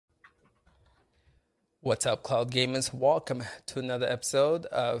What's up, Cloud Gamers? Welcome to another episode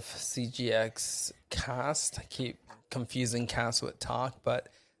of CGX Cast. I keep confusing cast with talk, but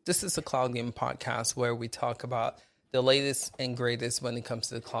this is a Cloud Gaming podcast where we talk about the latest and greatest when it comes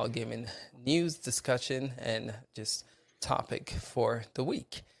to the cloud gaming news, discussion, and just topic for the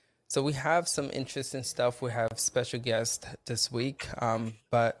week. So we have some interesting stuff. We have special guests this week,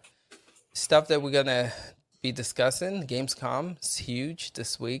 but stuff that we're gonna be discussing. Gamescom is huge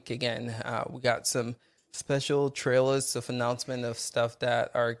this week. Again, we got some special trailers of announcement of stuff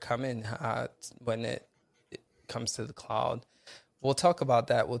that are coming when it comes to the cloud. We'll talk about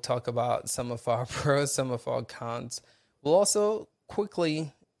that. We'll talk about some of our pros, some of our cons. We'll also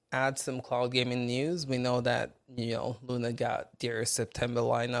quickly add some cloud gaming news. We know that Luna got their September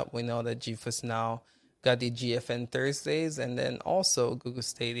lineup. We know that GeForce Now got the GFN Thursdays, and then also Google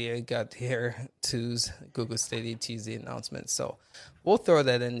Stadia got their Google Stadia Tuesday announcement. So we'll throw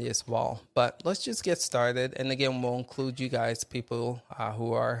that in there as well. But let's just get started. And again, we'll include you guys, people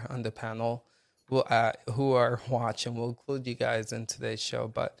who are on the panel, who are watching. We'll include you guys in today's show.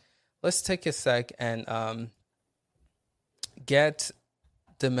 But let's take a sec and get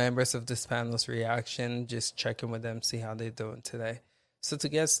the members of this panel's reaction, just checking with them, see how they're doing today. So to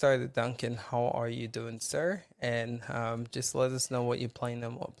get started, Duncan, how are you doing, sir? And just let us know what you're playing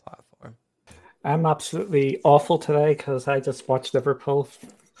on what platform. I'm absolutely awful today because I just watched Liverpool.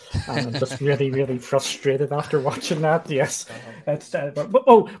 And I'm just really, really frustrated after watching that. Yes, it's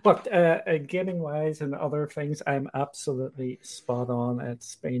but gaming-wise and other things, I'm absolutely spot on.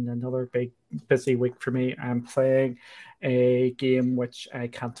 It's been another big, busy week for me. I'm playing a game which I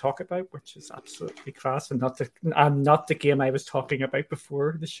can't talk about, which is absolutely class, and not the game I was talking about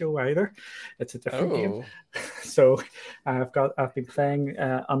before the show either. It's a different game. So I've been playing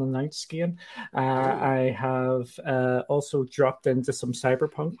unannounced game. I have also dropped into some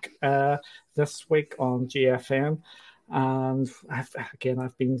Cyberpunk this week on GFN, and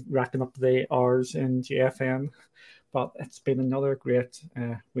I've been racking up the hours in GFN, but it's been another great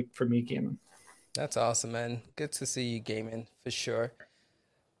week for me gaming. That's awesome, man. Good to see you gaming for sure.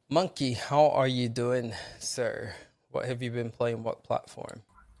 Monkey, how are you doing, sir? What have you been playing? What platform?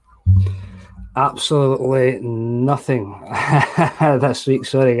 Absolutely nothing this week.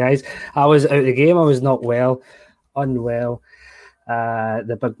 Sorry, guys. I was out of the game. I was not unwell.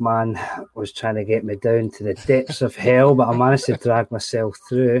 The big man was trying to get me down to the depths of hell, but I managed to drag myself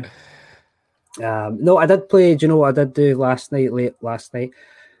through. No, I did play. Do you know what I did do late last night?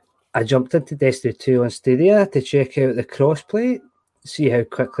 I jumped into Destiny 2 on Stadia to check out the crossplay, see how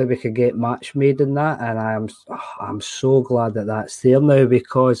quickly we could get match made in that, and I'm so glad that that's there now,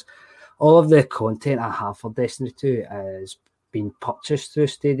 because all of the content I have for Destiny 2 has been purchased through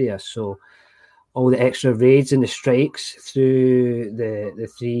Stadia. So all the extra raids and the strikes through the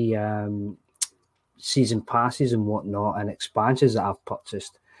three season passes and whatnot and expansions that I've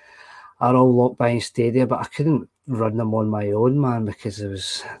purchased are all locked behind Stadia, but I couldn't run them on my own, man, because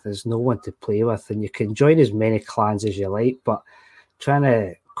there's no one to play with, and you can join as many clans as you like, but trying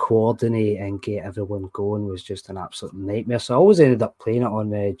to coordinate and get everyone going was just an absolute nightmare. So I always ended up playing it on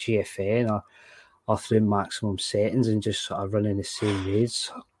the GFN or through maximum settings and just sort of running the same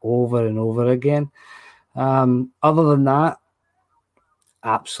raids over and over again. Other than that,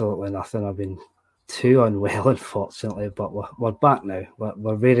 absolutely nothing. I've been too unwell, unfortunately, but we're back now.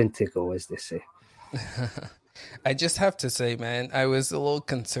 We're ready to go, as they say. I just have to say, man, I was a little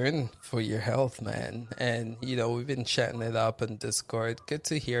concerned for your health, man. And, we've been chatting it up on Discord. Good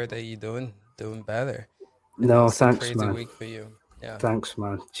to hear that you're doing better. No, thanks, crazy man. Week for you. Yeah. Thanks,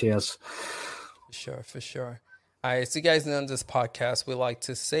 man. Cheers. For sure. All right, so you guys know on this podcast, we like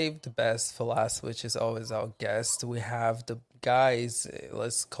to save the best for last, which is always our guest. We have the guys,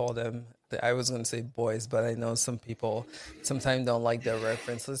 let's call them, I was going to say boys, but I know some people sometimes don't like that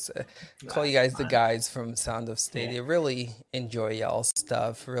reference. Let's call you guys the guys from Sound of Stadia. Really enjoy y'all's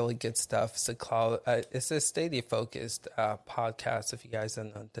stuff, really good stuff. It's a Stadia-focused podcast, if you guys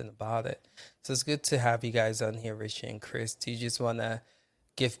don't know anything about it. So it's good to have you guys on here, Richie and Chris. Do you just want to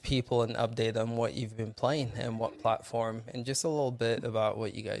give people an update on what you've been playing and what platform, and just a little bit about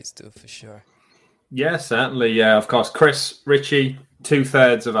what you guys do for sure? Yeah, certainly. Yeah, of course. Chris, Richie,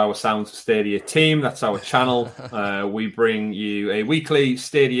 2/3 of our Sounds of Stadia team. That's our channel. We bring you a weekly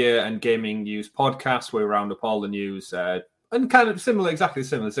Stadia and gaming news podcast where we round up all the news and kind of exactly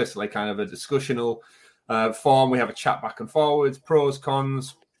similar to this, like kind of a discussional form. We have a chat back and forwards, pros,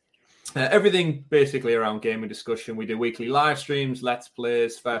 cons, everything basically around gaming discussion. We do weekly live streams, let's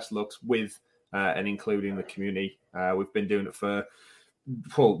plays, first looks with and including the community. We've been doing it for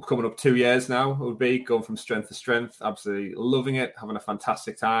coming up 2 years now, it would be going from strength to strength. Absolutely loving it, having a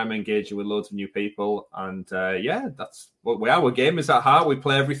fantastic time, engaging with loads of new people. And that's what we are. We're gamers at heart. We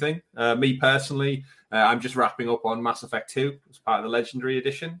play everything. Me personally, I'm just wrapping up on Mass Effect 2 as part of the Legendary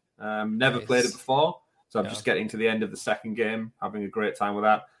Edition. Never played it before, so I'm just getting to the end of the second game, having a great time with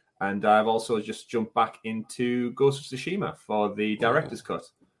that. And I've also just jumped back into Ghost of Tsushima for the Director's Cut,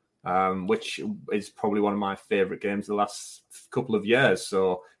 which is probably one of my favourite games the last couple of years.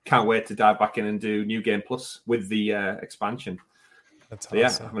 So can't wait to dive back in and do New Game Plus with the expansion. That's awesome.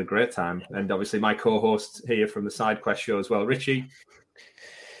 Yeah, having a great time. And obviously my co-host here from the Side Quest show as well, Richie.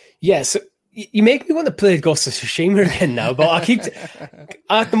 Yes. You make me want to play Ghost of Tsushima again now, but I keep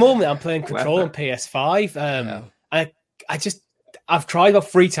at the moment I'm playing Control on PS5. I've tried about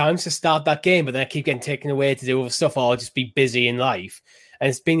 3 times to start that game, but then I keep getting taken away to do other stuff, or I'll just be busy in life. And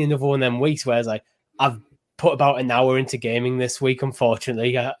it's been another one of them weeks where I've put about an hour into gaming this week.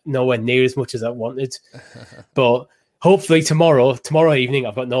 Unfortunately, nowhere near as much as I wanted, but hopefully tomorrow evening,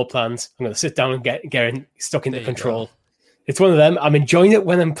 I've got no plans. I'm going to sit down and get stuck into Control. It's one of them. I'm enjoying it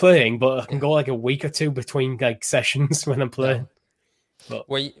when I'm playing, but I can go like a week or 2 between like sessions when I'm playing. Yeah. But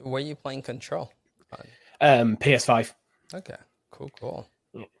where you playing Control? PS5. Okay, cool.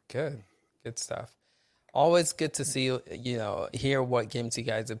 Good stuff. Always good to see, hear what games you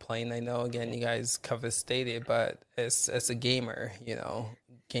guys are playing. I know, again, you guys cover Stadia, but as a gamer,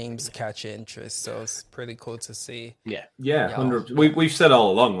 games catch your interest, so it's pretty cool to see. Yeah, 100%. We've said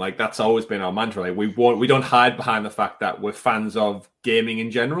all along, like that's always been our mantra. Like we don't hide behind the fact that we're fans of gaming in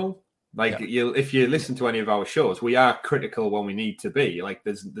general. Like if you listen to any of our shows, we are critical when we need to be. Like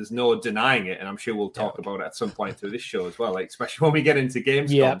there's no denying it, and I'm sure we'll talk about it at some point through this show as well. Like especially when we get into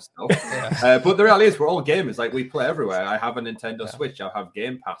Gamescom stuff. But the reality is, we're all gamers. Like we play everywhere. I have a Nintendo Switch. I have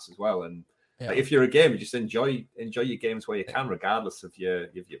Game Pass as well, and like, if you're a gamer, just enjoy your games where you can, regardless of your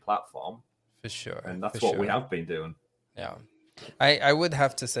platform. For sure, and that's what we have been doing. Yeah. I would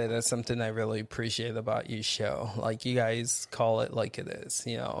have to say that's something I really appreciate about your show. Like you guys call it like it is.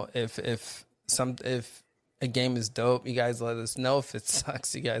 If a game is dope, you guys let us know. If it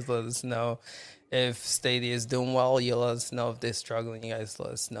sucks, you guys let us know. If Stadia is doing well, you let us know. If they're struggling, you guys let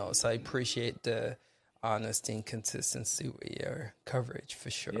us know. So I appreciate the honesty and consistency with your coverage for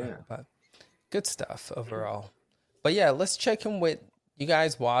sure. Yeah. But good stuff overall. But yeah, let's check in with you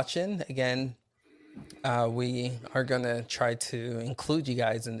guys watching again. We are going to try to include you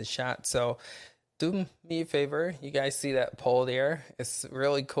guys in the chat. So do me a favor. You guys see that poll there? It's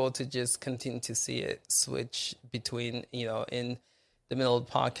really cool to just continue to see it switch between, in the middle of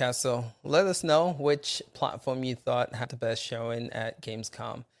the podcast. So let us know which platform you thought had the best showing at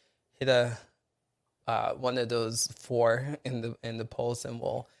Gamescom. Hit one of those 4 in the polls, and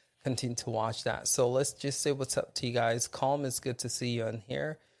we'll continue to watch that. So let's just say what's up to you guys. Calm, it's good to see you on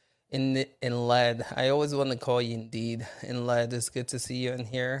here. In LED, I always want to call you Indeed. In LED, it's good to see you in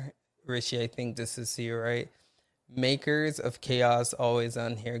here. Richie, I think this is you, right? Makers of Chaos, always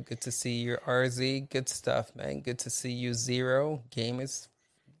on here. Good to see you. RZ, good stuff, man. Good to see you. Zero Games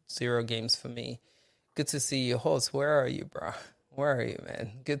for me. Good to see you. Holtz, where are you, bro? Where are you,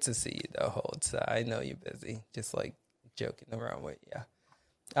 man? Good to see you, though, Holtz. I know you're busy. Just like joking around with you.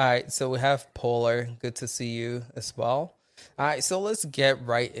 All right, so we have Polar. Good to see you as well. All right, so let's get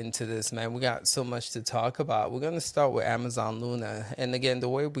right into this, man. We got so much to talk about. We're going to start with Amazon Luna. And again, the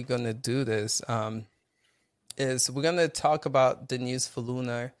way we're going to do this is we're going to talk about the news for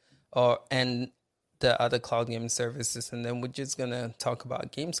Luna and the other cloud gaming services. And then we're just going to talk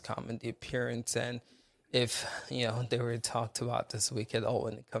about Gamescom and the appearance and if, they were talked about this week at all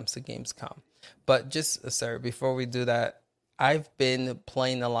when it comes to Gamescom. But just, sorry, before we do that, I've been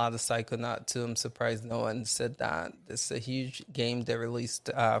playing a lot of Psychonaut 2. I'm surprised no one said that. It's a huge game they released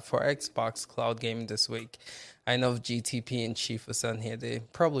for Xbox Cloud Gaming this week. I know if GTP and Chief was on here, they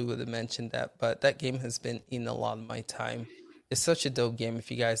probably would have mentioned that, but that game has been eating a lot of my time. It's such a dope game if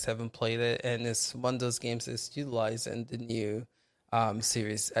you guys haven't played it, and it's one of those games that's utilizing the new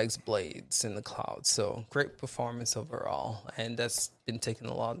Series X blades in the cloud. So great performance overall, and that's been taking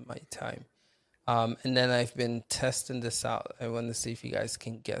a lot of my time. And then I've been testing this out. I want to see if you guys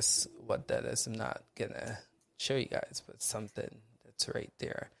can guess what that is. I'm not going to show you guys, but something that's right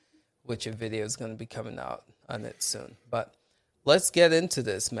there, which a video is going to be coming out on it soon. But let's get into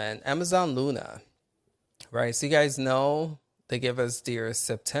this, man. Amazon Luna, right? So you guys know they give us their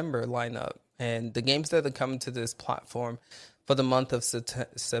September lineup. And the games that are coming to this platform for the month of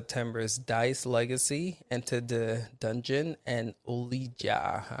September is Dice Legacy, Enter the Dungeon, and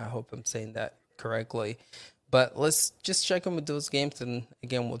Olija. I hope I'm saying that correctly. But let's just check in with those games, and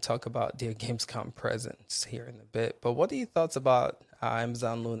again, we'll talk about their Gamescom presence here in a bit. But what are your thoughts about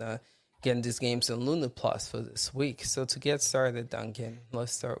Amazon Luna getting these games in Luna Plus for this week? So to get started, Duncan,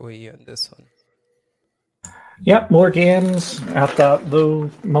 let's start with you on this one. Yeah, more games at that low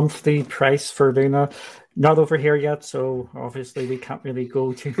monthly price for Luna. Not over here yet, so obviously we can't really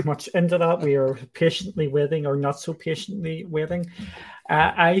go too much into that. We are patiently waiting, or not so patiently waiting.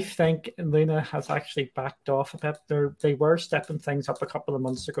 I think Luna has actually backed off a bit. They were stepping things up a couple of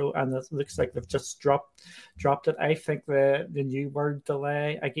months ago, and it looks like they've just dropped it. I think the New World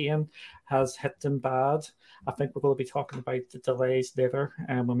delay again has hit them bad. I think we're going to be talking about the delays later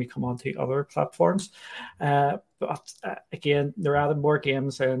when we come on to other platforms. But again, they're adding more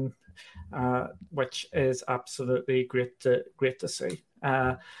games in, which is absolutely great to see.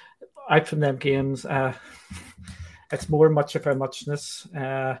 Out from them games, it's more much of a muchness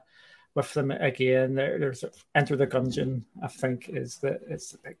with them again. There's Enter the Gungeon, I think, is the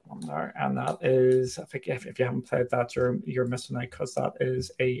big one there, and that is, I think, if you haven't played that, you're missing out, because that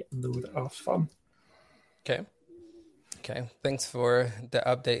is a load of fun. Okay. Thanks for the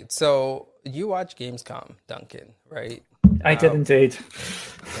update. So you watch Gamescom, Duncan, right? I did indeed.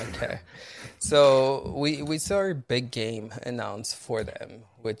 Okay. So we saw a big game announced for them,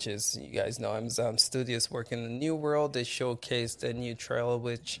 which is, you guys know, Amazon Studios working in New World. They showcased a new trailer,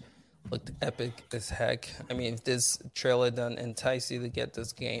 which looked epic as heck. I mean, if this trailer doesn't entice you to get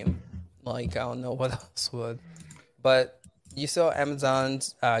this game, like, I don't know what else would. But you saw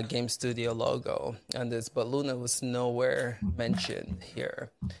Amazon's Game Studio logo on this, but Luna was nowhere mentioned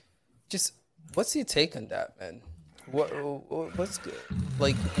here. Just, what's your take on that, man? What's good?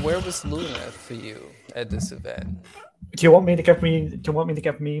 Like, where was Luna for you at this event? Do you want me to give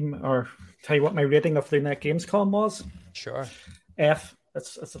me or tell you what my rating of Luna at Gamescom was? Sure. F.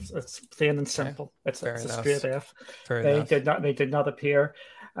 It's plain and simple. Okay. It's a straight F. Fair They enough. did not appear.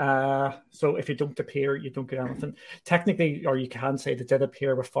 So if you don't appear, you don't get anything. Technically, or you can say they did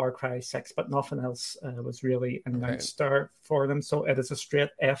appear with Far Cry 6, but nothing else was really announced there for them. So it is a straight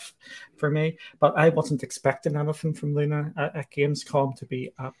F for me. But I wasn't expecting anything from Luna at Gamescom, to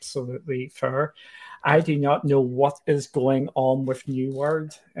be absolutely fair. I do not know what is going on with New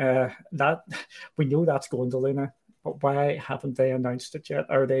World. That we know that's going to Luna. But why haven't they announced it yet?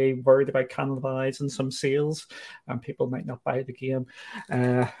 Are they worried about cannibalizing some sales and people might not buy the game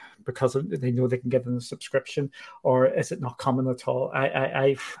because they know they can get in a subscription? Or is it not coming at all?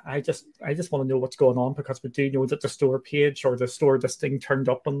 I just want to know what's going on, because we do know that the store page or the store listing turned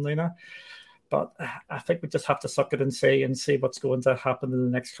up on Luna. But I think we just have to suck it and see what's going to happen in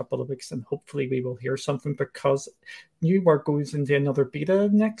the next couple of weeks, and hopefully we will hear something, because New World goes into another beta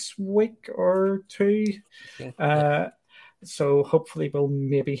next week or two. So hopefully we'll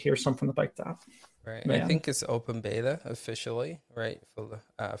maybe hear something about that. Right. I think it's open beta officially, right, for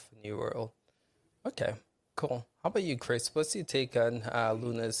New World. Okay, cool. How about you, Chris? What's your take on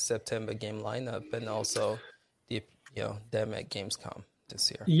Luna's September game lineup, and also them at Gamescom this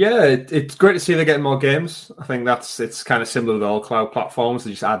year? Yeah, it's great to see they're getting more games. I think it's kind of similar with all cloud platforms.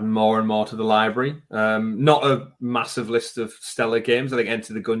 They're just adding more and more to the library. Not a massive list of stellar games. I think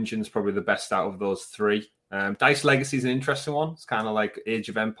Enter the Gungeon is probably the best out of those three. Dice Legacy is an interesting one. It's kind of like Age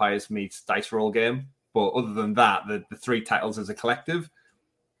of Empires meets Dice Roll Game. But other than that, the three titles as a collective,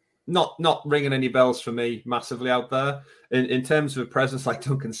 not ringing any bells for me massively out there. In terms of a presence, like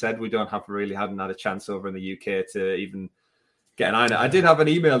Duncan said, we hadn't had a chance over in the UK to even get an eye. I did have an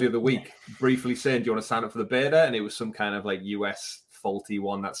email the other week briefly saying, do you want to sign up for the beta? And it was some kind of like US faulty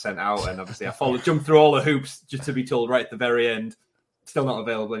one that sent out. And obviously I jumped through all the hoops just to be told right at the very end, still not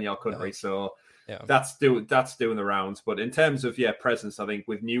available in your country. No. So that's doing the rounds. But in terms of presence, I think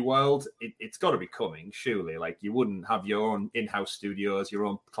with New World, it's got to be coming, surely. Like, you wouldn't have your own in-house studios, your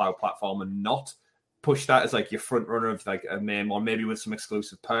own cloud platform, and not push that as like your front runner of like a main one, maybe with some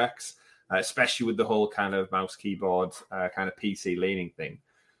exclusive perks. Especially with the whole kind of mouse keyboard kind of PC leaning thing.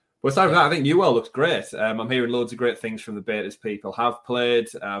 But aside from that, I think New World looks great. I'm hearing loads of great things from the betas people have played.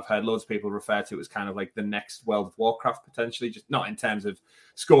 I've heard loads of people refer to it as kind of like the next World of Warcraft, potentially, just not in terms of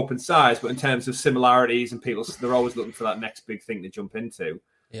scope and size, but in terms of similarities, and they're always looking for that next big thing to jump into.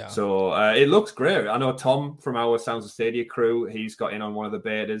 Yeah. So it looks great. I know Tom from our Sounds of Stadia crew, he's got in on one of the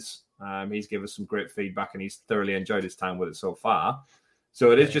betas. He's given us some great feedback, and he's thoroughly enjoyed his time with it so far.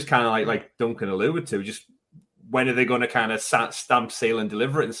 So it is just kind of like Duncan alluded to, just when are they going to kind of stamp, seal, and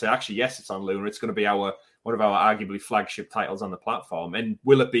deliver it and say, actually, yes, it's on Luna. It's going to be one of our arguably flagship titles on the platform. And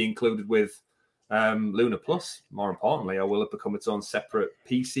will it be included with Luna Plus, more importantly, or will it become its own separate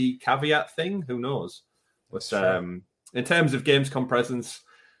PC caveat thing? Who knows? But in terms of Gamescom presence,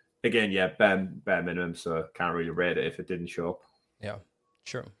 again, yeah, bare minimum, so can't really rate it if it didn't show up. Yeah,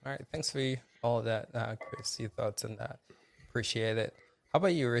 sure. All right, thanks for all of that, Chris. Your thoughts on that. Appreciate it. How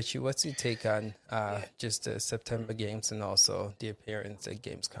about you, Richie? What's your take on just the September games and also the appearance at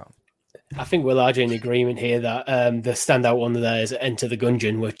Gamescom? I think we're largely in agreement here that the standout one there is Enter the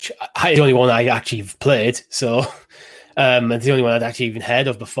Gungeon, which is the only one I actually played. So it's the only one I'd actually even heard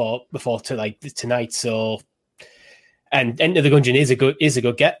of before tonight. So, and Enter the Gungeon is a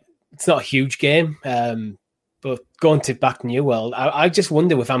good get. It's not a huge game, but going to back New World, I just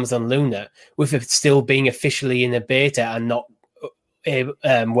wonder with Amazon Luna, with it still being officially in a beta and not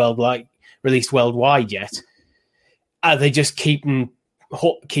released worldwide yet, are they just keeping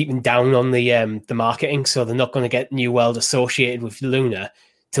down on the marketing, so they're not going to get New World associated with Luna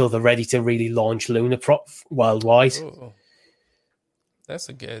till they're ready to really launch Luna worldwide? Ooh. That's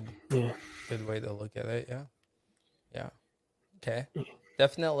a good way to look at it. Yeah. Okay.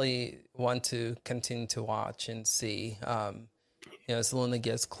 Definitely want to continue to watch and see. As Luna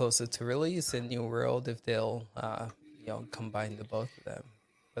gets closer to release in New World, if they'll combine the both of them.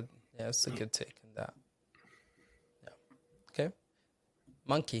 But yeah, it's a good take on that. Yeah. Okay.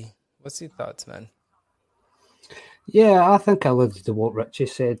 Monkey, what's your thoughts, man? Yeah, I think I alluded to what Richie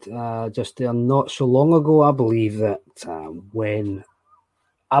said just there not so long ago. I believe that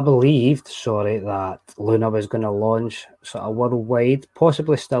that Luna was going to launch sort of worldwide,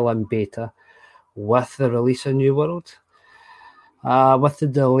 possibly still in beta, with the release of New World. With the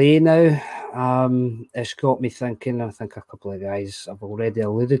delay now, it's got me thinking, I think a couple of guys have already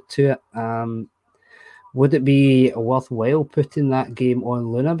alluded to it. Would it be worthwhile putting that game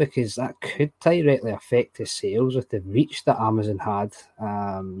on Luna? Because that could directly affect the sales with the reach that Amazon had,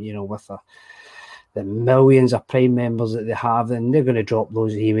 with the millions of Prime members that they have, and they're going to drop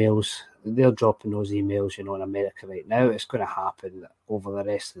those emails. They're dropping those emails, in America right now. It's going to happen over the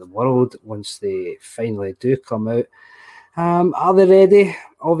rest of the world once they finally do come out. Are they ready?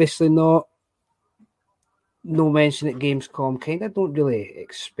 Obviously not. No mention at Gamescom. Kind of don't really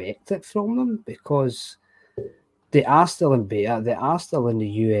expect it from them because they are still in beta. They are still in the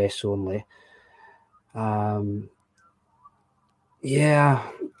US only. I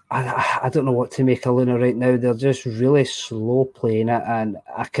don't know what to make of Luna right now. They're just really slow playing it, and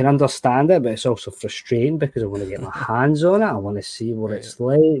I can understand it, but it's also frustrating because I want to get my hands on it. I want to see what it's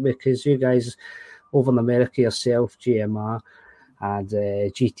like, because you guys over in America yourself, GMR and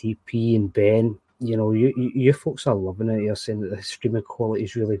GTP and Ben, you folks are loving it. You're saying that the streaming quality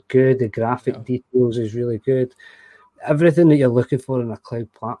is really good, the graphic details is really good, everything that you're looking for in a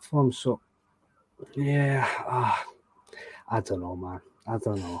cloud platform. So, I don't know, man. I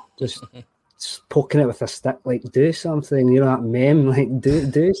don't know. Just poking it with a stick, like do something. That meme, like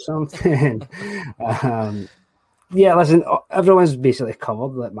do something. Listen, everyone's basically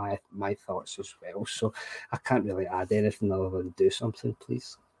covered like my thoughts as well. So I can't really add anything other than do something,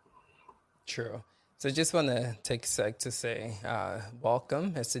 please. True. So I just want to take a sec to say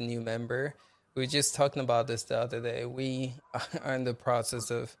welcome as a new member. We were just talking about this the other day. We are in the process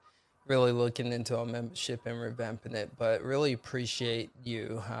of really looking into our membership and revamping it, but really appreciate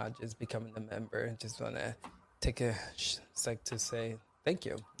you just becoming a member. Just want to take a sec to say thank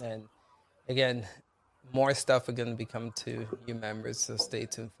you. And again, more stuff are going to be coming to you members, so stay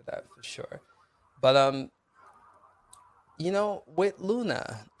tuned for that for sure. But with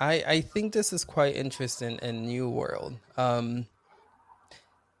Luna, I think this is quite interesting in New World. I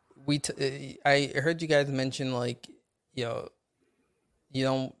heard you guys mention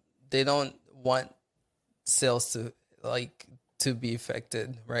they don't want sales to be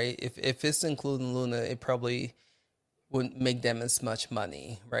affected, right? If it's including Luna, it probably wouldn't make them as much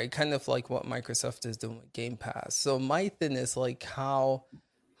money, right? Kind of like what Microsoft is doing with Game Pass. So my thing is how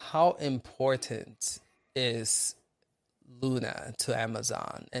important is Luna to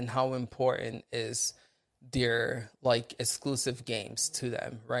Amazon, and how important is their exclusive games to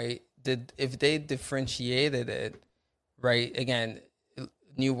them, right? If they differentiated it, right, again,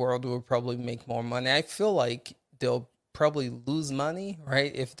 New World will probably make more money. I feel like they'll probably lose money,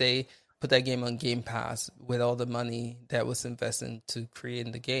 right, if they put that game on Game Pass with all the money that was invested into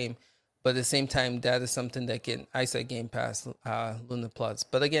creating the game. But at the same time, that is something that I said Game Pass, Luna Plus.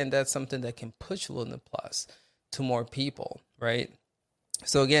 But again, that's something that can push Luna Plus to more people, right?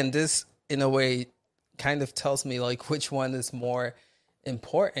 So again, this in a way kind of tells me which one is more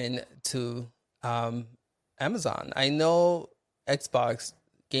important to Amazon. I know Xbox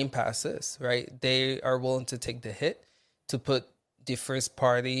Game Pass is, right? They are willing to take the hit to put the first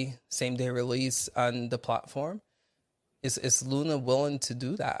party same day release on the platform. Is Luna willing to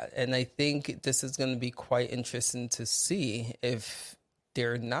do that? And I think this is going to be quite interesting to see if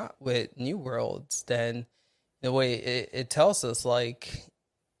they're not with New Worlds, then in a way it tells us like,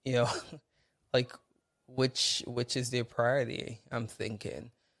 you know, like which is their priority, I'm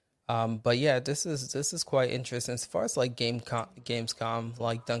thinking. But yeah, this is quite interesting as far as like Gamescom,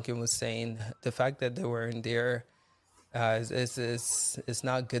 like Duncan was saying, the fact that they weren't there is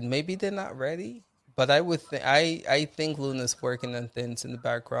not good. Maybe they're not ready, but I think Luna's working on things in the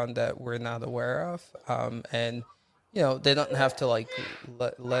background that we're not aware of. And you know, they don't have to like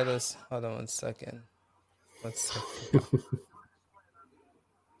let us. Hold on one second. Let's.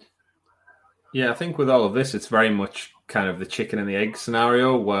 Yeah, I think with all of this, it's very much kind of the chicken and the egg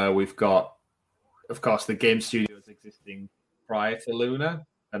scenario where we've got, of course, the game studios existing prior to Luna,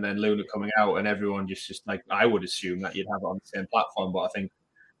 and then Luna coming out, and everyone just like, I would assume that you'd have it on the same platform, but I think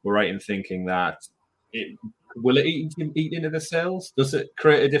we're right in thinking that will it eat into the sales? Does it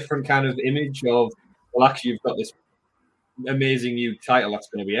create a different kind of image of, well, actually, you've got this amazing new title that's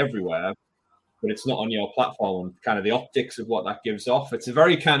going to be everywhere, but it's not on your platform, kind of the optics of what that gives off. It's a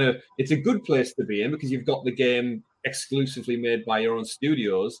very kind of, it's a good place to be in because you've got the game exclusively made by your own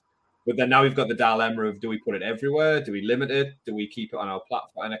studios, but then now we've got the dilemma of, do we put it everywhere? Do we limit it? Do we keep it on our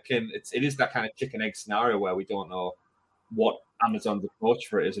platform? And it is that kind of chicken egg scenario where we don't know what Amazon's approach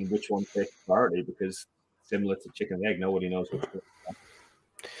for it is and which one takes priority, because similar to chicken and egg, nobody knows which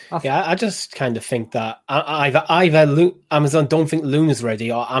one. Yeah, I just kind of think that either Amazon don't think Luna's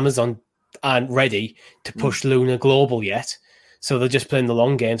ready, or Amazon aren't ready to push Luna global yet. So they're just playing the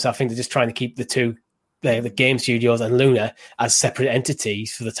long game. So I think they're just trying to keep the two, the game studios and Luna, as separate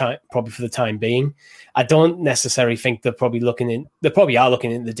entities for the time, probably for the time being. I don't necessarily think they're probably they probably are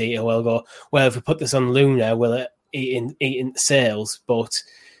looking in the data. Well, go, well, if we put this on Luna, will it eat in sales? But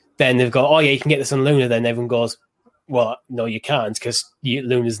then they've got, oh yeah, you can get this on Luna. Then everyone goes, well, no, you can't, because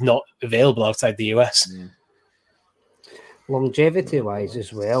Luna's not available outside the US. Longevity wise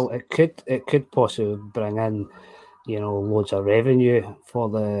as well, it could possibly bring in, you know, loads of revenue for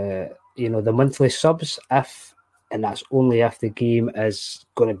the, you know, the monthly subs, and that's only if the game is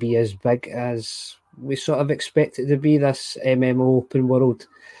going to be as big as we sort of expect it to be, this MMO open world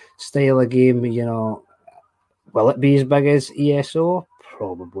style of game. You know, will it be as big as ESO?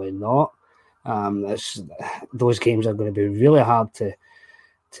 Probably not. Those games are going to be really hard to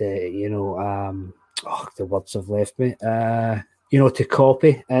you know, the words have left me. You know, to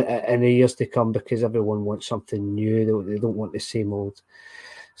copy in the years to come, because everyone wants something new. They don't want the same old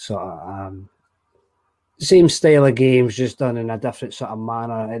sort of same style of games, just done in a different sort of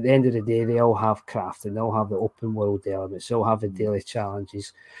manner. At the end of the day, they all have crafting, they all have the open world elements, they all have the daily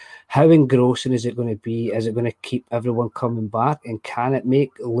challenges. How engrossing is it going to be? Is it going to keep everyone coming back? And can it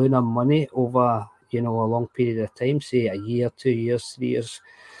make Luna money over, you know, a long period of time, say a year, 2 years, 3 years?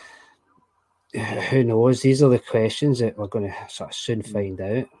 Who knows? These are the questions that we're going to sort of soon find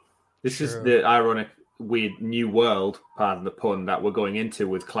out. This is the ironic, weird new world, pardon the pun, that we're going into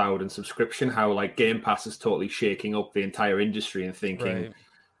with cloud and subscription. How like Game Pass is totally shaking up the entire industry and thinking,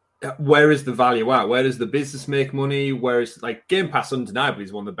 where is the value at? Where does the business make money? Where is, like, Game Pass undeniably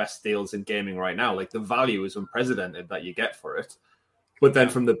is one of the best deals in gaming right now. Like, the value is unprecedented that you get for it. But then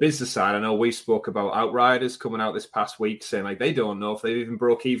from the business side, I know we spoke about Outriders coming out this past week saying, like, they don't know if they've even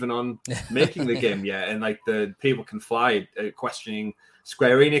broke even on making the game yet. And, like, the people can fly questioning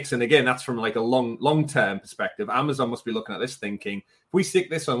Square Enix. And again, that's from, like, a long-term perspective. Amazon must be looking at this thinking, if we stick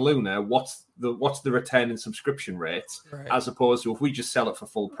this on Luna, what's the return in subscription rates? Right. As opposed to if we just sell it for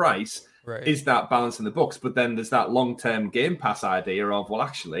full price, is that balance in the books? But then there's that long-term Game Pass idea of, well,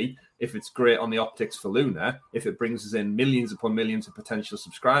 actually, if it's great on the optics for Luna, if it brings us in millions upon millions of potential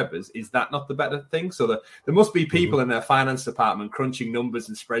subscribers, is that not the better thing? So there must be people in their finance department crunching numbers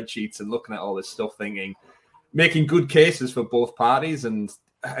and spreadsheets and looking at all this stuff, thinking, making good cases for both parties. And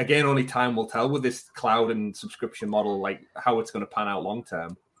again, only time will tell with this cloud and subscription model, like how it's going to pan out long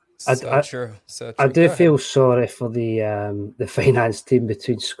term. So true. I do feel sorry for the finance team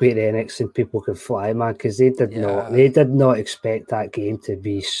between Square Enix and People Can Fly, man, because they did not expect that game to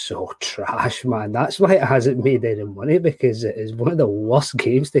be so trash, man. That's why it hasn't made any money, because it is one of the worst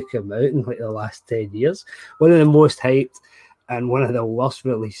games to come out in like the last 10 years. One of the most hyped and one of the worst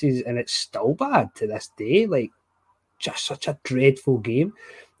releases, and it's still bad to this day. Like, just such a dreadful game.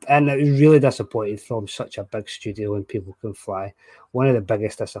 And it was really disappointed from such a big studio when People Can Fly. One of the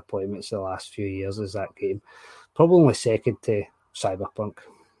biggest disappointments of the last few years is that game. Probably only second to Cyberpunk.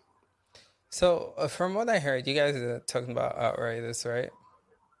 So, from what I heard, you guys are talking about Outriders, right?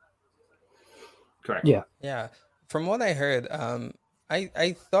 Correct. Yeah. Yeah. From what I heard,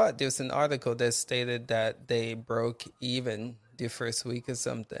 I thought there was an article that stated that they broke even the first week or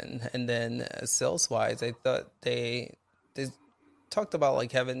something. And then sales-wise, I thought they talked about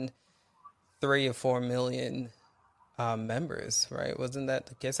like having 3 or 4 million members, right? Wasn't that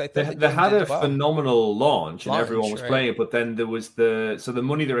the case? I thought they had a phenomenal launch and everyone was playing it, but then there was the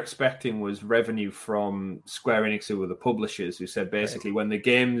money they're expecting was revenue from Square Enix, who were the publishers, who said basically when the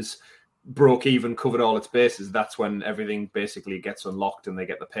games broke even, covered all its bases, that's when everything basically gets unlocked and they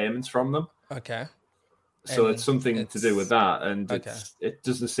get the payments from them. Okay. So it's something to do with that, and it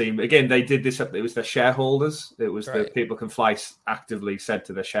doesn't seem. Again, they did this. It was their shareholders. It was the People Can Fly actively said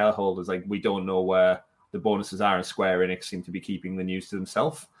to their shareholders, like, we don't know where the bonuses are, and Square Enix seem to be keeping the news to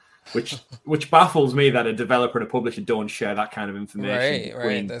themselves, which baffles me that a developer and a publisher don't share that kind of information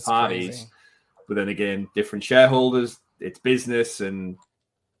between parties. Crazy. But then again, different shareholders. It's business, and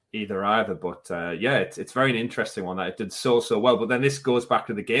either. But it's very interesting one that it did so well. But then this goes back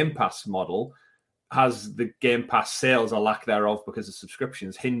to the Game Pass model. Has the Game Pass sales or lack thereof because of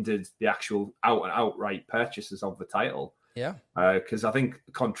subscriptions hindered the actual outright purchases of the title? Yeah. Because I think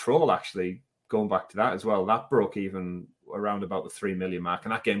Control, actually, going back to that as well, that broke even around about the 3 million mark,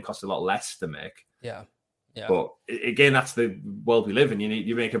 and that game cost a lot less to make. Yeah. But again, that's the world we live in.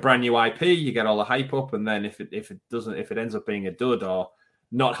 You make a brand new IP, you get all the hype up, and then if it ends up being a dud or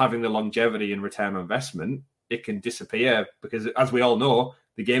not having the longevity and return on investment, it can disappear because, as we all know,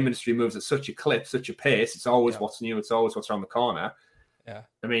 the game industry moves at such a clip, such a pace. It's always what's new. It's always what's around the corner. Yeah.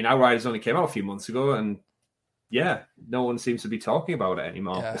 I mean, Outriders only came out a few months ago, and no one seems to be talking about it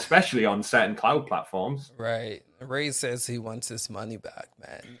anymore, especially on certain cloud platforms. Right. Ray says he wants his money back,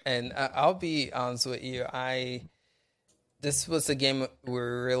 man. And I'll be honest with you. This was a game we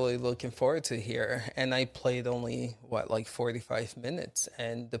were really looking forward to here. And I played only, 45 minutes.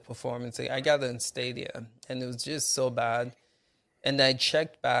 And the performance, I got it in Stadia. And it was just so bad. And I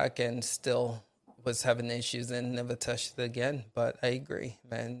checked back and still was having issues and never touched it again. But I agree,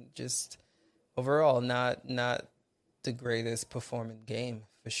 man. Just overall, not the greatest performing game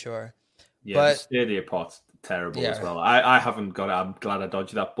for sure. Yeah, but the Stadia part's terrible as well. I haven't got it. I'm glad I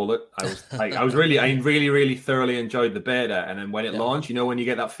dodged that bullet. I really thoroughly enjoyed the beta, and then when it launched, when you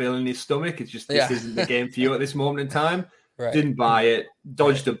get that feeling in your stomach, it's just this isn't the game for you at this moment in time. Right. Didn't buy it,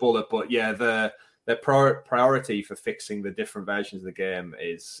 dodged a bullet, but the priority for fixing the different versions of the game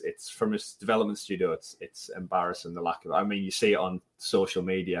it's from its development studio. It's embarrassing, the lack of. I mean, you see it on social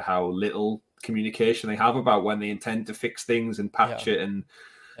media how little communication they have about when they intend to fix things and patch it and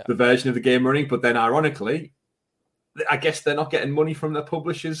the version of the game running. But then, ironically, I guess they're not getting money from the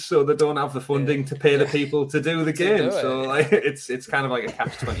publishers, so they don't have the funding to pay the people to do the game. So it's kind of like a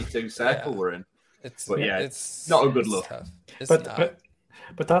catch-22 circle we're in. It's not a good look.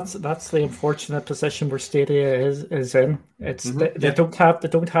 But that's the unfortunate position where Stadia is in. It's they don't have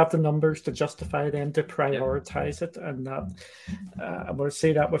the numbers to justify them to prioritize it, and that we'll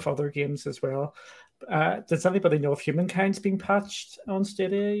see that with other games as well. Does anybody know if Humankind's been patched on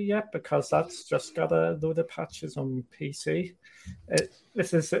Stadia yet? Because that's just got a load of patches on PC.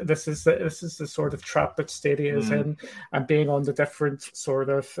 This is the sort of trap that Stadia is in, and being on the different sort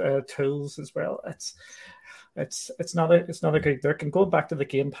of tools as well. It's not a good look. And going back to the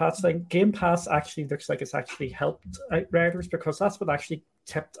Game Pass thing, Game Pass actually looks like it's actually helped Outriders, because that's what actually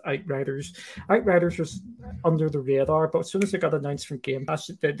tipped Outriders. Outriders was under the radar, but as soon as it got announced from Game Pass,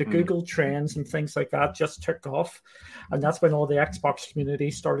 the Google Trends and things like that just took off, and that's when all the Xbox community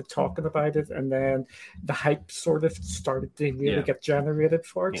started talking about it, and then the hype sort of started to really get generated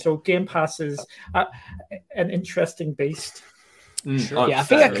for it. So Game Pass is an interesting beast. Sure. I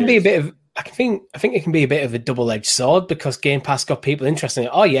think that can be a bit of. I think it can be a bit of a double-edged sword, because Game Pass got people interested in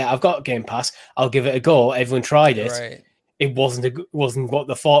it. Oh yeah, I've got Game Pass. I'll give it a go. Everyone tried it. Right. It wasn't what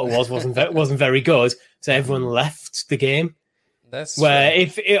they thought it was. wasn't very good. So everyone left the game. That's where true.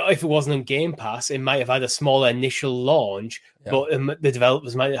 if it wasn't on Game Pass, it might have had a smaller initial launch, but the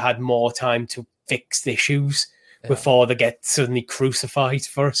developers might have had more time to fix the issues before they get suddenly crucified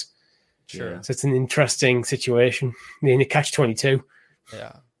for it. Sure. So it's an interesting situation. In a catch-22.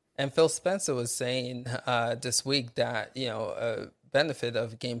 Yeah. And Phil Spencer was saying this week that, a benefit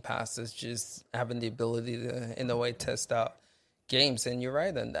of Game Pass is just having the ability to, in a way, test out games. And you're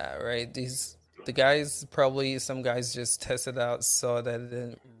right on that, right? The guys, probably some guys just tested out, saw that it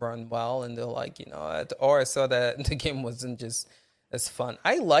didn't run well, and they're like, or I saw that the game wasn't just as fun.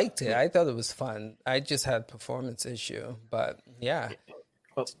 I liked it. I thought it was fun. I just had performance issue. But,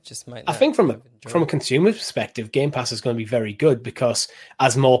 just might not. I think from a consumer perspective, Game Pass is going to be very good, because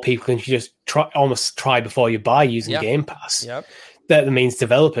as more people can just try before you buy using Game Pass, that means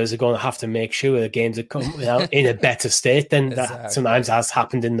developers are going to have to make sure the games are coming out in a better state than that sometimes has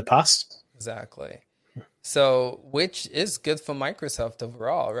happened in the past. Exactly. So, which is good for Microsoft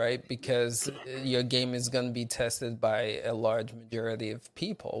overall, right? Because your game is going to be tested by a large majority of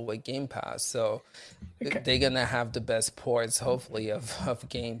people with Game Pass. So, they're going to have the best ports, hopefully, of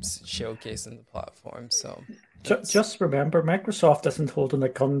games showcasing the platform. So, just remember, Microsoft isn't holding a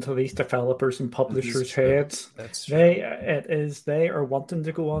gun to these developers and publishers' heads. That's true. They are wanting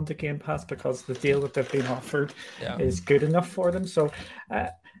to go on to Game Pass because the deal that they've been offered is good enough for them. So,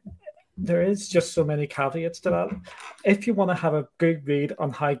 there is just so many caveats to that. If you want to have a good read on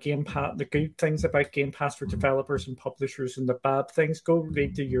how Game Pass, the good things about Game Pass for developers and publishers and the bad things, go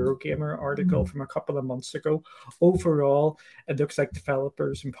read the Eurogamer article from a couple of months ago. Overall, it looks like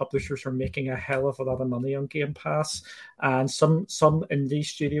developers and publishers are making a hell of a lot of money on Game Pass, and some indie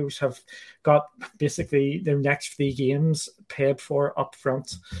studios have got basically their next 3 games paid for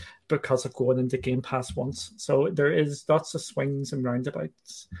upfront because of going into Game Pass once. So there is lots of swings and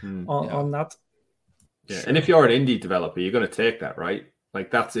roundabouts on that. Yeah, sure. And if you're an indie developer, you're going to take that, right?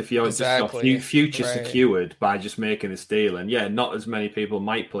 Like that's if you're just future secured by just making this deal. And not as many people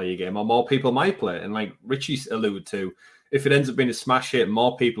might play your game, or more people might play it. And like Richie alluded to, if it ends up being a smash hit,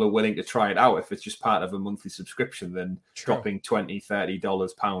 more people are willing to try it out if it's just part of a monthly subscription than dropping $20,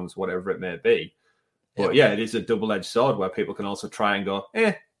 $30, pounds, whatever it may be. But it is a double-edged sword where people can also try and go,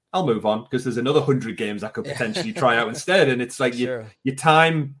 I'll move on because there's another 100 games I could potentially try out instead. And it's like your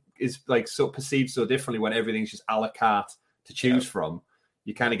time is like so perceived so differently when everything's just a la carte to choose from.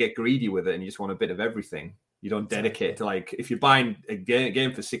 You kind of get greedy with it and you just want a bit of everything. You don't dedicate to like, if you're buying a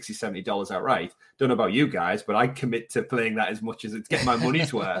game for $60, $70 outright, don't know about you guys, but I commit to playing that as much as it's getting my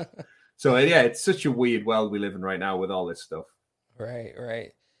money's worth. So it's such a weird world we live in right now with all this stuff.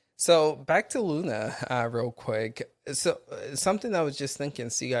 Right. So back to Luna real quick. So something I was just thinking,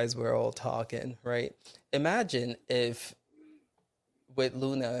 so you guys were all talking, right? Imagine if with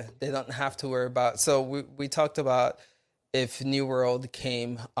Luna, they don't have to worry about... So we talked about if New World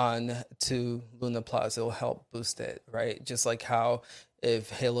came on to Luna Plus, it'll help boost it, right? Just like how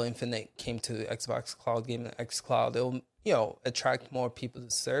if Halo Infinite came to Xbox Cloud Gaming and xCloud, it'll attract more people to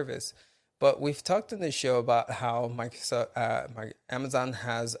the service. But we've talked in the show about how Amazon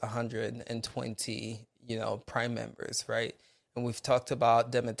has 120, Prime members, right? And we've talked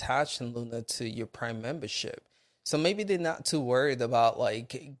about them attaching Luna to your Prime membership. So maybe they're not too worried about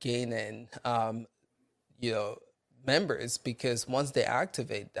like gaining, members, because once they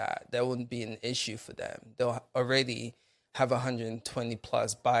activate that wouldn't be an issue for them. They'll already have 120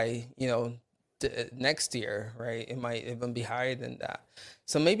 plus by, next year, right? It might even be higher than that.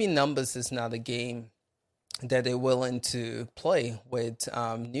 So maybe numbers is not a game that they're willing to play with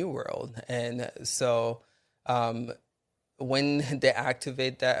New World. And so when they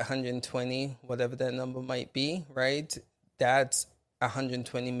activate that 120, whatever that number might be, right? That's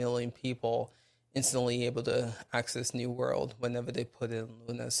 120 million people instantly able to access New World whenever they put it in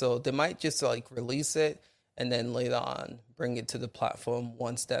Luna. So they might just like release it and then later on bring it to the platform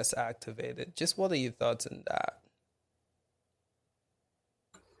once that's activated. Just what are your thoughts on that?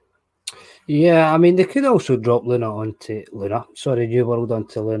 Yeah, I mean, they could also drop New World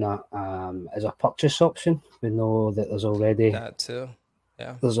onto Luna as a purchase option. We know that there's already... That too,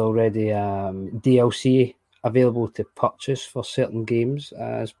 yeah. There's already DLC available to purchase for certain games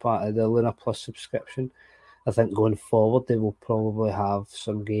as part of the Luna Plus subscription. I think going forward, they will probably have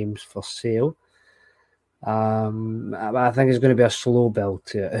some games for sale. I think it's going to be a slow build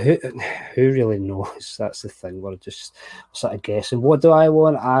to it. Who really knows? That's the thing. We're just sort of guessing. What do I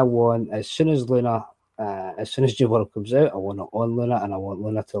want? I want, as soon as New World comes out, I want it on Luna, and I want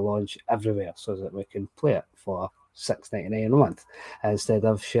Luna to launch everywhere so that we can play it for $6.99 a month instead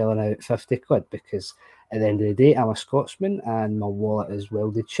of shelling out £50, because at the end of the day, I'm a Scotsman and my wallet is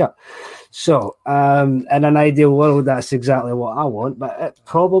welded shut. So, in an ideal world, that's exactly what I want, but it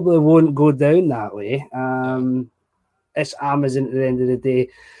probably won't go down that way. It's Amazon at the end of the day,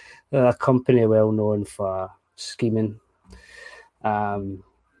 a company well known for scheming. I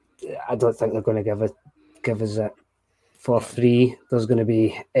don't think they're going to give us it for free. There's going to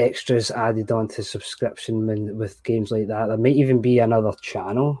be extras added onto subscription with games like that. There might even be another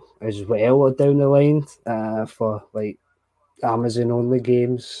channel as well down the line for like Amazon only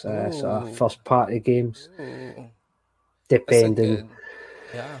games, sort of first party games. Depending,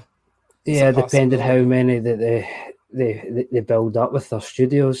 depending how many that they build up with their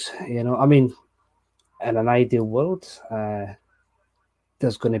studios. I mean, in an ideal world,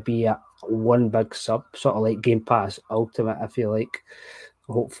 there's going to be one big sub, sort of like Game Pass Ultimate, I feel like,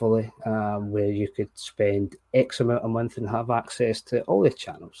 hopefully, where you could spend X amount a month and have access to all the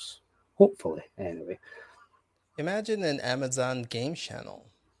channels. Hopefully, anyway. Imagine an Amazon game channel.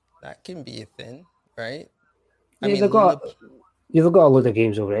 That can be a thing. right? They've got a load of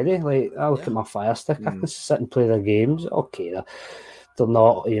games already. Like, I look at my Fire Stick, I can sit and play their games. Okay, they're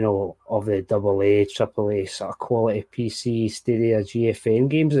not, of the AA, AAA sort of quality PC, Stadia, GFN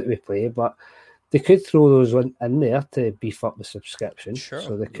games that we play, but they could throw those in there to beef up the subscription. Sure.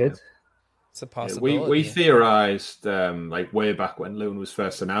 So they could. It's a possibility. We theorized way back when Loon was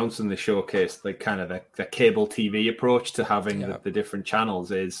first announced, and they showcased kind of the cable TV approach to having the different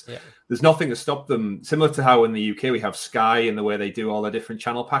channels is there's nothing to stop them. Similar to how in the UK we have Sky and the way they do all the different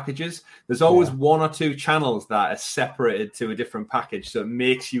channel packages. There's always one or two channels that are separated to a different package, so it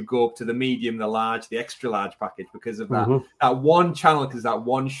makes you go up to the medium, the large, the extra large package because of that one channel, because that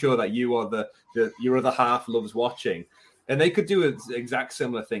one show that you or your other half loves watching. And they could do an exact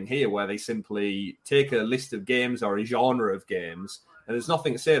similar thing here where they simply take a list of games or a genre of games, and there's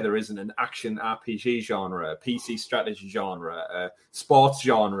nothing to say there isn't an action RPG genre, a PC strategy genre, a sports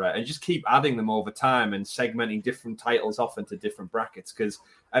genre, and just keep adding them over time and segmenting different titles off into different brackets. Because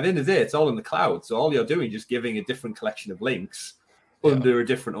at the end of the day, it's all in the cloud. So all you're doing is just giving a different collection of links under a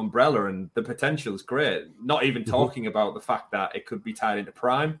different umbrella, and the potential is great. Not even talking about the fact that it could be tied into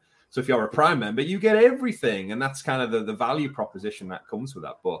Prime. So if you're a Prime member, you get everything, and that's kind of the value proposition that comes with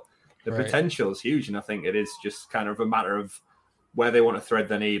that. But the potential is huge, and I think it is just kind of a matter of where they want to thread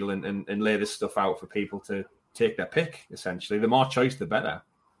the needle and lay this stuff out for people to take their pick, essentially. The more choice, the better,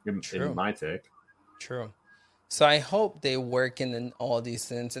 in my take. True. So I hope they work in all these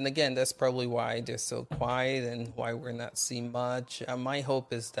things. And again, that's probably why they're so quiet and why we're not seeing much. My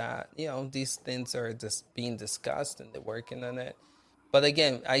hope is that, these things are just being discussed and they're working on it. But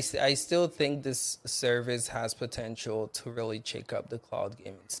again, I still think this service has potential to really shake up the cloud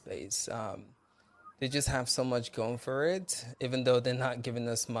gaming space. They just have so much going for it, even though they're not giving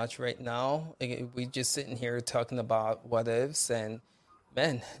us much right now. We're just sitting here talking about what ifs and,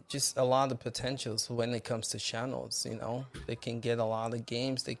 man, just a lot of potentials when it comes to channels. They can get a lot of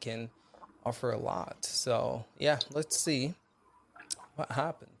games. They can offer a lot. So, yeah, let's see what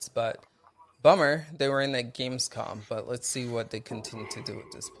happens. But bummer, they were in at Gamescom, but let's see what they continue to do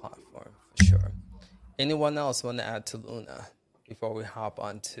with this platform for sure. Anyone else want to add to Luna before we hop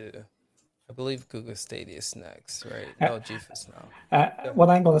on to, I believe Google Stadia is next, right? No, GeForce Now. What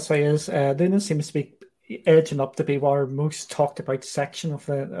I'm going to say is Luna seems to be edging up to be our most talked about section of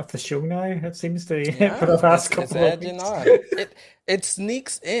the show now. It seems to for the past couple of weeks. It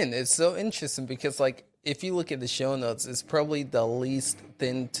sneaks in. It's so interesting because if you look at the show notes, it's probably the least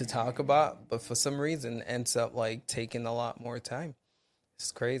thing to talk about, but for some reason ends up taking a lot more time.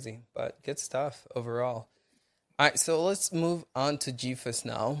 It's crazy, but good stuff overall. All right, so let's move on to GeForce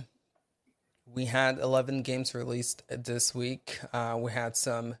Now. We had 11 games released this week. We had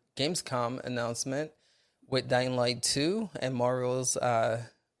some Gamescom announcement with Dying Light 2 and Marvel's, I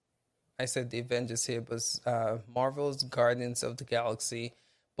said the Avengers here, but Marvel's Guardians of the Galaxy,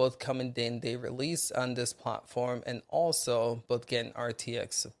 both coming day release on this platform, and also both getting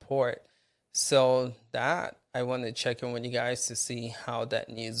RTX support. So that I want to check in with you guys to see how that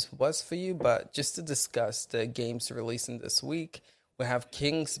news was for you. But just to discuss the games releasing this week, we have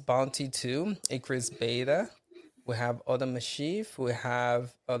King's Bounty 2, Icarus Beta. We have Automachef. We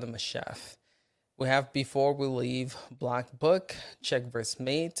have Automachef. We have Before We Leave, Black Book, Check vs.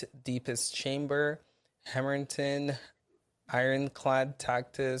 Mate, Deepest Chamber, Hammerton, Ironclad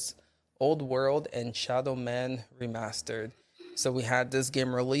Tactics, Old World, and Shadow Man Remastered. So we had this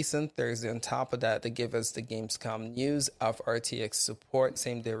game releasing Thursday. On top of that, they give us the Gamescom news of RTX support,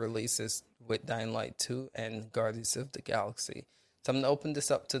 same day releases with Dying Light 2 and Guardians of the Galaxy. So I'm going to open this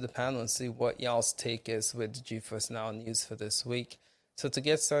up to the panel and see what y'all's take is with GeForce Now news for this week. So to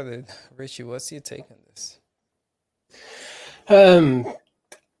get started, Richie, what's your take on this?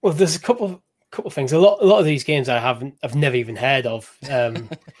 Well, there's a couple of things. A lot of these games I've never even heard of.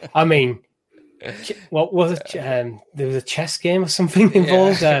 I mean, what was it? There was a chess game or something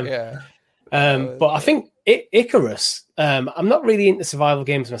involved. But I think Icarus. I'm not really into survival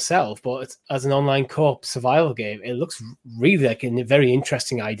games myself, but as an online co-op survival game, it looks really like a very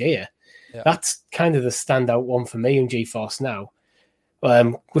interesting idea. Yeah. That's kind of the standout one for me on GeForce Now.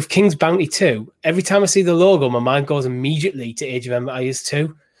 With King's Bounty 2, every time I see the logo, my mind goes immediately to Age of Empires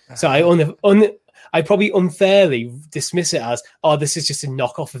 2. So I probably unfairly dismiss it as, this is just a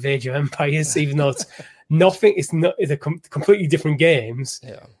knockoff of Age of Empires, even though it's nothing. It's completely different games.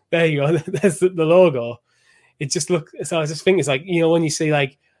 Yeah. There you go. There's the logo. It just looks. So I just think it's when you see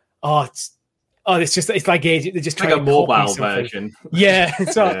it's like Age. They're just trying a mobile version. Yeah.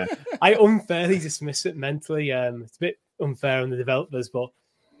 So I unfairly dismiss it mentally. It's a bit unfair on the developers, but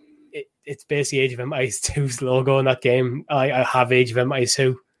it's basically Age of Empires 2's logo in that game. I have Age of Empires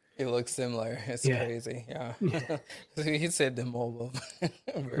 2. It looks similar. It's crazy. Yeah. So he said the mobile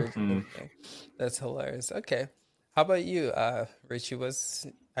version. That's hilarious. Okay. How about you, Richie? Chris,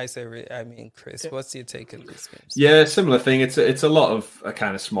 what's your take on these games? Yeah, similar thing. It's a lot of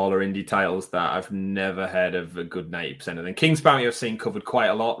kind of smaller indie titles that I've never heard of a good 90% of them. King's Bounty I've seen covered quite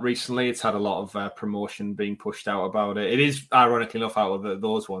a lot recently. It's had a lot of promotion being pushed out about it. It is, ironically enough, out of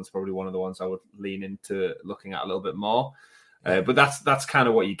those ones, probably one of the ones I would lean into looking at a little bit more. But that's kind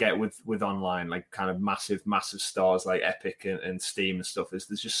of what you get with online, like kind of massive stores like Epic and Steam and stuff. There's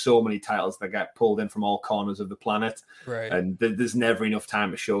just so many titles that get pulled in from all corners of the planet, right? And there's never enough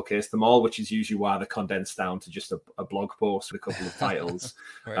time to showcase them all, which is usually why they're condensed down to just a blog post with a couple of titles.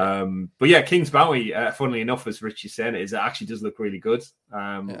 Right. But yeah, King's Bounty, funnily enough, as Richie said, it actually does look really good.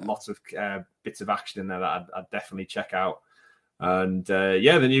 Lots of bits of action in there that I'd definitely check out. And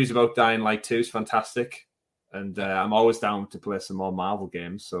the news about Dying Light 2 is fantastic. And I'm always down to play some more Marvel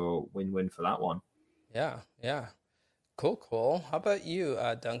games, so win-win for that one. Yeah. Cool. How about you,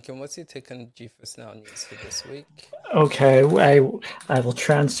 Duncan? What's your take on GeForce Now news for this week? Okay, I will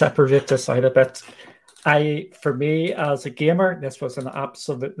try and separate this out a bit. For me, as a gamer, this was an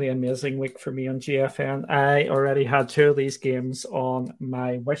absolutely amazing week for me on GFN. I already had 2 of these games on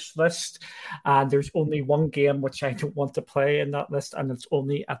my wish list, and there's only one game which I don't want to play in that list, and it's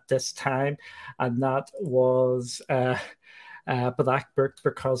only at this time, and that was Blackbird,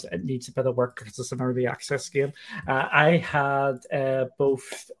 because it needs a bit of work because it's an early access game. I had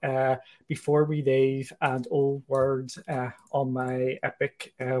both Before We Leave and Old World on my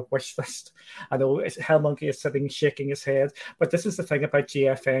Epic wish list. I know Hellmonkey is sitting shaking his head, but this is the thing about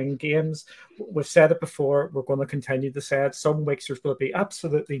GFN games. We've said it before, we're going to continue to say it. Some weeks there's going to be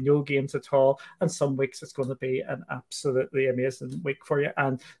absolutely no games at all, and some weeks it's going to be an absolutely amazing week for you.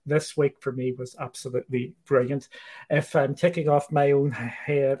 And this week for me was absolutely brilliant. If I'm taking off my own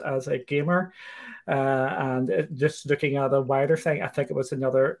head as a gamer and just looking at a wider thing, I think it was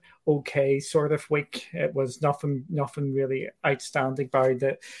another okay sort of week. It was nothing really outstanding by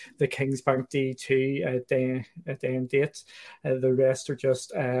the King's Bounty 2 day and date. The rest are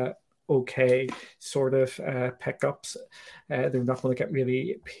just okay sort of pickups. They're not going to get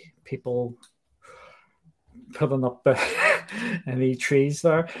really people putting up any trees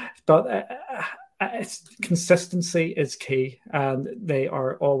there, but consistency is key, and they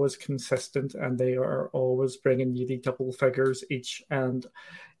are always consistent, and they are always bringing you the double figures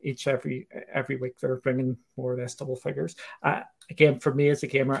every week. They're bringing more or less double figures. Again, for me as a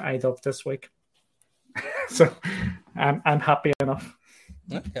gamer, I love this week, so I'm happy enough.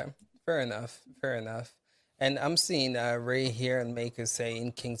 Okay, fair enough. And I'm seeing Ray here and Maker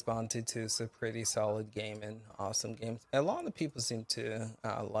saying King's Bounty 2 is a pretty solid game and awesome game. A lot of people seem to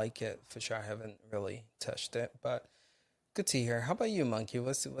like it. For sure, I haven't really touched it, but good to hear. How about you, Monkey?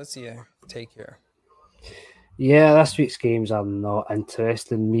 What's your take here? Yeah, this week's games are not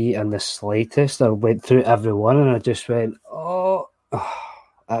interesting me in the slightest. I went through every one and I just went, I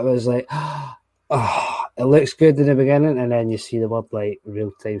was like, it looks good in the beginning, and then you see the word like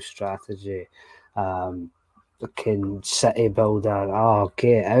real-time strategy, fucking city builder. Oh,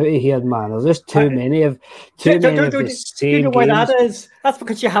 get out of here, man! There's just too many of the same. You know why games. that is? That's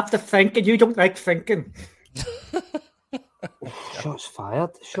because you have to think, and you don't like thinking. Shots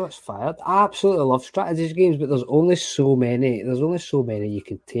fired. I absolutely love strategy games, but there's only so many you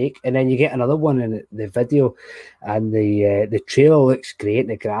can take, and then you get another one in the video, and the trailer looks great,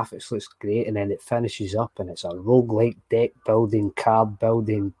 the graphics looks great, and then it finishes up and it's a roguelike deck building, card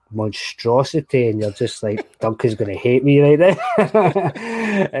building monstrosity, and you're just like, Duncan's going to hate me right now.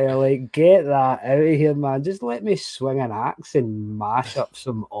 And you're like, get that out of here, man. Just let me swing an axe and mash up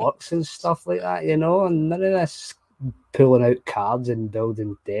some orcs and stuff like that, and none of this pulling out cards and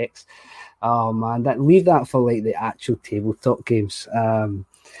building decks. Oh man, leave that for like the actual tabletop games.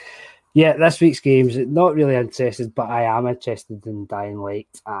 This week's games, not really interested, but I am interested in Dying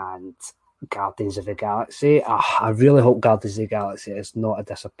Light and Guardians of the Galaxy. I really hope Guardians of the Galaxy is not a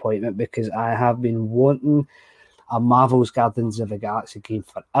disappointment, because I have been wanting a Marvel's Guardians of the Galaxy game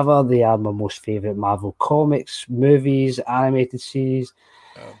forever. They are my most favourite Marvel comics, movies, animated series.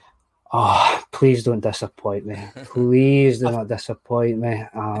 Oh, please don't disappoint me. Please do not disappoint me.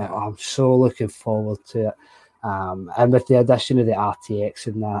 I'm so looking forward to it. And with the addition of the RTX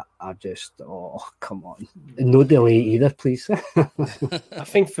and that, I just, come on. No delay either, please. I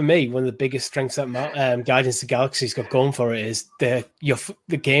think for me, one of the biggest strengths that Guardians of the Galaxy's got going for it is the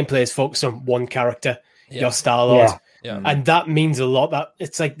gameplay is focused on one character, your Star-Lord. Yeah. And that means a lot. That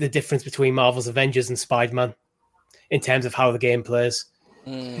it's like the difference between Marvel's Avengers and Spider-Man in terms of how the game plays.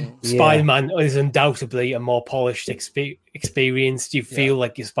 Spider-Man is undoubtedly a more polished experience. You feel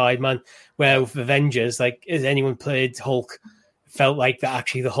like you're Spider-Man. Where with Avengers, like, has anyone played Hulk? Felt like that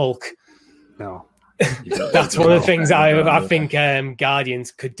actually the Hulk? No. That's one of the things I think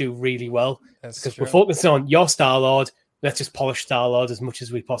Guardians could do really well. Because we're focusing on your Star-Lord. Let's just polish Star-Lord as much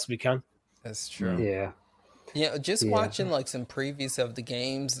as we possibly can. That's true. Yeah. Yeah, just watching like some previews of the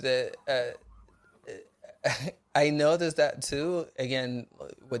games that I noticed that too. Again,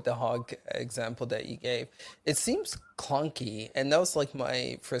 with the Hog example that you gave, it seems clunky, and that was like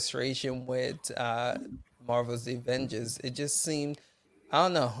my frustration with Marvel's The Avengers. It just seemed, I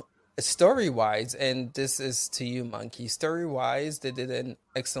don't know, story-wise, and this is to you, Monkey. Story-wise, they did an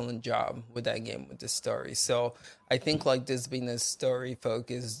excellent job with that game, with the story. So I think like this being a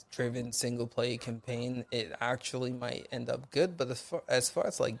story-focused, driven single-player campaign, it actually might end up good. But as far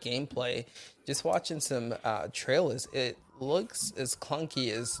as like gameplay, just watching some trailers, it looks as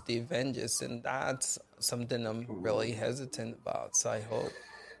clunky as The Avengers, and that's something I'm really hesitant about. So I hope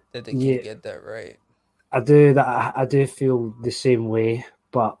that they can get that right. I do feel the same way,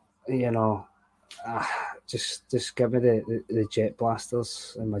 but you know, just give me the jet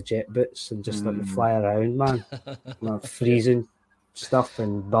blasters and my jet boots and just let me fly around, man. Freezing stuff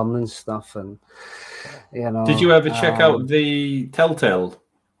and burning stuff, and you know. Did you ever check out the Telltale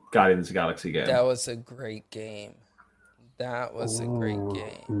Guardians of the Galaxy game? That was a great game. A great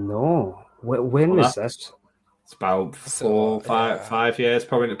game. No, when was this? It's about 5 years,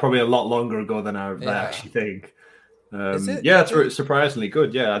 probably a lot longer ago than I actually think. It's surprisingly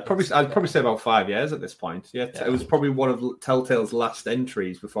good. Yeah, I'd probably say about 5 years at this point. It was probably one of Telltale's last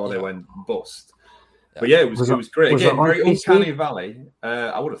entries before they went bust. But it was great. Again, very uncanny valley.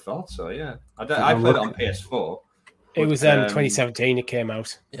 I would have thought so. Yeah, I played it on PS4. It was 2017. It came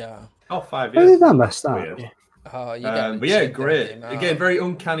out. Yeah. Oh, 5 years. How did I miss that? Weird. Great. Again, very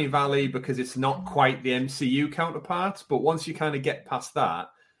uncanny valley because it's not quite the MCU counterpart. But once you kind of get past that,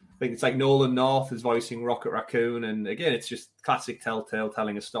 I think it's like Nolan North is voicing Rocket Raccoon, and again, it's just classic Telltale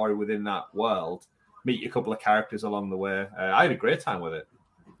telling a story within that world. Meet a couple of characters along the way. I had a great time with it.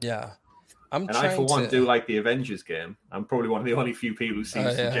 Yeah, I for one do like the Avengers game. I'm probably one of the only few people who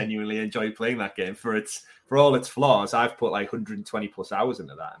seems to genuinely enjoy playing that game for all its flaws. I've put like 120 plus hours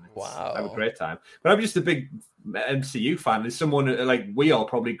into that. And I have a great time. But I'm just a big MCU fan. As someone like we all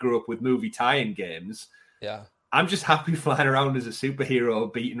probably grew up with movie tie-in games. Yeah. I'm just happy flying around as a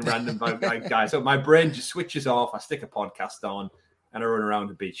superhero, beating random bad guys. So my brain just switches off. I stick a podcast on, and I run around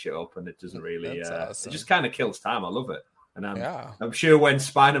and beat shit up, and it doesn't really. Awesome. It just kind of kills time. I love it, and I'm sure when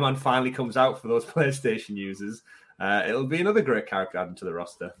Spider-Man finally comes out for those PlayStation users, it'll be another great character added to the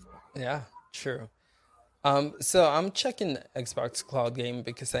roster. Yeah, true. So I'm checking Xbox Cloud Game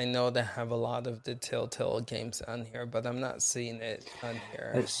because I know they have a lot of the Telltale games on here, but I'm not seeing it on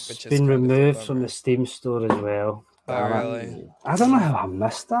here. It's been removed from the Steam store as well. Oh, really? I don't know how I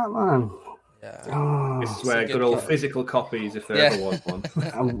missed that, man. Yeah. Oh, this is where good old physical copies, if there ever was one.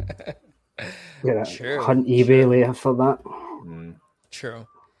 Hunt eBay later for that. True.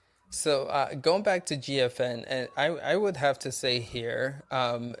 So going back to GFN, and I would have to say here,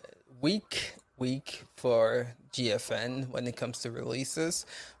 week for GFN when it comes to releases.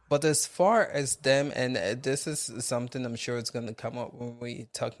 But as far as them, and this is something I'm sure it's going to come up when we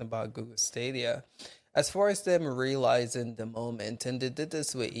talking about Google Stadia, as far as them realizing the moment, and they did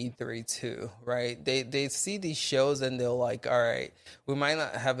this with E3 too, right? They see these shows and they're like, all right, we might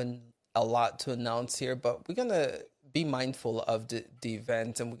not have a lot to announce here, but we're going to be mindful of the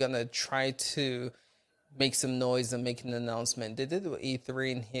event, and we're going to try to make some noise and make an announcement. They did it with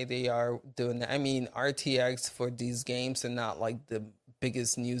E3, and here they are doing that. I mean, RTX for these games are not like the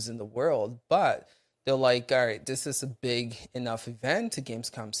biggest news in the world, but they're like, all right, this is a big enough event.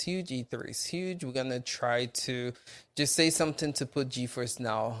 Gamescom's huge, E3 is huge. We're going to try to just say something to put GeForce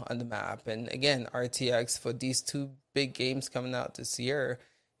Now on the map. And again, RTX for these two big games coming out this year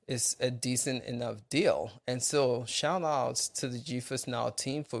is a decent enough deal. And so shout outs to the GeForce Now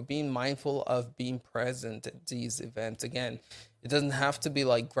team for being mindful of being present at these events. Again, it doesn't have to be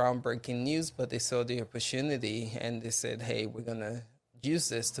like groundbreaking news, but they saw the opportunity and they said, hey, we're going to use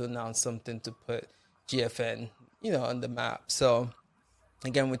this to announce something to put GFN, on the map. So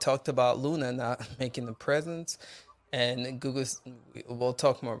again, we talked about Luna not making a presence, and we'll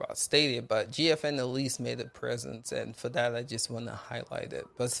talk more about Stadia, but GFN at least made a presence, and for that, I just want to highlight it.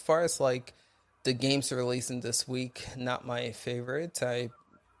 But as far as like the games releasing this week, not my favorite. I,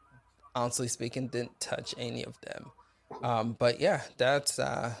 honestly speaking, didn't touch any of them. But yeah, that's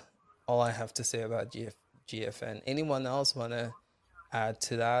all I have to say about GFN. Anyone else want to add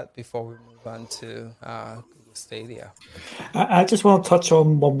to that before we move on to Google Stadia. I just want to touch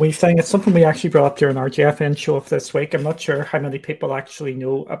on one wee thing. It's something we actually brought up during our GFN show of this week. I'm not sure how many people actually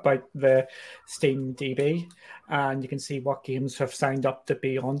know about the Steam DB, and you can see what games have signed up to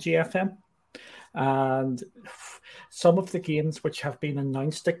be on GFN. And some of the games which have been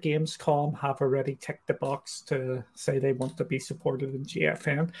announced at Gamescom have already ticked the box to say they want to be supported in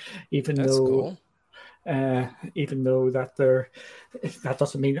GFN, even though that that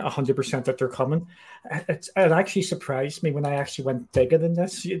doesn't mean 100% that they're coming. It actually surprised me when I actually went digging in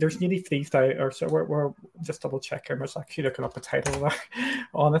this. There's nearly 3,000, or so we're just double checking. I was actually looking up a title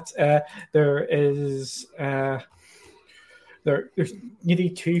on it. There's nearly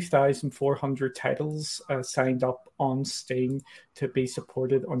 2,400 titles signed up on Steam to be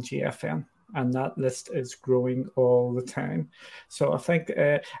supported on GFN, and that list is growing all the time. So I think,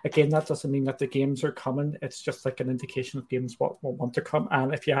 again, that doesn't mean that the games are coming. It's just like an indication of games what will want to come.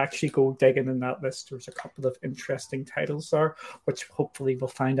 And if you actually go digging in that list, there's a couple of interesting titles there, which hopefully we'll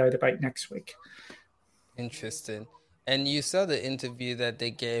find out about next week. Interesting. And you saw the interview that they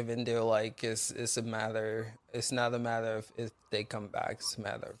gave, and they're like, it's not a matter of if they come back, it's a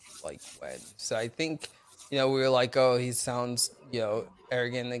matter of like when. So I think, we were like, oh, he sounds,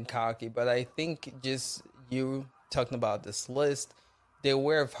 arrogant and cocky, but I think just you talking about this list, they're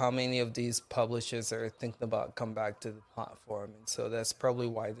aware of how many of these publishers are thinking about come back to the platform, and so that's probably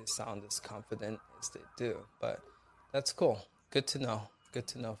why they sound as confident as they do. But that's cool. Good to know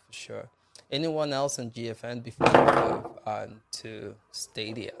for sure. Anyone else in GFN before we move on to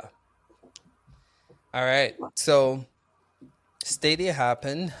Stadia? All right, so Stadia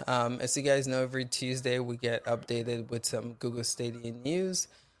happened. As you guys know, every Tuesday we get updated with some Google Stadia news.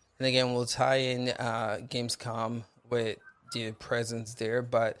 And again, we'll tie in Gamescom with the presence there.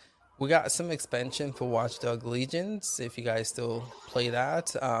 But we got some expansion for Watch Dogs Legions, if you guys still play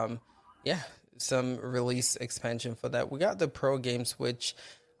that. Some release expansion for that. We got the Pro Games, which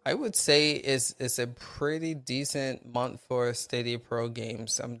I would say is a pretty decent month for Stadia Pro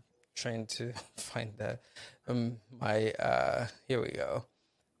Games. I'm trying to find that. Here we go.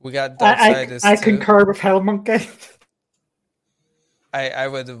 We got Darksiders. I concur with Hellmonkey. I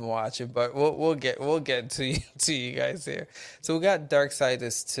wouldn't watch it, but we'll get to you guys here. So we got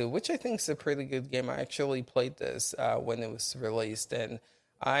Darksiders 2, which I think is a pretty good game. I actually played this when it was released, and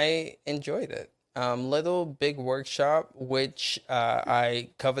I enjoyed it. Little Big Workshop, which I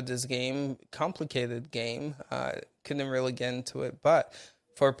covered this game, complicated game. Couldn't really get into it, but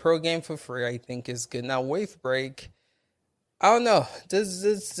for a pro game for free, I think is good. Now, Wavebreak, I don't know.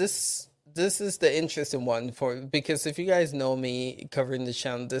 This is the interesting one because if you guys know me covering the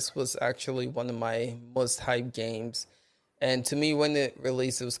channel, this was actually one of my most hyped games, and to me, when it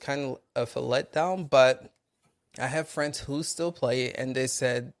released, it was kind of a letdown. But I have friends who still play it, and they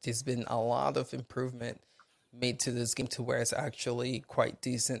said there's been a lot of improvement made to this game to where it's actually quite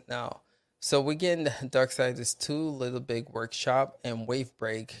decent now. So we're getting Darksiders 2, Little Big Workshop, and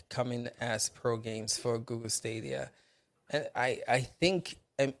Wavebreak coming as pro games for Google Stadia. And I think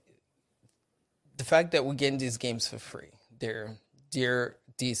the fact that we're getting these games for free, they're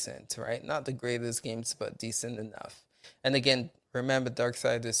decent, right? Not the greatest games, but decent enough. And again, remember,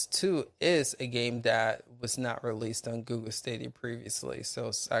 Darksiders 2 is a game that was not released on Google Stadia previously, so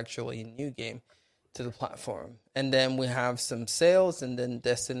it's actually a new game to the platform. And then we have some sales, and then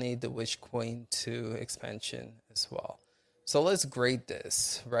Destiny, the Witch Queen 2 expansion as well. So let's grade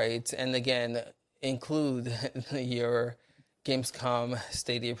this, right? And again, include your Gamescom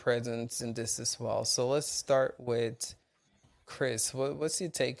Stadia presence in this as well. So let's start with Chris. What's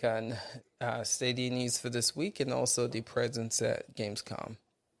your take on Stadia news for this week and also the presence at Gamescom?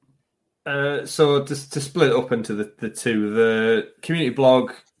 So to split up into the two, the community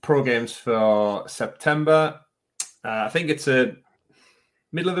blog Pro Games for September, I think it's a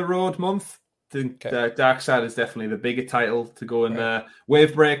middle of the road month. I think Darkside is definitely the bigger title to go in there.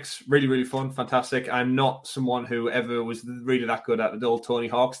 Wavebreak's really, really fun, fantastic. I'm not someone who ever was really that good at the old Tony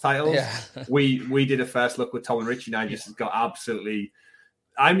Hawk's titles. Yeah. we did a first look with Tom and Richie, and I just got absolutely...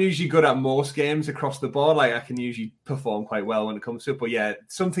 I'm usually good at most games across the board. Like, I can usually perform quite well when it comes to it. But yeah,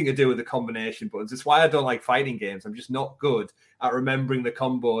 something to do with the combination buttons. It's why I don't like fighting games. I'm just not good at remembering the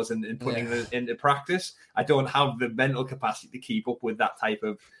combos and putting them into practice. I don't have the mental capacity to keep up with that type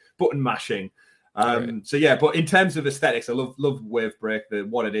of button mashing. So yeah, but in terms of aesthetics, I love Wavebreak.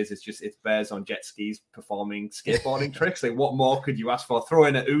 What it is just it's bears on jet skis performing skateboarding tricks. Like, what more could you ask for? Throw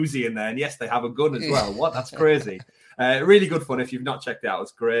in an Uzi in there, and yes, they have a gun as well. What? That's crazy. Really good fun. If you've not checked it out,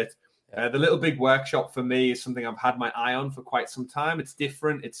 it's great. The Little Big Workshop for me is something I've had my eye on for quite some time. It's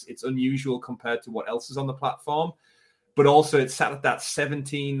different. It's unusual compared to what else is on the platform. but also it's sat at that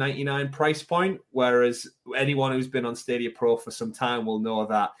 $17.99 price point. Whereas anyone who's been on Stadia Pro for some time will know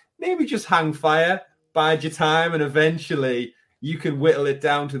that maybe just hang fire, bide your time, and eventually you can whittle it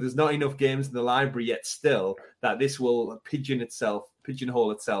down to there's not enough games in the library yet still that this will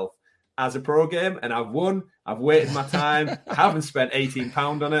pigeonhole itself as a pro game. And I've won. I've waited my time. I haven't spent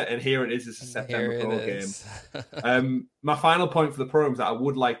 £18 on it, and here it is. It's a September pro game. My final point for the programs that I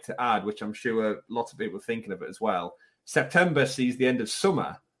would like to add, which I'm sure lots of people are thinking of it as well. September sees the end of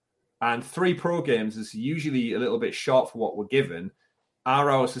summer, and 3 pro games is usually a little bit short for what we're given.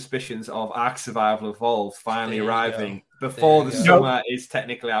 Are our suspicions of Ark Survival Evolved finally arriving before the summer is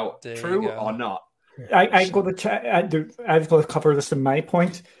technically out true or not? I'm going to cover this in my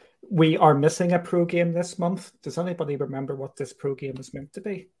point. We are missing a pro game this month. Does anybody remember what this pro game was meant to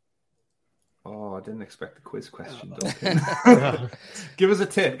be? Oh, I didn't expect the quiz question. Give us a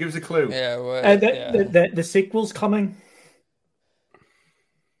tip. Give us a clue. The sequel's coming.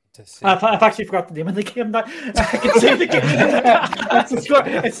 I've actually forgot the name of the game now. I can say the game.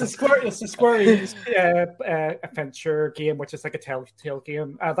 It's the Square Enix adventure game, which is like a Telltale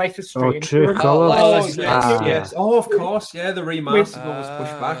game. Life is Strange. True Colours. Yes. Oh, of course. Yeah, the remaster was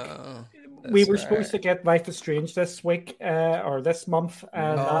pushed back. We were supposed to get Life is Strange this week or this month,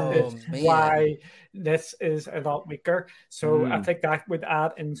 and that is why this is a lot weaker. So I think that would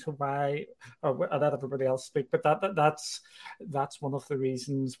add into why, or I'll let everybody else speak, but that's one of the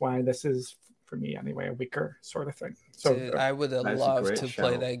reasons why this is, for me anyway, a weaker sort of thing. So dude, I would have loved to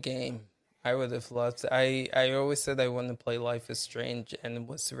play that game. I would have loved to. I always said I wanted to play Life is Strange and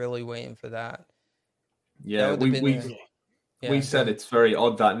was really waiting for that. Yeah, we said it's very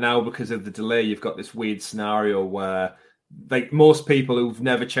odd that now because of the delay, you've got this weird scenario where like most people who've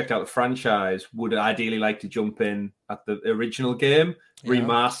never checked out the franchise would ideally like to jump in at the original game,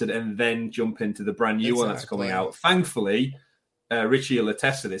 remastered, and then jump into the brand new one that's coming out. Thankfully, Richie will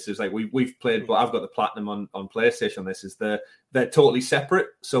attest to this. It's like we've played, but I've got the platinum on PlayStation on this. They're totally separate.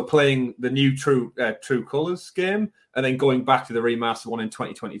 So playing the new True Colors game and then going back to the remastered one in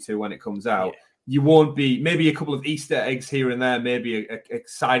 2022 when it comes out. Yeah. You won't be, maybe a couple of Easter eggs here and there, maybe a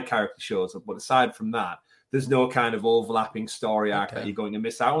side character shows up. But aside from that, there's no kind of overlapping story arc that you're going to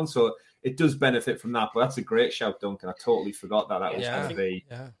miss out on. So it does benefit from that. But that's a great shout, Duncan. I totally forgot that was going to be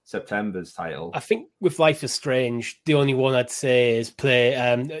September's title. I think with Life is Strange, the only one I'd say is play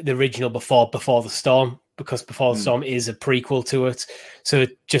the original Before the Storm, because Before the Storm is a prequel to it. So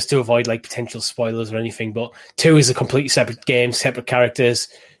just to avoid like potential spoilers or anything. But 2 is a completely separate game, separate characters.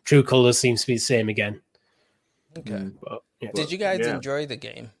 True Colors seems to be the same again. Okay. Did you guys enjoy the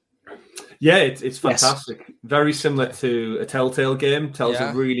game? Yeah, it's fantastic. Yes. Very similar to a Telltale game. Tells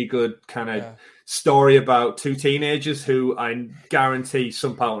a really good kind of story about 2 teenagers who I guarantee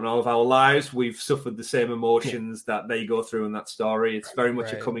somehow in all of our lives we've suffered the same emotions that they go through in that story. It's very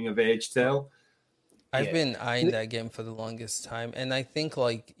much a coming of age tale. I've been eyeing that game for the longest time, and I think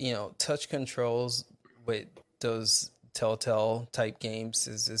touch controls with those Telltale type games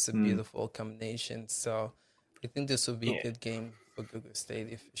is a beautiful combination. So I think this will be a good game for Google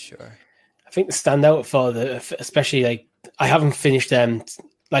Stadia for sure. I think the standout for especially like I haven't finished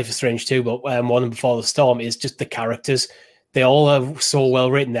Life is Strange 2, but one Before the Storm is just the characters. They all are so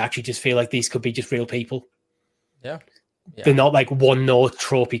well written. They actually just feel like these could be just real people. Yeah. They're not like one note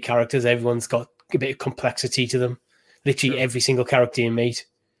tropey characters. Everyone's got a bit of complexity to them. Literally every single character you meet,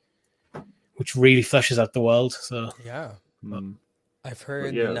 which really fleshes out the world. So I've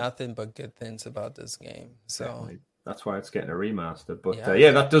heard nothing but good things about this game. So definitely. That's why it's getting a remaster. But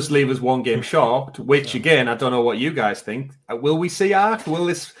that does leave us one game short, which again, I don't know what you guys think. Will we see Ark? Will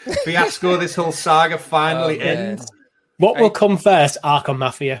this fiasco, this whole saga finally end? What will come first, Ark or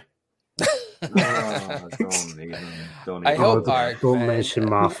Mafia? Don't I hope Ark. Don't mention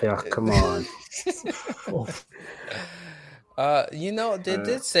Mafia. Come on. They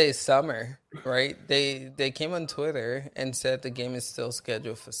did say summer, right? They came on Twitter and said the game is still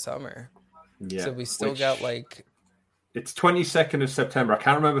scheduled for summer. Yeah. So we still got like... It's 22nd of September. I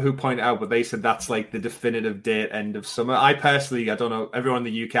can't remember who pointed out, but they said that's like the definitive date, end of summer. I personally, I don't know, everyone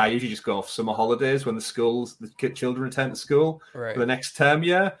in the UK, I usually just go off summer holidays when the children return to school for the next term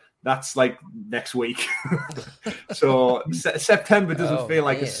year. That's like next week. So September doesn't feel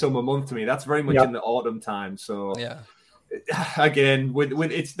like a summer month to me. That's very much in the autumn time. So again, with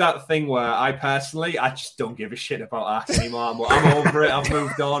it's that thing where I just don't give a shit about Ark anymore. I'm over it. I've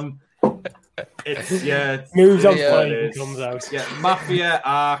moved on. It's moves on. It comes out. Yeah, Mafia,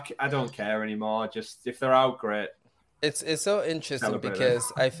 Ark. I don't care anymore. Just if they're out, great. It's so interesting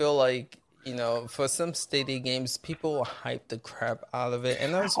because I feel like you know, for some Stadia games, people hype the crap out of it,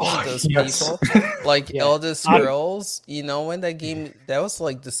 and I was one of those people. Like Elder Scrolls, you know, when that game, that was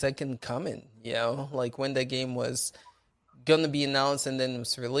like the second coming. You know, like when that game was gonna be announced and then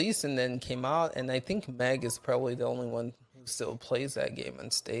was released and then came out, and I think Meg is probably the only one who still plays that game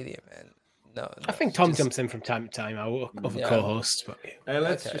on Stadia, man. No, I think Tom jumps in from time to time. Our other co-hosts, but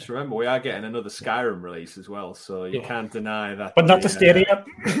let's just remember we are getting another Skyrim release as well, so you can't deny that. But not the Stadia.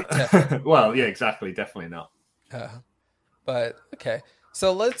 Well, yeah, exactly, definitely not. But okay,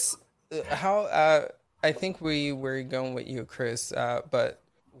 so let's. I think we were going with you, Chris. But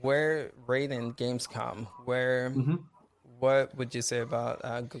where rating Gamescom? What would you say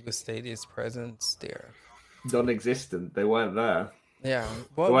about Google Stadia's presence there? Non-existent. They weren't there. Yeah,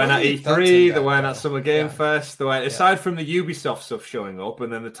 they weren't at E3. They weren't at Summer Game Fest. They weren't, aside from the Ubisoft stuff showing up,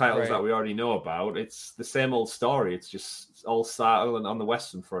 and then the titles that we already know about. It's the same old story. It's just all silent on the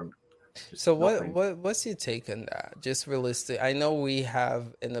Western front. So what's your take on that? Just realistic. I know we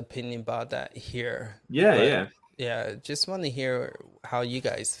have an opinion about that here. Yeah, just want to hear how you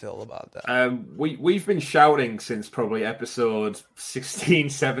guys feel about that. We've been shouting since probably episode 16,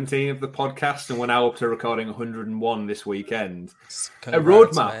 17 of the podcast, and we're now up to recording 101 this weekend. A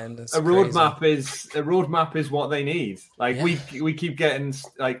roadmap is what they need. Like we keep getting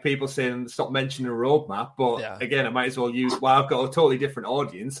like people saying stop mentioning a roadmap, but again, I might as well use. Well, I've got a totally different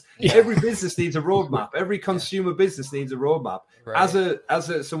audience. Every business needs a roadmap. Every consumer business needs a roadmap. Right. As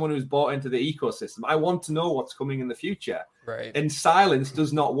a someone who's bought into the ecosystem, I want to know what's coming in the future. Right. And silence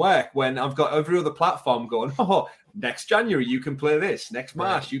does not work when I've got every other platform going, oh, next January you can play this. Next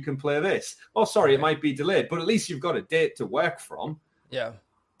March you can play this. Oh, sorry, it might be delayed, but at least you've got a date to work from. Yeah.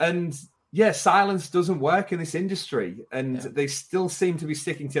 And silence doesn't work in this industry. And they still seem to be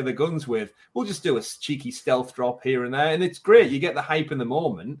sticking to their guns with, we'll just do a cheeky stealth drop here and there. And it's great. You get the hype in the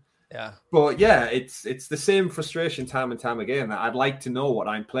moment. Yeah. But it's the same frustration time and time again that I'd like to know what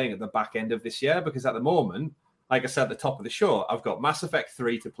I'm playing at the back end of this year, because at the moment, like I said at the top of the show, I've got Mass Effect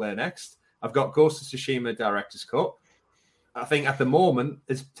 3 to play next. I've got Ghost of Tsushima Director's Cut. I think at the moment,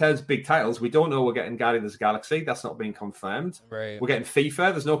 as terms of big titles, we don't know we're getting Guardians of the Galaxy. That's not being confirmed. Right. We're getting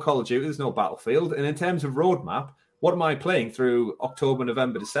FIFA. There's no Call of Duty. There's no Battlefield. And in terms of roadmap, what am I playing through October,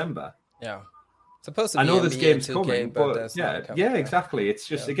 November, December? Yeah. Supposed to be I know NBA this game's 2K, coming, but coming. Exactly. It's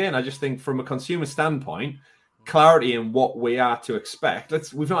just again, I just think from a consumer standpoint, clarity in what we are to expect.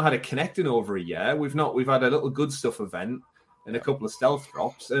 We've not had a Kinect in over a year. We've had a little good stuff event and a couple of stealth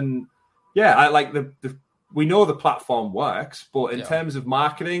drops, and I like we know the platform works, but in terms of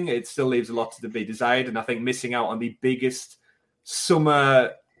marketing, it still leaves a lot to be desired. And I think missing out on the biggest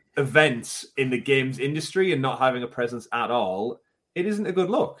summer events in the games industry and not having a presence at all, it isn't a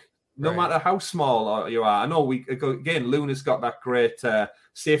good look. No matter how small you are. I know Luna's got that great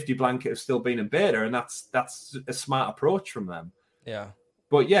safety blanket of still being in beta, and that's a smart approach from them. Yeah.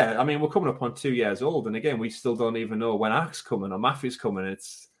 But I mean, we're coming up on 2 years old, and again, we still don't even know when Ark's coming or Maffia's coming.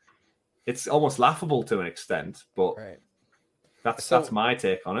 It's almost laughable to an extent, but that's my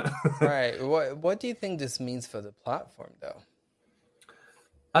take on it. Right. What do you think this means for the platform, though?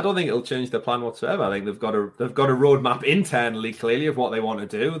 I don't think it'll change their plan whatsoever. I think they've got a roadmap internally, clearly, of what they want to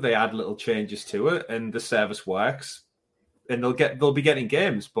do. They add little changes to it, and the service works, and they'll be getting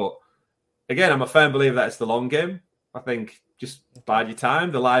games. But again, I'm a firm believer that it's the long game. I think just bide your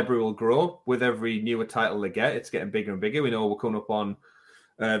time. The library will grow with every newer title they get. It's getting bigger and bigger. We know we're coming up on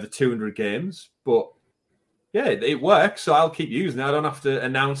the 200 games, but it works. So I'll keep using it. I don't have to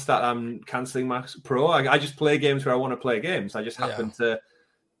announce that I'm cancelling Max Pro. I just play games where I want to play games. I just happen to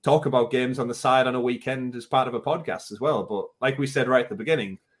talk about games on the side on a weekend as part of a podcast as well. But like we said right at the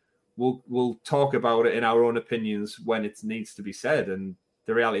beginning, we'll talk about it in our own opinions when it needs to be said. And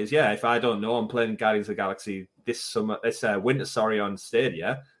the reality is, if I don't know I'm playing Guardians of the Galaxy this winter, on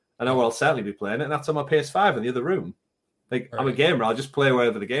Stadia, I know I'll certainly be playing it, and that's on my PS5 in the other room. I'm a gamer. I'll just play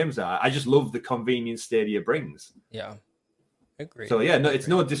wherever the games are. I just love the convenience Stadia brings. Yeah, agree. So it's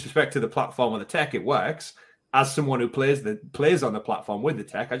no disrespect to the platform or the tech. It works. As someone who plays on the platform with the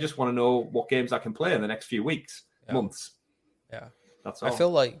tech, I just want to know what games I can play in the next few weeks, months. Yeah, that's all. I feel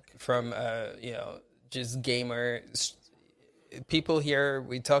like from just gamer people here,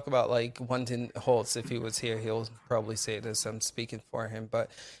 we talk about like wanting Holtz. If he was here, he'll probably say this. I'm speaking for him, but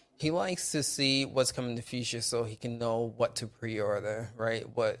he likes to see what's coming in the future so he can know what to pre-order, right?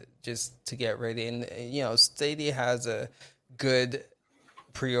 What just to get ready. And Stadia has a good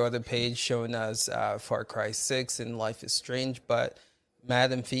pre-order page showing us Far Cry 6 and Life is Strange, but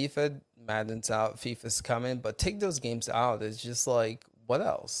Madden's out, FIFA's coming, but take those games out. It's just like, what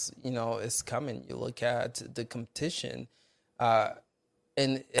else? It's coming. You look at the competition, and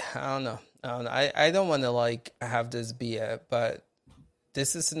I don't know. I don't want to like have this be it, but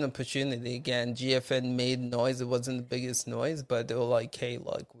this is an opportunity. Again, GFN made noise. It wasn't the biggest noise, but they were like, hey,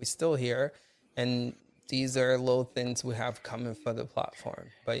 look, we're still here. And these are little things we have coming for the platform.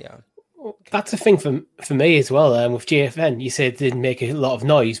 But yeah. That's the thing for me as well. With GFN, you said they didn't make a lot of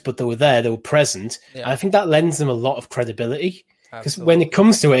noise, but they were there, they were present. Yeah. And I think that lends them a lot of credibility. Because when it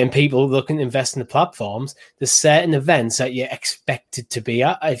comes to it and people looking to invest in the platforms, there's certain events that you're expected to be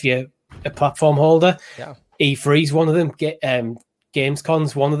at if you're a platform holder. Yeah. E3's one of them.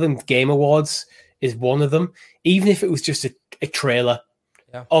 Gamescom's one of them. Game Awards is one of them. Even if it was just a trailer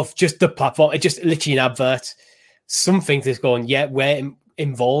of just the platform, it's just literally an advert, something that's going, yeah, we're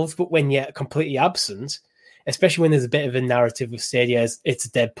involved, but when you're completely absent, especially when there's a bit of a narrative of Stadia as it's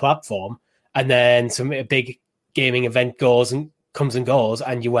a dead platform, and then a big gaming event comes and goes,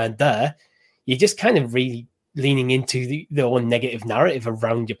 and you weren't there, you're just kind of really leaning into the own negative narrative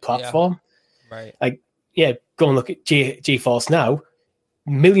around your platform. Yeah. Right. Like, yeah, go and look at GeForce Now.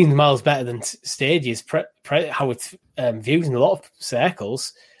 Millions miles better than Stadia's how it's viewed in a lot of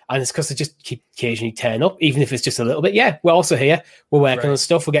circles. And it's because they just keep occasionally turn up, even if it's just a little bit. Yeah, we're also here. We're working on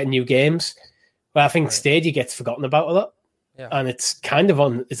stuff. We're getting new games. But I think Stadia gets forgotten about a lot. Yeah. And it's kind of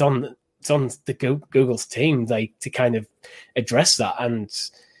on the Google's team, like, to kind of address that. And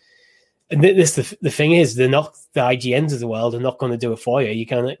this the thing is, they're not the IGNs of the world are not going to do it for you.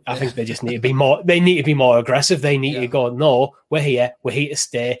 I think they just need to be more. They need to be more aggressive. They need to go, no, we're here. We're here to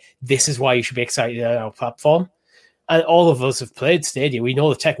stay. This is why you should be excited about our platform. And all of us have played Stadia. We know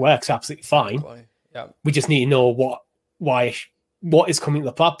the tech works absolutely fine. Yeah. We just need to know what is coming to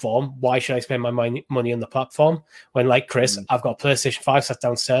the platform. Why should I spend my money on the platform when, like Chris, I've got PlayStation 5 sat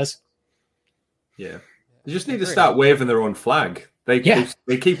downstairs. Yeah, they just need to start waving their own flag. They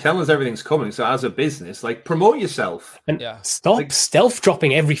keep telling us everything's coming. So as a business, like, promote yourself and stop stealth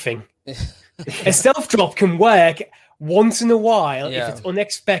dropping everything. A stealth drop can work once in a while if it's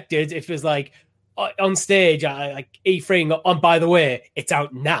unexpected. If it's like on stage, like E3, and by the way, it's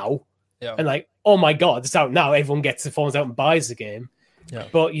out now. Yeah. And like, oh my God, it's out now. Everyone gets the phones out and buys the game. Yeah.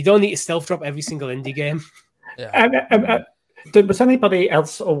 But you don't need to stealth drop every single indie game. Yeah. Was anybody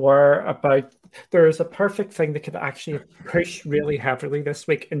else aware about there's a perfect thing that could actually push really heavily this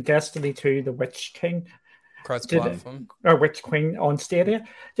week in Destiny 2, the Witch King? Cross-platform. Or Witch Queen on Stadia.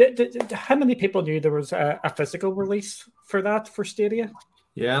 How many people knew there was a physical release for that for Stadia?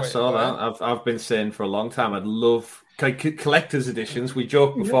 Yeah, I saw that. I've been saying for a long time I'd love collector's editions. We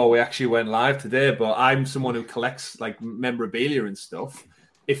joked before we actually went live today, but I'm someone who collects like memorabilia and stuff.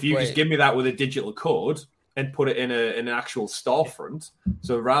 If you just give me that with a digital code and put it in an actual storefront,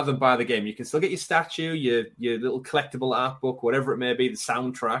 so rather than buy the game, you can still get your statue, your little collectible art book, whatever it may be, the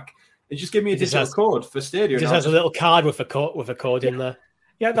soundtrack, and just give me a digital code for Stadia. It just has a little card with a code in there.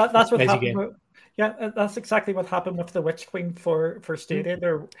 Yeah, that's what happened. That's exactly what happened with the Witch Queen for Stadia.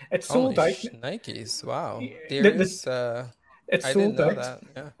 It's sold out. Nikes, wow. It's sold out.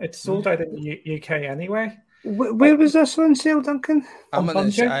 Yeah. It's sold out in the UK anyway. Where was this on sale, Duncan?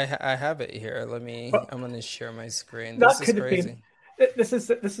 I have it here. I'm gonna share my screen. This is crazy. This is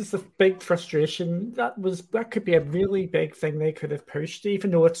the big frustration. That could be a really big thing they could have pushed, even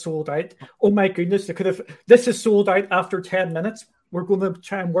though it's sold out. Oh my goodness, they could have. This is sold out after 10 minutes. We're going to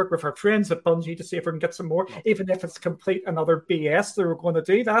try and work with our friends at Bungie to see if we can get some more, even if it's complete another BS. They were going to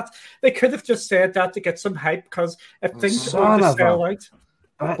do that. They could have just said that to get some hype, because if things are going to sell out.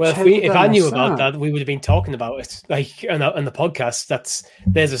 Well, if I knew about that, we would have been talking about it, like on the podcast.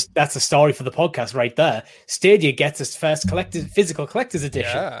 That's a story for the podcast right there. Stadia gets its first physical collector's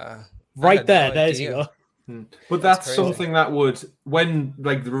edition. Yeah, right there. There's you go. But that's something that would, when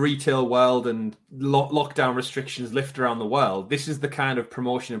like the retail world and lockdown restrictions lift around the world, this is the kind of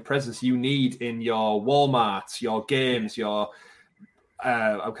promotion and presence you need in your Walmarts, your games, your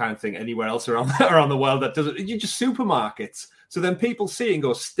I'm kind of thinking anywhere else around the world that does it. You're just supermarkets. So then people see and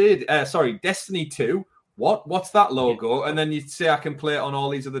go, Destiny 2. What's that logo? And then you say I can play it on all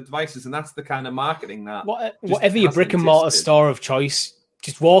these other devices, and that's the kind of marketing that whatever your brick and mortar store of choice.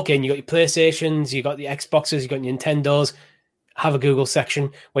 Just walk in, you got your PlayStations, you got the Xboxes, you got your Nintendos, have a Google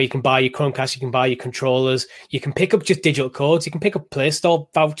section where you can buy your Chromecast, you can buy your controllers, you can pick up just digital codes, you can pick up Play Store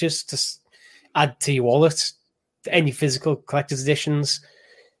vouchers to add to your wallet, any physical collector's editions.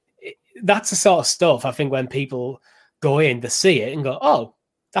 That's the sort of stuff, I think, when people go in, they see it and go, oh,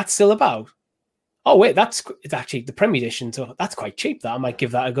 that's still about. Oh, wait, it's actually the Premier Edition, so that's quite cheap, that I might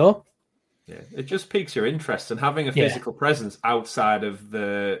give that a go. Yeah, it just piques your interest, and having a physical presence outside of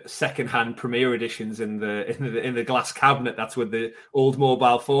the second-hand Premier editions in the glass cabinet that's with the old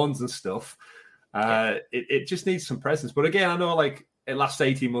mobile phones and stuff. It just needs some presence. But again, I know like the last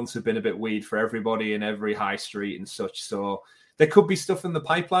 18 months have been a bit weird for everybody in every high street and such. So there could be stuff in the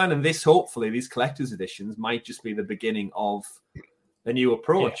pipeline, and hopefully these collector's editions might just be the beginning of a new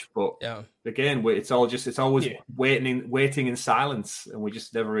approach. But again, it's always waiting in silence, and we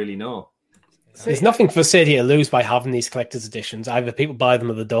just never really know. There's nothing for Stadia to lose by having these collector's editions. Either people buy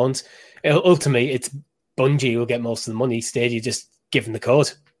them or they don't. Ultimately, it's Bungie who will get most of the money. Stadia just give them the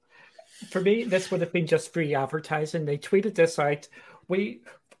code. For me, this would have been just free advertising. They tweeted this out.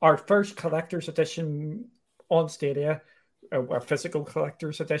 Our first collector's edition on Stadia, a physical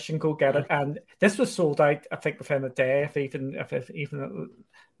collector's edition, go get it. And this was sold out, I think, within a day, if even it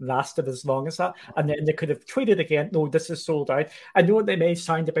lasted as long as that. And then they could have tweeted again, no, this is sold out. I know they may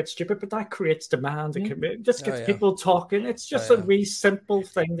sound a bit stupid, but that creates demand. It just gets people talking. It's just a really simple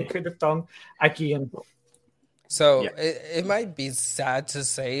thing they could have done again. So it might be sad to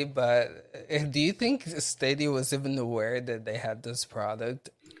say, but do you think Stadia was even aware that they had this product?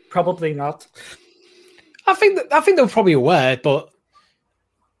 Probably not. I think they're probably aware, but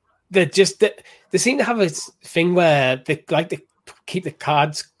they seem to have a thing where they like to keep the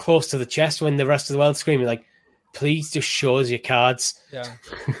cards close to the chest when the rest of the world's screaming, like, please just show us your cards. Yeah.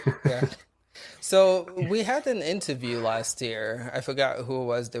 So we had an interview last year. I forgot who it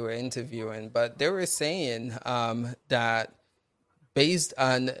was they were interviewing, but they were saying that based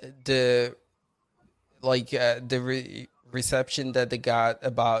on the reception that they got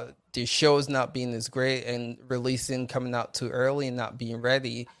about the shows not being as great and coming out too early and not being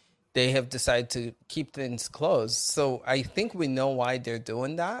ready, they have decided to keep things closed. So I think we know why they're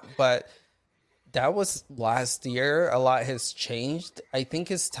doing that, but that was last year. A lot has changed. I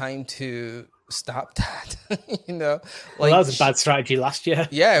think it's time to stop that. That was a bad strategy last year.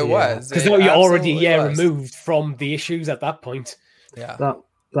 Yeah, it was. Because you're already a year removed from the issues at that point. Yeah.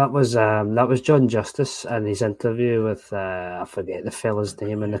 That was John Justice in his interview with I forget the fella's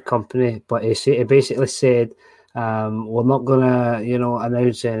name in the company, but he basically said, we're not gonna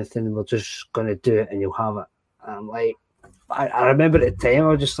announce anything, we're just gonna do it and you'll have it. I'm like, I remember at the time I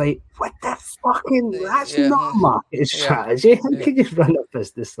was just like, what the fucking, that's not a marketing strategy. How can you run a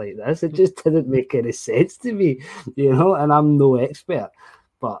business like this? It just didn't make any sense to me, and I'm no expert,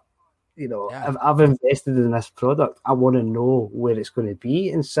 but I've invested in this product. I want to know where it's going to be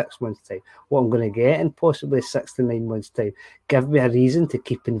in 6 months' time, what I'm going to get in possibly 6 to 9 months' time. Give me a reason to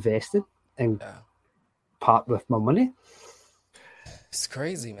keep investing and part with my money. It's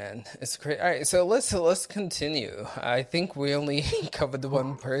crazy, man. It's crazy. All right, so let's continue. I think we only covered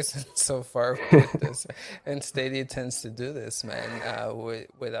one person so far with this, and Stadia tends to do this, man,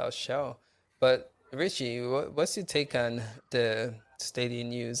 with our show. But Richie, what's your take on the Stadia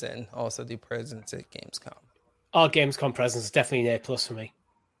news and also the presence at Gamescom? Our Gamescom presence is definitely an A+ for me.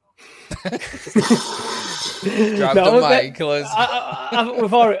 Drop the mic.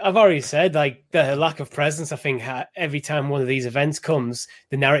 I've already said, like, the lack of presence. I think every time one of these events comes,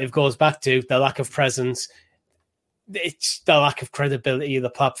 the narrative goes back to the lack of presence. It's the lack of credibility of the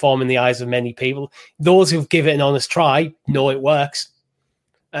platform in the eyes of many people. Those who give it an honest try know it works.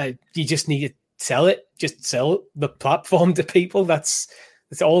 You just need to sell it. Just sell the platform to people. That's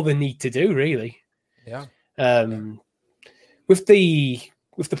all they need to do, really. Yeah. With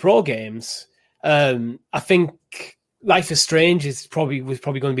the pro games, I think Life is Strange was probably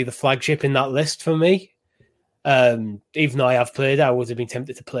going to be the flagship in that list for me. Even though I have played it, I would have been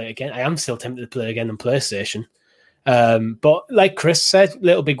tempted to play it again. I am still tempted to play it again on PlayStation. But like Chris said,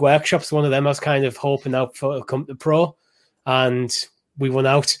 Little Big Workshop's one of them I was kind of hoping out for to come to pro, and we won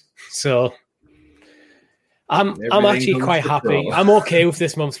out. So I'm actually quite happy. I'm okay with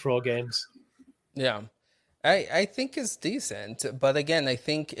this month's pro games. Yeah. I think it's decent, but again, I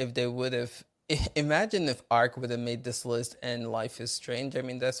think if they would have, imagine if Ark would have made this list and Life is Strange. I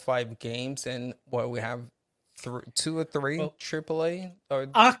mean, that's 5 games, and what we have 2 or 3 AAA or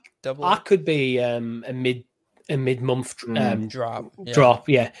double. Ark could be a mid-month drop. Drop,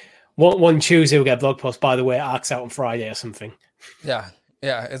 yeah. One Tuesday we'll get a blog post. By the way, Ark's out on Friday or something. Yeah,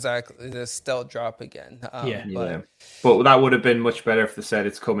 exactly. The stealth drop again. But that would have been much better if they said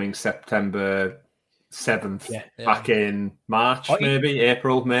it's coming September 7th, back in March, maybe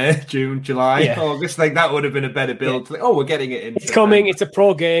April, May, June, July, August. Like, that would have been a better build. Like, we're getting it in. It's September. Coming. It's a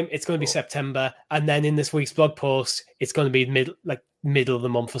pro game. It's going to be September, and then in this week's blog post, it's going to be middle of the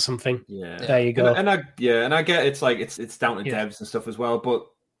month or something. Yeah, there you go. And I get it's like it's down to devs and stuff as well, but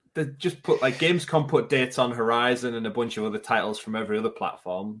they just put like Gamescom put dates on Horizon and a bunch of other titles from every other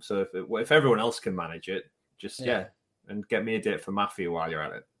platform. So if everyone else can manage it, just and get me a date for Mafia while you're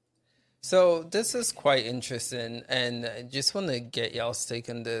at it. So this is quite interesting, and I just want to get y'all's take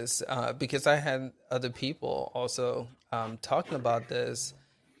on this because I had other people also talking about this.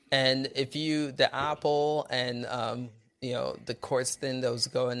 And if the Apple and the courts thing that was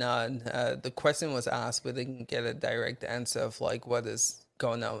going on, the question was asked, but they didn't get a direct answer of like what is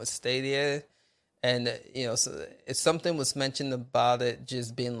going on with Stadia. And, so if something was mentioned about it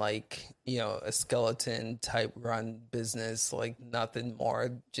just being like, a skeleton type run business, like nothing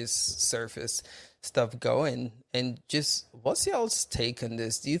more, just surface stuff going. And just what's y'all's take on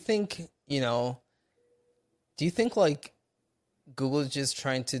this? Do you think like Google is just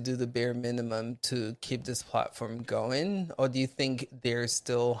trying to do the bare minimum to keep this platform going? Or do you think they're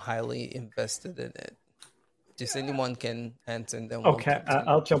still highly invested in it? Just anyone can answer. And then okay,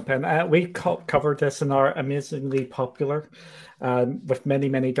 I'll jump in. We covered this in our amazingly popular, with many,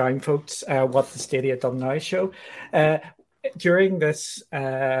 many downvotes, What the Stadia Done Now show. During this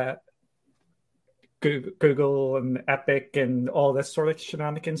Google and Epic and all this sort of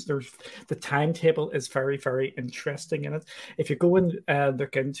shenanigans, the timetable is very, very interesting in it. If you go and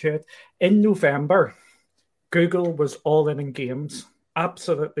look into it, in November, Google was all in games.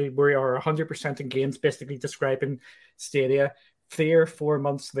 Absolutely, we are 100% in games, basically describing Stadia. 3 or 4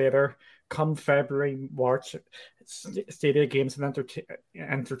 months later, come February, March, Stadia Games and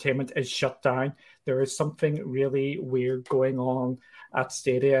Entertainment is shut down. There is something really weird going on at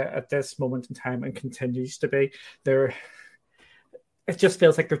Stadia at this moment in time, and continues to be. It just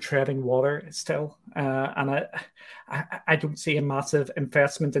feels like they're treading water still, and I don't see a massive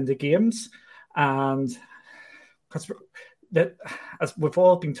investment in the games, and because that, as we've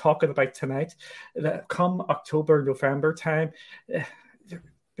all been talking about tonight, that come October, November time,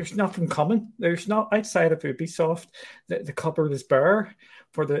 there's nothing coming. There's not, outside of Ubisoft, the cupboard is bare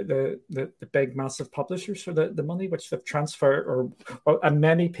for the big massive publishers. So the money which they've transferred, and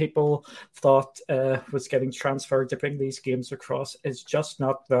many people thought was getting transferred to bring these games across, is just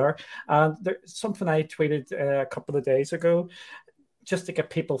not there. And there's something I tweeted a couple of days ago, just to get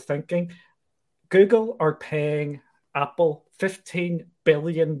people thinking. Google are paying Apple $15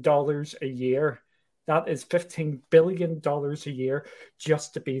 billion a year. That is $15 billion a year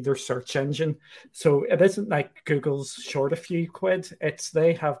just to be their search engine. So it isn't like Google's short a few quid.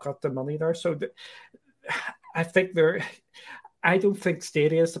 They have got the money there. So I don't think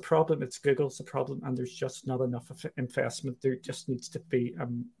Stadia is the problem. It's Google's the problem, and there's just not enough of investment. There just needs to be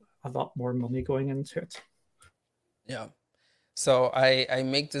a lot more money going into it. Yeah. So I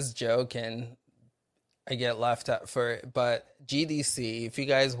make this joke and I get laughed at for it, but GDC, if you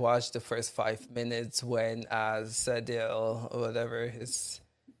guys watch the first 5 minutes when Sadil or whatever it's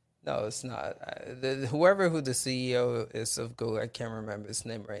not. Whoever the CEO is of Google, I can't remember his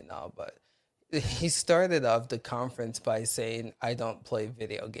name right now, but he started off the conference by saying, I don't play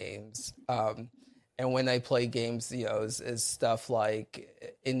video games. And when I play games, it's stuff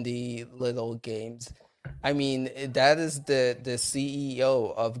like indie little games. I mean, that is the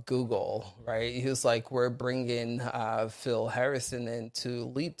CEO of Google, right? He was like, we're bringing Phil Harrison in to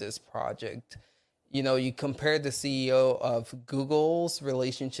lead this project. You compare the CEO of Google's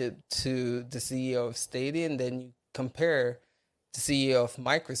relationship to the CEO of Stadia, and then you compare the CEO of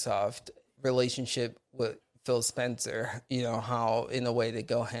Microsoft relationship with Phil Spencer, how in a way they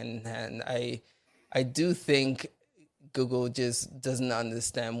go hand in hand. I do think Google just doesn't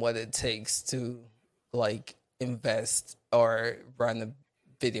understand what it takes to like invest or run a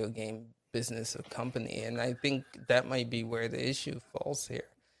video game business or company, and I think that might be where the issue falls here.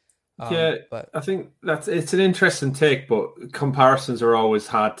 But I think it's an interesting take, but comparisons are always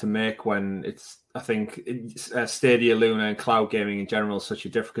hard to make when I think Stadia, Luna, and cloud gaming in general is such a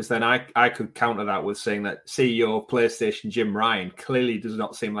difference. Because then I could counter that with saying that CEO of PlayStation, Jim Ryan, clearly does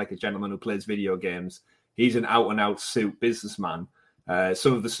not seem like a gentleman who plays video games. He's an out-and-out suit businessman.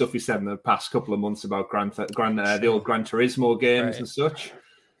 Some of the stuff he said in the past couple of months about the old Gran Turismo games and such.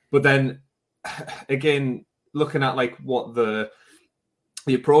 But then, again, looking at like what the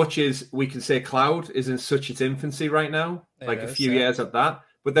approach is, we can say cloud is in such its infancy right now, a few years at that.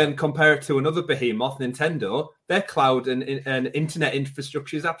 But then compare it to another behemoth, Nintendo, their cloud and internet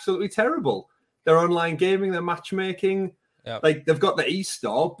infrastructure is absolutely terrible. Their online gaming, their matchmaking, they've got the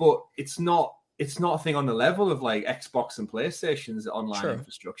eStore, but it's not a thing on the level of like Xbox and PlayStation's online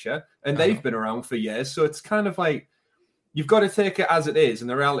infrastructure. And they've been around for years. So it's kind of like, you've got to take it as it is. And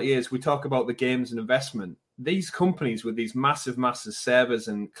the reality is, we talk about the games and investment. These companies with these massive, massive servers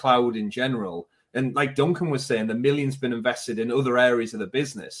and cloud in general, and like Duncan was saying, the millions been invested in other areas of the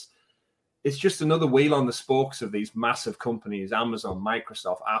business. it's just another wheel on the spokes of these massive companies, Amazon,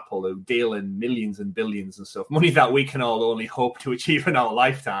 Microsoft, Apple, who deal in millions and billions and stuff, money that we can all only hope to achieve in our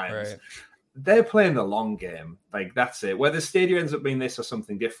lifetimes. Right. They're playing the long game. Like, that's it. Whether Stadia ends up being this or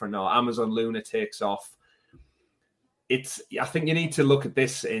something different, or Amazon Luna takes off, I think you need to look at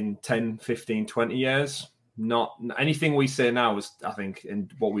this in 10, 15, 20 years. Not anything we say now is, I think, and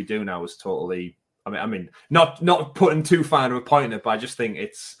what we do now is totally, I mean, not putting too fine of a point in it, but I just think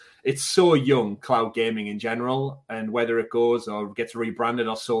it's so young, cloud gaming in general, and whether it goes or gets rebranded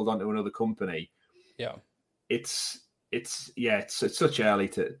or sold onto another company, it's such early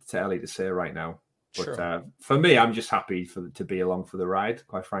to say right now. But True. For me, I'm just happy to be along for the ride,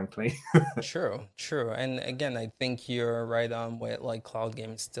 quite frankly. True. And again, I think you're right on with like cloud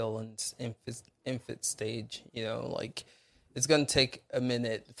gaming still in its infant stage. You know, like it's gonna take a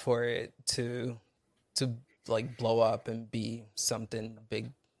minute for it to like blow up and be something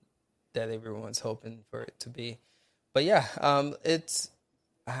big that everyone's hoping for it to be. But yeah,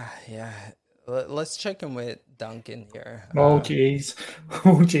 let's check in with Duncan here. Oh jeez.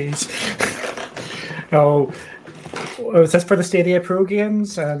 Oh, was this for the Stadia Pro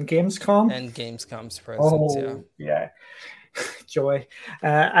games and Gamescom? And Gamescom's presence, yeah. Joy.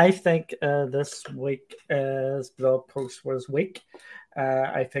 I think this week's blog post was weak.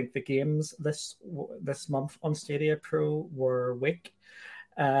 I think the games this month on Stadia Pro were weak.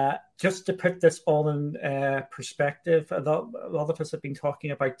 Just to put this all in perspective, a lot of us have been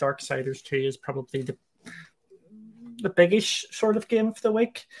talking about Darksiders 2 is probably the biggish sort of game of the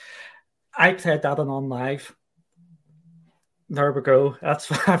week. I played that on Live. There we go.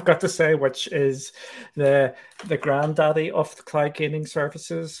 That's what I've got to say, which is the granddaddy of the cloud gaming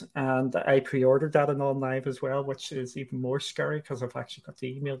services. And I pre-ordered that on Live as well, which is even more scary because I've actually got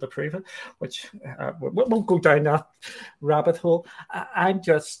the email to prove it, which we'll go down that rabbit hole. I'm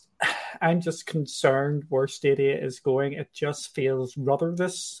just concerned where Stadia is going. It just feels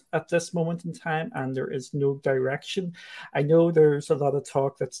rudderless at this moment in time, and there is no direction. I know there's a lot of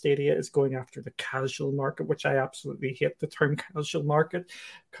talk that Stadia is going after the casual market, which I absolutely hate the term casual market,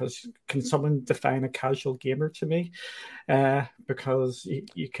 because can someone define a casual gamer to me? Because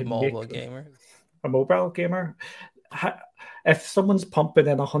you can mobile gamer. A mobile gamer. If someone's pumping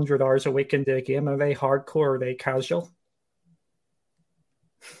in 100 hours a week into a game, are they hardcore or are they casual?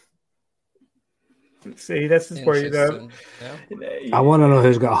 See, this is where you know. I want to know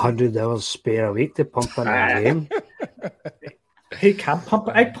who's got $100 spare a week to pump in a game. He can't pump.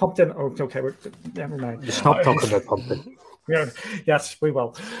 I pumped in. Oh, okay. Never mind. Stop talking about pumping. Yeah, yes, we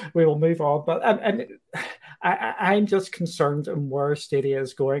will. We will move on. But I'm just concerned in where Stadia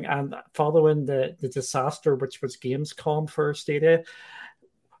is going, and following the disaster which was Gamescom for Stadia.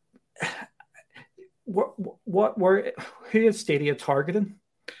 Who is Stadia targeting?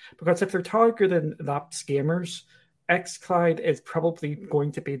 Because if they're targeting lapsed gamers, xCloud is probably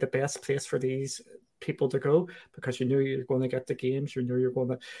going to be the best place for these people to go, because you know you're going to get the games, you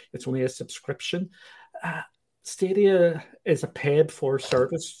know it's only a subscription. Stadia is a paid for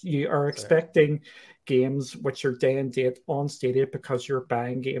service. You are expecting games which are day and date on Stadia because you're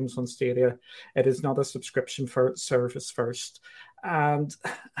buying games on Stadia. It is not a subscription for service first. And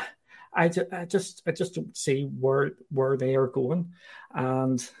I just don't see where they are going.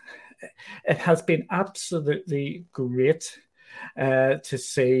 And it has been absolutely great to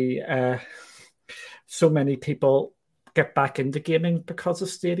see so many people get back into gaming because of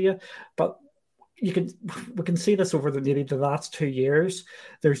Stadia. But we can see this over the last 2 years.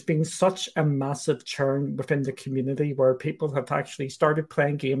 There's been such a massive churn within the community where people have actually started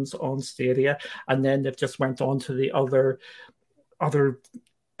playing games on Stadia, and then they've just went on to the other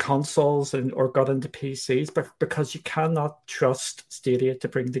consoles or got into PCs, but because you cannot trust Stadia to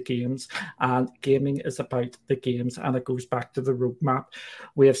bring the games, and gaming is about the games, and it goes back to the roadmap.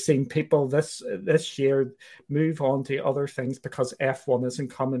 We have seen people this year move on to other things because F1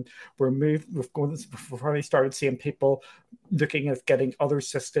 isn't coming. We've already started seeing people looking at getting other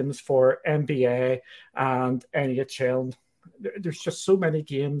systems for NBA and NHL. There's just so many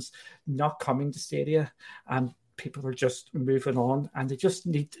games not coming to Stadia, and people are just moving on, and they just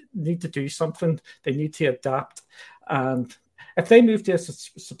need to do something. They need to adapt. And if they move to a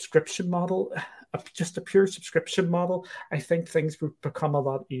subscription model, just a pure subscription model, I think things would become a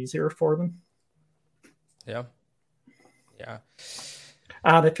lot easier for them. Yeah.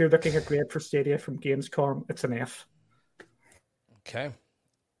 And if you're looking at grade for Stadia from Gamescom, it's an F. Okay.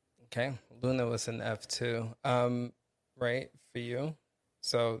 Luna was an F too. Right, for you?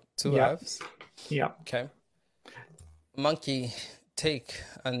 So 2 Fs? Yeah. Okay. Monkey, take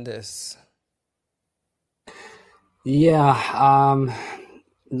on this. Yeah,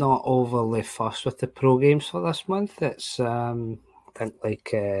 not overly fussed with the pro games for this month. It's I think like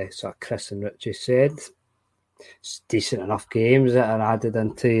sort of Chris and Richie said, it's decent enough games that are added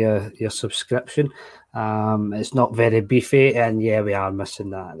into your subscription. It's not very beefy, and yeah, we are missing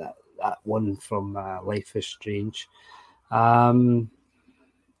that one from Life is Strange. As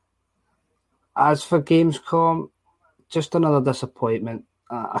for Gamescom, just another disappointment.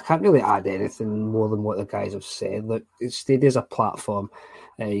 I can't really add anything more than what the guys have said. Look, Stadia's a platform,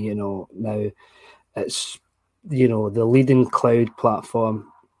 now it's, the leading cloud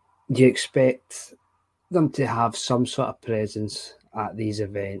platform. You expect them to have some sort of presence at these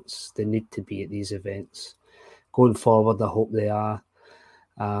events. They need to be at these events. Going forward, I hope they are.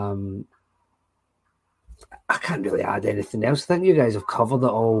 I can't really add anything else. I think you guys have covered it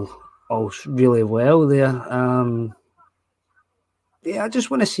all really well there. I just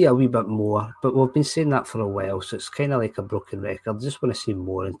want to see a wee bit more, but we've been saying that for a while, so it's kind of like a broken record. I just want to see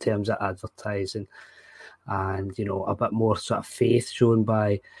more in terms of advertising and, a bit more sort of faith shown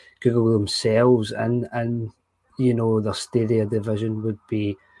by Google themselves and their Stadia division would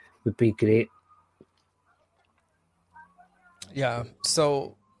be great. Yeah,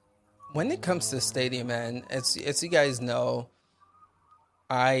 so when it comes to Stadia, man, as you guys know,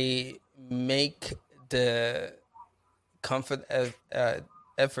 I make the comfort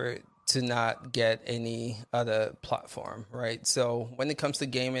effort to not get any other platform, right? So when it comes to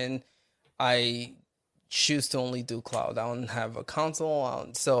gaming, I choose to only do cloud. I don't have a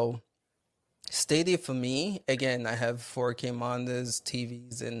console. So Stadia for me, again, I have 4K monitors,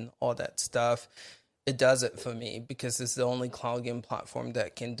 TVs, and all that stuff. It does it for me because it's the only cloud game platform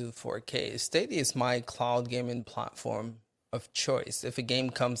that can do 4K. Stadia is my cloud gaming platform of choice. If a game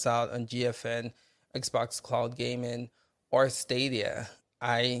comes out on GFN, Xbox Cloud Gaming, or Stadia,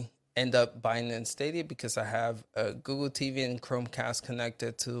 I end up buying in Stadia because I have a Google TV and Chromecast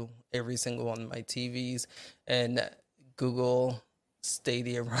connected to every single one of my TVs, and Google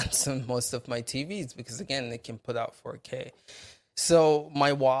Stadia runs on most of my TVs because, again, they can put out 4K. So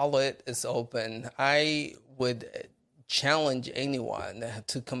my wallet is open. I would challenge anyone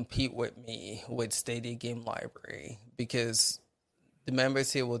to compete with me with Stadia Game Library because the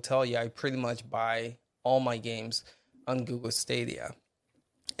members here will tell you I pretty much buy all my games on Google Stadia.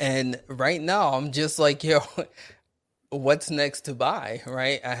 And right now I'm just like, what's next to buy,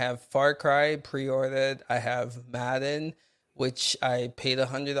 right? I have Far Cry pre-ordered. I have Madden, which I paid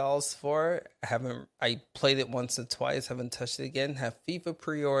 $100 for. I played it once or twice, haven't touched it again. Have FIFA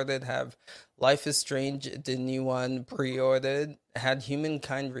pre-ordered, have Life is Strange, the new one, pre-ordered. Had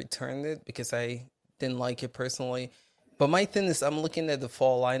Humankind returned it because I didn't like it personally. But my thing is, I'm looking at the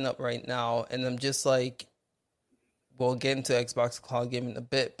fall lineup right now, and I'm just like, we'll get into Xbox Cloud Gaming in a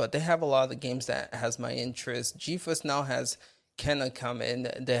bit, but they have a lot of the games that has my interest. GeForce now has Kena come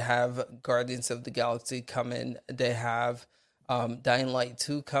in. They have Guardians of the Galaxy come in. They have Dying Light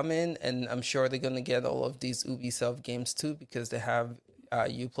 2 come in, and I'm sure they're going to get all of these Ubisoft games too because they have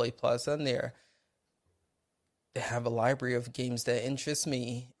Uplay Plus on there. They have a library of games that interest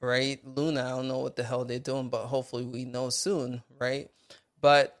me, right? Luna, I don't know what the hell they're doing, but hopefully we know soon, right?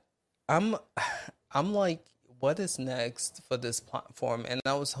 But I'm like, what is next for this platform? And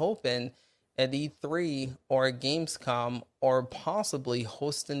I was hoping at E3 or Gamescom or possibly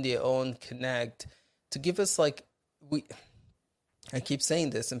hosting their own Connect to give us I keep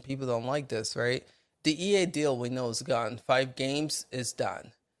saying this and people don't like this, right? The EA deal we know is gone. 5 games is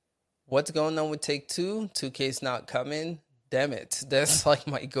done. What's going on with Take-Two? 2K's not coming. Damn it. That's like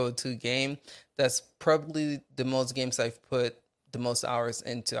my go-to game. That's probably the most games I've put the most hours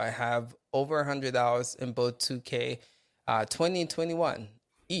into. I have over 100 hours in both 2K 20 and 21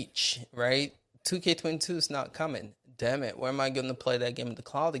 each, right? 2K22 is not coming. Damn it. Where am I going to play that game in the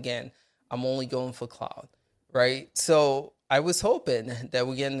cloud again? I'm only going for cloud, right? So I was hoping that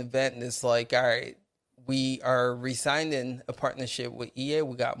we get an event that's like, all right, we are re-signing a partnership with EA.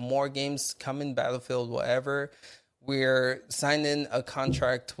 We got more games coming, Battlefield, whatever. We're signing a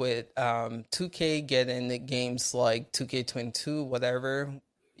contract with 2K, getting games like 2K22, whatever.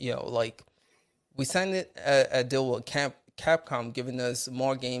 We signed a deal with Capcom, giving us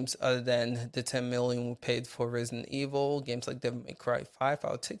more games other than the $10 million we paid for Resident Evil, games like Devil May Cry 5.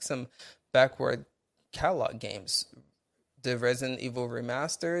 I'll take some backward catalog games. The Resident Evil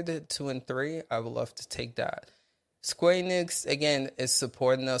Remastered 2 and 3, I would love to take that. Square Enix, again, is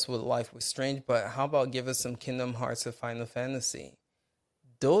supporting us with Life was Strange, but how about give us some Kingdom Hearts or Final Fantasy?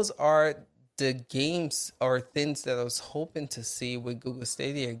 Those are the games or things that I was hoping to see with Google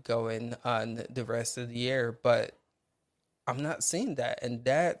Stadia going on the rest of the year, but I'm not seeing that, and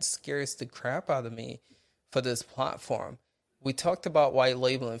that scares the crap out of me for this platform. we talked about white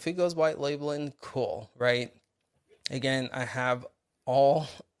labeling. If it goes white labeling, cool, right? Again, I have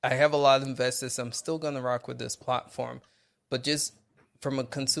a lot of investors. I'm still going to rock with this platform, but just from a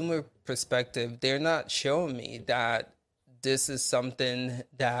consumer perspective, they're not showing me that this is something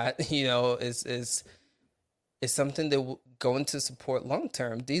that, is something they're going to support long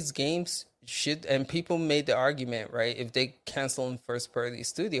term. These games should, and people made the argument, right? If they cancel in first party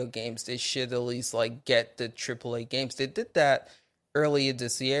studio games, they should at least like get the AAA games. They did that earlier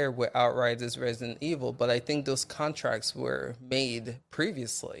this year with Outriders, Resident Evil, but I think those contracts were made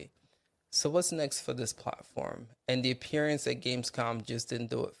previously. So what's next for this platform? And the appearance at Gamescom just didn't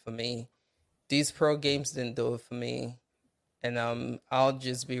do it for me. These pro games didn't do it for me. And I'll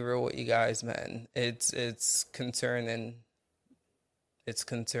just be real with you guys, man. It's concerning. It's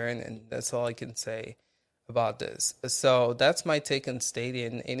concerning. That's all I can say about this. So that's my take on Stadia.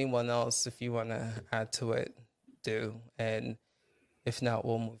 And anyone else, if you want to add to it, do. And if not,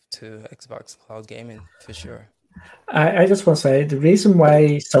 we'll move to Xbox Cloud Gaming for sure. I just want to say the reason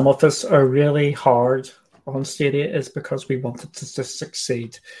why some of us are really hard on Stadia is because we wanted to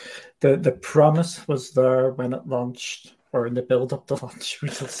succeed. The promise was there when it launched, or in the build-up to launch.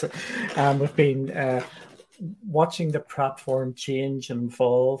 We've been watching the platform change and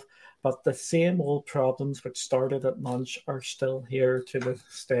evolve, but the same old problems which started at launch are still here to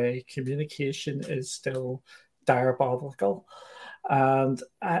this day. Communication is still diabolical. And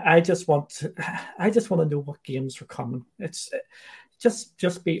I just want to know what games are coming. It's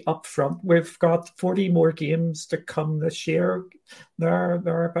just be upfront. We've got 40 more games to come this year.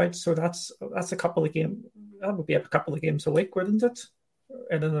 Thereabouts. So that's a couple of games. That would be a couple of games a week, wouldn't it?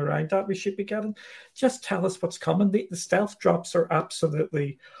 In and around that we should be getting. Just tell us what's coming. The stealth drops are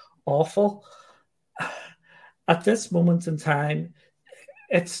absolutely awful. At this moment in time,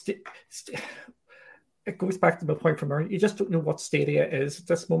 it goes back to my point from earlier. You just don't know what Stadia is at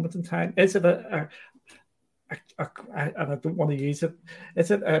this moment in time. Is it and I don't want to use it.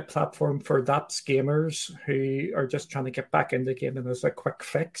 Is it a platform for DAPS gamers who are just trying to get back into gaming as a quick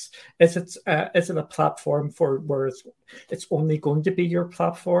fix? Is it a platform for where it's only going to be your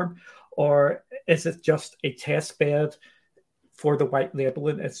platform, or is it just a test bed for the white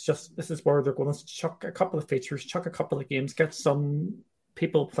labeling? It's just, this is where they're going to chuck a couple of features, chuck a couple of games, get some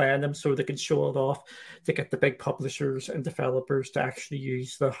people playing them so they can show it off to get the big publishers and developers to actually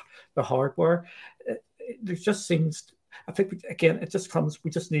use the hardware. There just seems, I think, it just comes,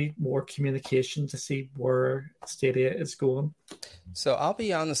 we just need more communication to see where Stadia is going. So I'll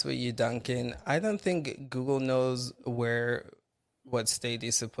be honest with you, Duncan. I don't think Google knows what Stadia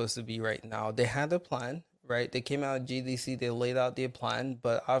is supposed to be right now. They had a plan, right? They came out of GDC, they laid out their plan,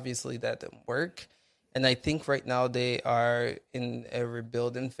 but obviously that didn't work. And I think right now they are in a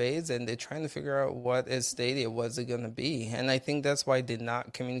rebuilding phase and they're trying to figure out what is Stadia, what's it going to be. And I think that's why they're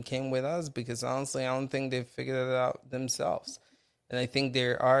not communicating with us, because honestly, I don't think they've figured it out themselves. And I think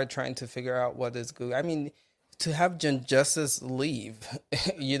they are trying to figure out what is Google. I mean, to have John Justice leave,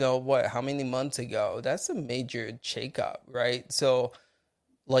 how many months ago, that's a major shakeup, right? So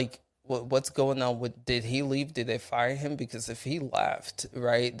like, what's going on with, did he leave? Did they fire him? Because if he left,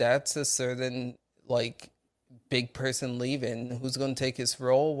 right, that's a certain big person leaving. Who's going to take his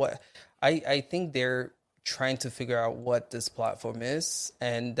role? What I think they're trying to figure out what this platform is,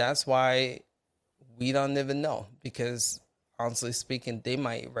 and that's why we don't even know, because honestly speaking, they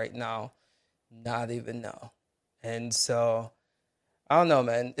might right now not even know. And so I don't know,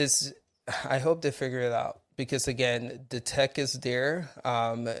 man. I hope they figure it out, because again, the tech is there.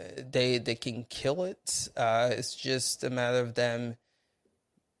 They can kill it. It's just a matter of them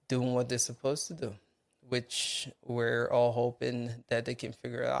doing what they're supposed to do, which we're all hoping that they can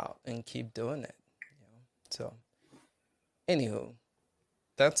figure it out and keep doing it. So, anywho,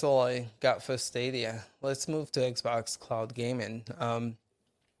 that's all I got for Stadia. Let's move to Xbox Cloud Gaming.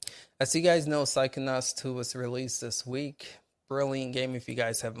 As you guys know, Psychonauts 2 was released this week. Brilliant game if you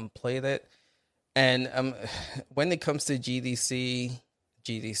guys haven't played it. And when it comes to GDC,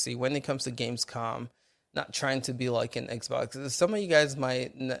 when it comes to Gamescom, not trying to be like an Xbox. Some of you guys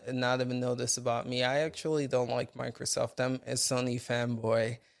might not even know this about me. I actually don't like Microsoft. I'm a Sony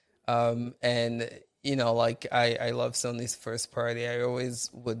fanboy. And, I love Sony's first party. I always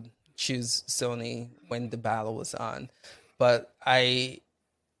would choose Sony when the battle was on. But I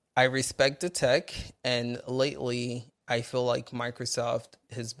respect the tech. And lately, I feel like Microsoft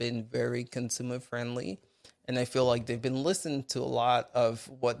has been very consumer friendly. And I feel like they've been listening to a lot of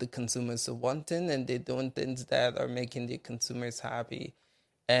what the consumers are wanting, and they're doing things that are making the consumers happy.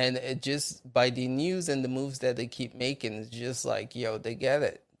 And it just, by the news and the moves that they keep making, it's just like, they get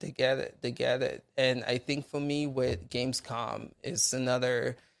it. They get it. And I think for me with Gamescom, it's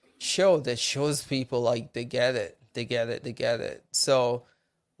another show that shows people like they get it. So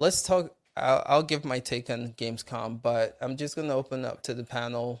let's talk. I'll give my take on Gamescom, but I'm just going to open up to the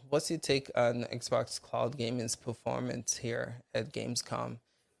panel. What's your take on Xbox Cloud Gaming's performance here at Gamescom?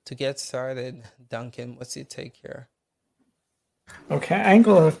 To get started, Duncan, what's your take here? Okay, I'm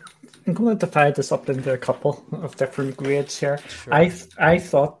gonna divide this up into a couple of different grades here. Sure. I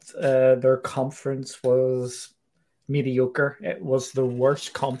thought their conference was mediocre. It was the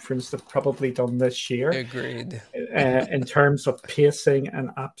worst conference they've probably done this year. Agreed. In terms of pacing and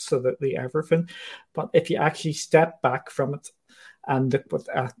absolutely everything. But if you actually step back from it and look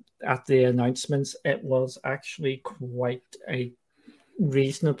at the announcements, it was actually quite a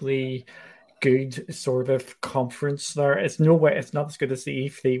reasonably good sort of conference there. It's not as good as the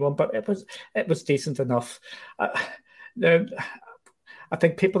E3 one, but it was decent enough. I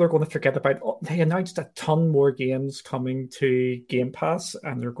think people are going to forget about. They announced a ton more games coming to Game Pass,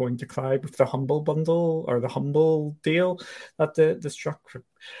 and they're going to cloud with the Humble bundle or the Humble deal that the structure.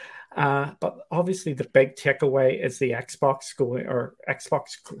 But obviously, the big takeaway is the Xbox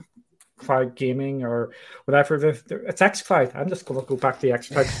Cloud Gaming or whatever. It's xCloud. I'm just going to go back to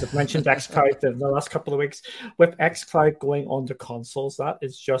xCloud because I've mentioned xCloud in the last couple of weeks. With xCloud going on to consoles, that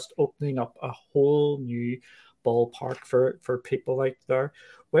is just opening up a whole new ballpark for people out there.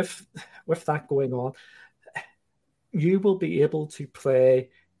 With that going on, you will be able to play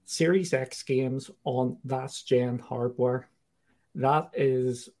Series X games on last gen hardware. That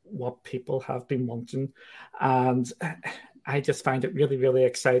is what people have been wanting, and I just find it really, really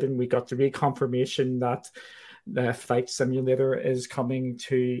exciting. We got the reconfirmation that the Flight Simulator is coming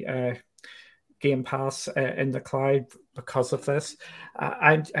to Game Pass in the cloud because of this.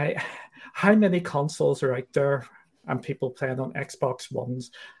 How many consoles are out there and people playing on Xbox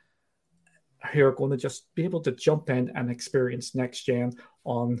Ones who are going to just be able to jump in and experience next gen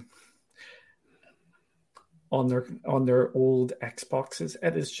on their old Xboxes?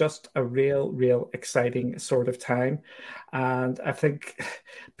 It is just a real exciting sort of time, and I think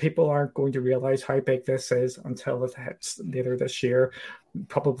people aren't going to realize how big this is until it hits later this year,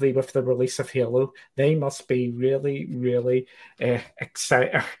 probably with the release of Halo. They must be really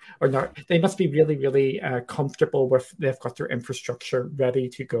excited, or not. They must be really comfortable with they've got their infrastructure ready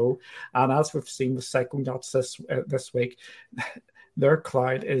to go. And as we've seen with Psychonauts this week, their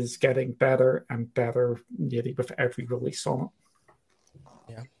cloud is getting better and better nearly with every release on it.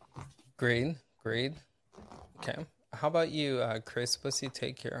 Yeah. Great. Okay. How about you, Chris? What's your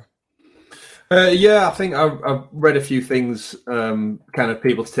take here? Yeah, I think I've read a few things, kind of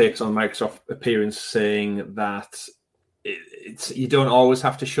people's takes on Microsoft appearance, saying that it's you don't always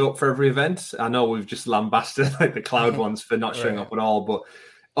have to show up for every event. I know we've just lambasted like the cloud ones for not showing up at all, but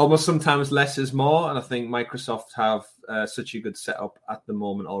almost sometimes less is more. And I think Microsoft have such a good setup at the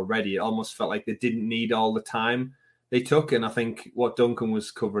moment already. It almost felt like they didn't need all the time they took. And I think what Duncan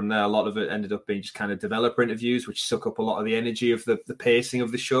was covering there, a lot of it ended up being just kind of developer interviews, which suck up a lot of the energy of the pacing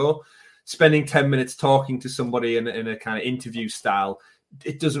of the show. Spending 10 minutes talking to somebody in a kind of interview style,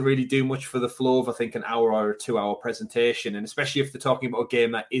 it doesn't really do much for the flow of, I think, an hour or a 2 hour presentation. And especially if they're talking about a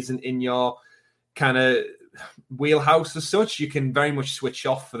game that isn't in your kind of wheelhouse as such, you can very much switch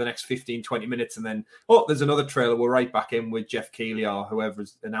off for the next 15, 20 minutes. And then, there's another trailer. We're right back in with Jeff Keighley or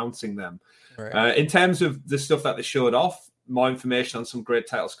whoever's announcing them. Right. In terms of the stuff that they showed off, more information on some great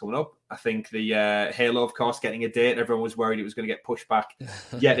titles coming up. I think the Halo, of course, getting a date. Everyone was worried it was going to get pushed back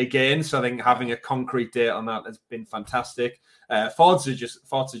yet again. So I think having a concrete date on that has been fantastic. Forza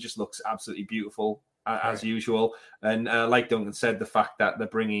just looks absolutely beautiful as usual. And like Duncan said, the fact that they're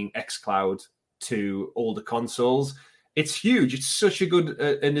bringing xCloud to older consoles, it's huge. It's such a good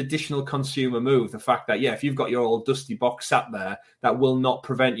an additional consumer move. The fact that, if you've got your old dusty box sat there, that will not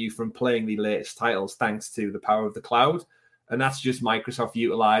prevent you from playing the latest titles thanks to the power of the cloud. And that's just Microsoft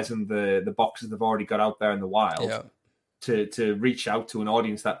utilizing the boxes they've already got out there in the wild to reach out to an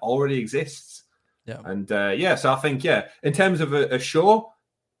audience that already exists. Yeah. And so I think, in terms of a show,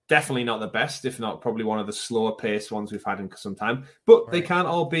 definitely not the best, if not probably one of the slower paced ones we've had in some time. But they can't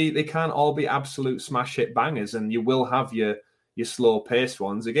all be absolute smash hit bangers, and you will have your slow paced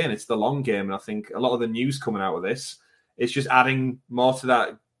ones. Again, it's the long game, and I think a lot of the news coming out of this is just adding more to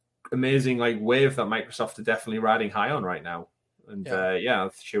that amazing wave that Microsoft are definitely riding high on right now. And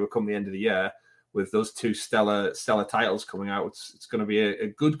I'm sure we'll come the end of the year with those two stellar titles coming out. It's going to be a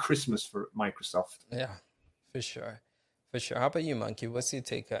good Christmas for Microsoft. Yeah, for sure. How about you, Monkey? What's your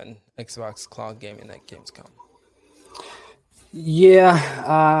take on Xbox Cloud Gaming at Gamescom?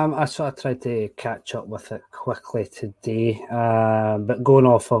 Yeah, I sort of tried to catch up with it quickly today, but going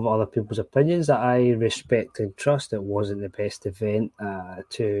off of other people's opinions that I respect and trust, it wasn't the best event,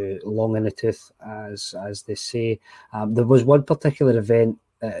 too long in the tooth, as they say. There was one particular event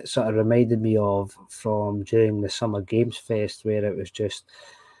that sort of reminded me of from during the Summer Games Fest, where it was just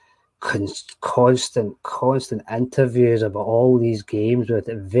constant interviews about all these games with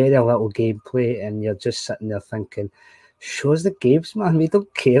very little gameplay, and you're just sitting there thinking, show us the games, man. We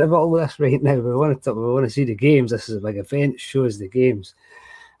don't care about all this right now. We want to see the games. This is a big event. Show us the games.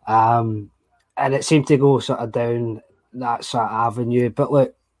 And it seemed to go sort of down that sort of avenue. But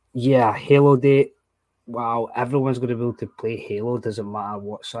look, yeah, Halo date. Wow, everyone's going to be able to play Halo. Doesn't matter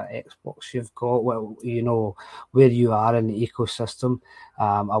what sort of Xbox you've got. Well, you know where you are in the ecosystem.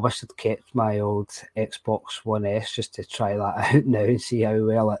 I wish I'd kept my old Xbox One S just to try that out now and see how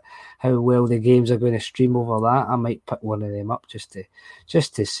well the games are going to stream over that. I might pick one of them up just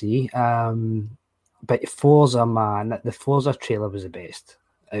to see. But Forza, man, the Forza trailer was the best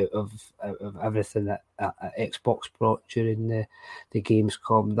out of everything that Xbox brought during the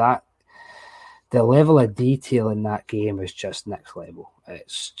Gamescom. That. The level of detail in that game is just next level.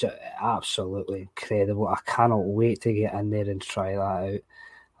 It's just absolutely incredible. I cannot wait to get in there and try that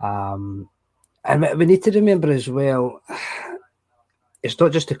out. And we need to remember as well, it's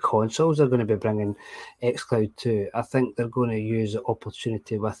not just the consoles they're going to be bringing xCloud to. I think they're going to use the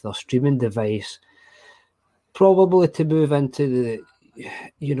opportunity with their streaming device, probably to move into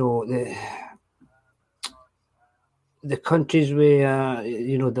the countries where,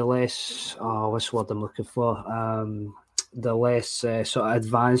 the less, what's the word I'm looking for? The less sort of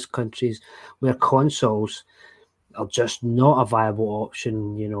advanced countries where consoles are just not a viable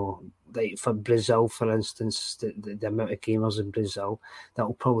option, like for Brazil, for instance, the amount of gamers in Brazil that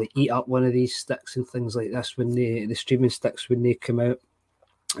will probably eat up one of these sticks and things like this when the streaming sticks when they come out.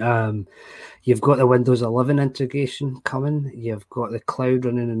 You've got the Windows 11 integration coming. You've got the cloud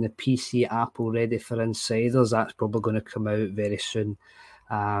running in the PC app already for insiders. That's probably going to come out very soon.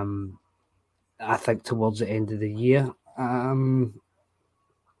 I think towards the end of the year. The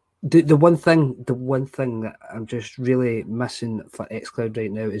one thing that I'm just really missing for xCloud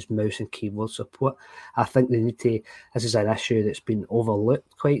right now is mouse and keyboard support. I think they need to. This is an issue that's been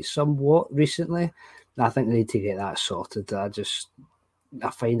overlooked quite somewhat recently. I think they need to get that sorted. I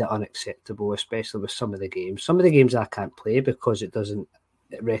find it unacceptable, especially with some of the games. Some of the games I can't play because it doesn't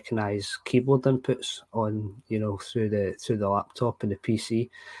recognise keyboard inputs on, through the laptop and the PC.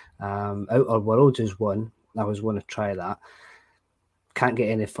 Outer Worlds is one. I always want to try that. Can't get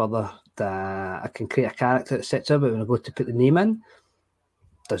any further. I can create a character, etc., but when I go to put the name in,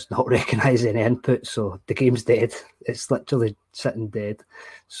 does not recognise any input, so the game's dead. It's literally sitting dead.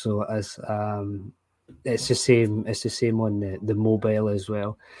 So as it's the same. It's the same on the mobile as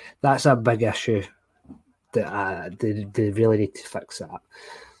well. That's a big issue that they really need to fix that.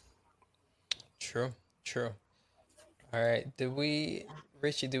 True. All right.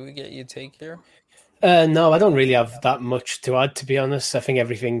 Richie, did we get your take here? No, I don't really have that much to add, to be honest. I think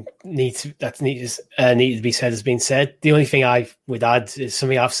everything needs to be said has been said. The only thing I would add is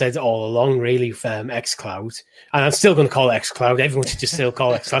something I've said all along, really, from xCloud. And I'm still going to call it xCloud. Everyone should just still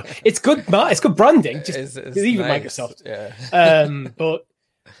call it xCloud. It's good. It's good branding. Just even nice. Microsoft. Yeah. But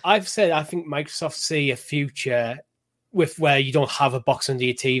I've said I think Microsoft see a future with where you don't have a box under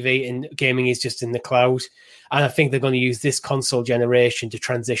your TV and gaming is just in the cloud. And I think they're going to use this console generation to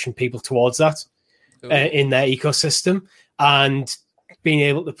transition people towards that. In their ecosystem, and being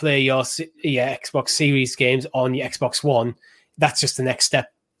able to play your Xbox Series games on your Xbox One, that's just the next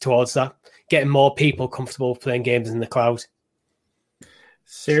step towards that. Getting more people comfortable playing games in the cloud.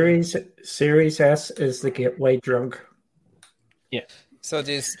 Series S is the gateway drug. Yeah. So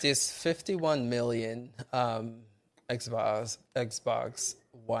there's 51 million Xbox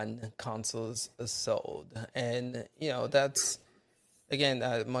One consoles sold, and that's. Again,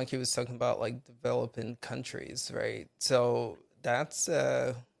 Monkey was talking about like developing countries, right? So that's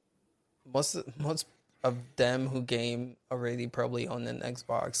most of them who game already probably own an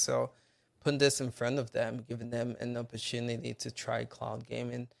Xbox. So putting this in front of them, giving them an opportunity to try cloud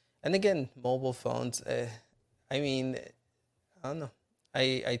gaming, and again, mobile phones. I don't know.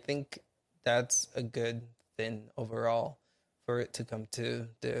 I think that's a good thing overall for it to come to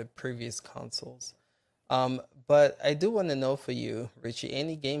the previous consoles. But I do want to know for you, Richie,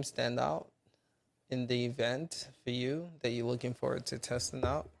 any games stand out in the event for you that you're looking forward to testing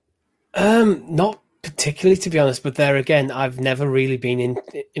out? Not particularly, to be honest. But there again, I've never really been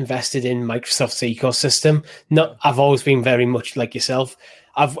invested in Microsoft's ecosystem. I've always been very much like yourself.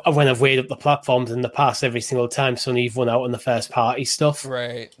 When I've weighed up the platforms in the past, every single time Sony've won out on the first party stuff.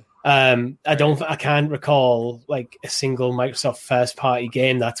 Right. I can't recall like a single Microsoft first party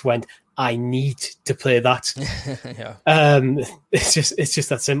game that's went, I need to play that. Yeah. It's just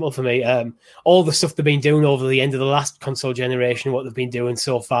that simple for me. All the stuff they've been doing over the end of the last console generation, what they've been doing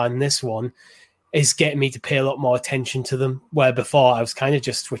so far in this one, is getting me to pay a lot more attention to them. Where before I was kind of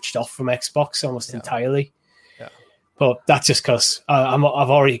just switched off from Xbox almost entirely. Yeah. But that's just because I've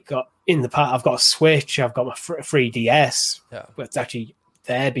already got in the past. I've got a Switch. I've got my 3DS. Yeah. But it's actually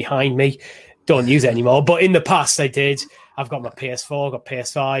there behind me. Don't use it anymore. But in the past, I did. I've got my PS4, I've got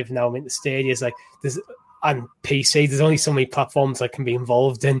PS5. Now I'm into Stadia. It's like and PC. There's only so many platforms I can be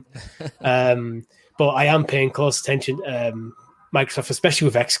involved in. But I am paying close attention. Microsoft, especially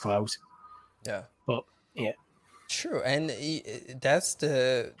with xCloud. Yeah. But yeah. True, and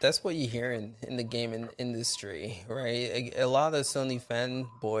that's what you hear in the gaming industry, right? A lot of Sony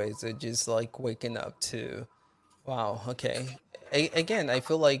fanboys are just like waking up to, wow, okay. Again, I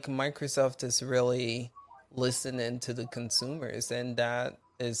feel like Microsoft is really listening to the consumers, and that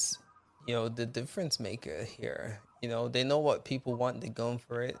is, the difference maker here. They know what people want, they're going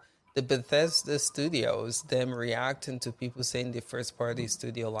for it. The Bethesda studios, them reacting to people saying the first party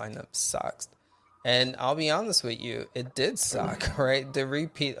studio lineup sucks. And I'll be honest with you, it did suck, right? The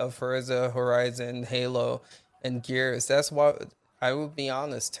repeat of Forza Horizon, Halo, and Gears, that's what, I would be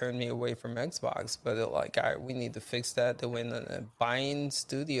honest, turned me away from Xbox. But they're like, all right, we need to fix that. They went on a buying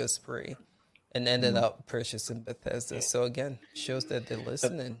studio spree and ended up purchasing Bethesda. So again, shows that they're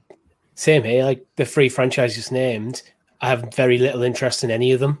listening. Same here, like the three franchises named, I have very little interest in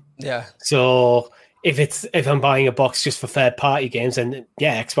any of them. Yeah. So if I'm buying a box just for third party games, then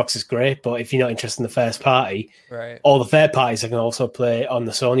yeah, Xbox is great. But if you're not interested in the first party, right, all the third parties I can also play on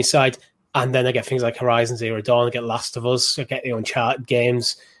the Sony side. And then I get things like Horizon Zero Dawn, I get Last of Us, I get the Uncharted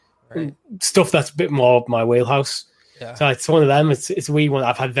games, right, stuff that's a bit more my wheelhouse. Yeah. So it's one of them. It's a wee one.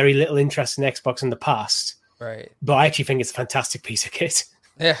 I've had very little interest in Xbox in the past, right, but I actually think it's a fantastic piece of kit.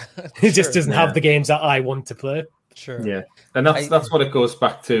 Yeah, it just doesn't have the games that I want to play. Sure. Yeah, and that's what it goes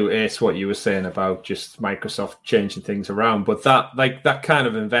back to, Ace, what you were saying about just Microsoft changing things around. But that kind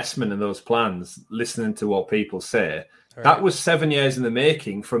of investment in those plans, listening to what people say, right, that was 7 years in the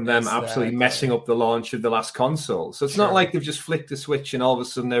making from them absolutely messing up the launch of the last console. So it's not like they've just flicked the switch and all of a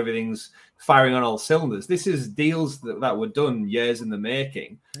sudden everything's firing on all cylinders. This is deals that were done years in the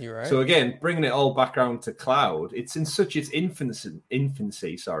making. You're right. So again, bringing it all back around to cloud, it's in such its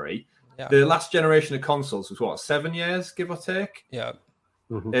infancy. Yeah. The last generation of consoles was what, 7 years, give or take? Yeah.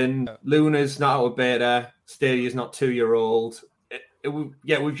 Mm-hmm. And Luna's not out of beta, Stadia's not 2 year old.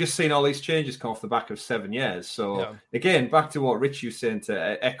 We've just seen all these changes come off the back of 7 years. So again, back to what Rich was saying,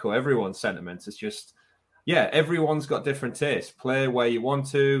 to echo everyone's sentiments, it's just, everyone's got different tastes. Play where you want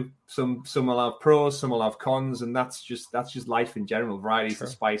to. Some will have pros, some will have cons, and that's just life in general. Variety's the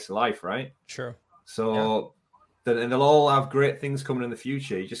spice of life, right? Sure. So and they'll all have great things coming in the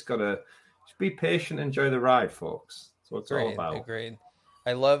future. You just gotta be patient, enjoy the ride, folks. That's what it's all about. Agreed.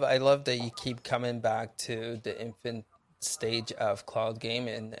 I love that you keep coming back to the infant stage of cloud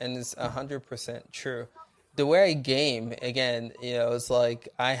gaming, and it's 100% true. The way I game, again, it's like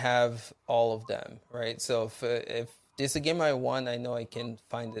I have all of them, right? So if there's a game I want, I know I can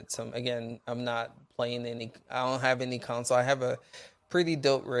find it. Again, I'm not playing I don't have any console. I have a pretty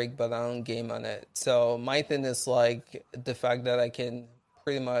dope rig, but I don't game on it. So my thing is like the fact that I can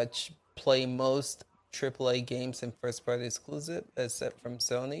pretty much play most AAA games in first party exclusive, except from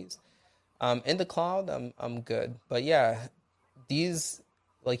Sony's. In the cloud, I'm good. But yeah, these,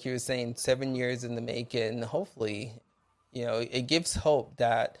 like you were saying, 7 years in the making, and hopefully, it gives hope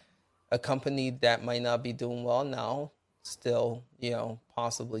that a company that might not be doing well now still,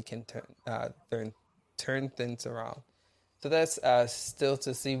 possibly can turn things around. So that's still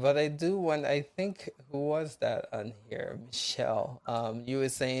to see. But I do want, I think, who was that on here? Michelle. You were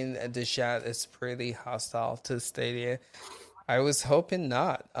saying the chat is pretty hostile to Stadia. I was hoping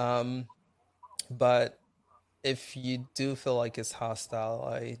not. But if you do feel like it's hostile,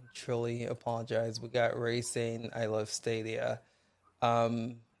 I truly apologize. We got Ray saying, I love Stadia.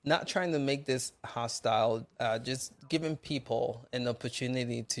 Not trying to make this hostile, just giving people an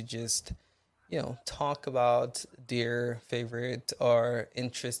opportunity to just, talk about their favorite or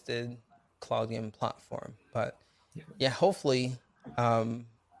interested cloud game platform. But hopefully the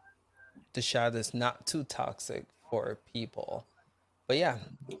chat is not too toxic for people. But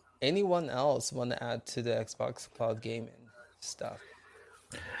anyone else want to add to the Xbox cloud gaming stuff?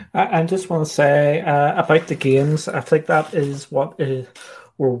 I just want to say about the games. I think that is what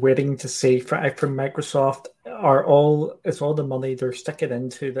we're waiting to see from Microsoft. Is all the money they're sticking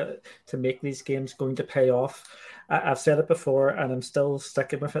into to make these games going to pay off? I've said it before, and I'm still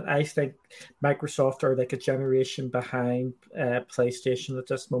sticking with it. I think Microsoft are like a generation behind PlayStation at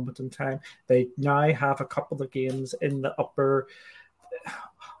this moment in time. They now have a couple of games in the upper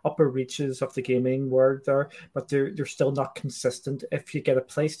reaches of the gaming world there, but they're still not consistent. If you get a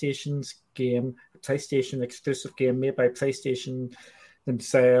PlayStation exclusive game made by PlayStation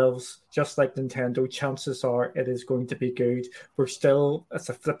themselves, just like Nintendo, chances are it is going to be good. It's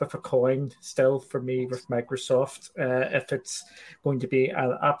a flip of a coin still for me with Microsoft, if it's going to be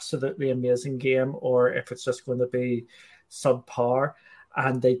an absolutely amazing game or if it's just going to be subpar.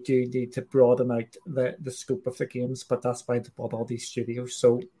 And they do need to broaden out the scope of the games, but that's why they bought all these studios.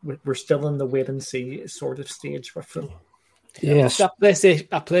 So we're still in the wait and see sort of stage with them. Yes. That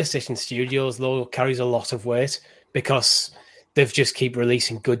PlayStation Studios logo carries a lot of weight because they've just keep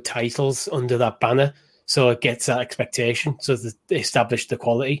releasing good titles under that banner. So it gets that expectation. So they establish the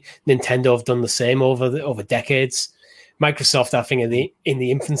quality. Nintendo have done the same over decades. Microsoft, I think, in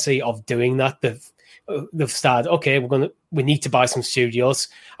the infancy of doing that, they've started, okay, we need to buy some studios.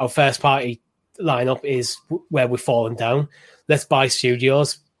 Our first party lineup is where we've fallen down. Let's buy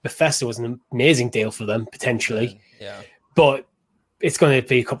studios. Bethesda was an amazing deal for them, potentially. Yeah. But it's going to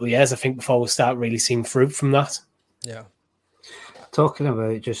be a couple of years, I think, before we'll start really seeing fruit from that. Yeah. Talking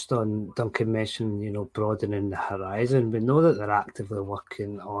about just on Duncan mentioned, broadening the horizon, we know that they're actively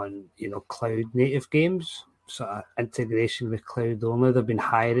working on, cloud native games, sort of integration with cloud only. They've been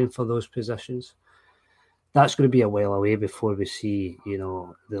hiring for those positions. That's going to be a while away before we see,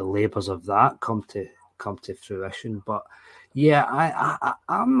 the labours of that come to fruition. But yeah,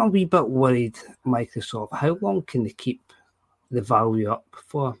 I'm a wee bit worried, Microsoft. How long can they keep the value up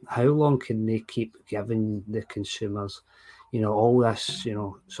for? How long can they keep giving the consumers, all this,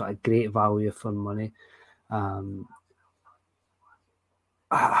 sort of great value for money? I'm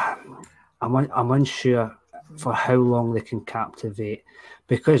unsure for how long they can captivate,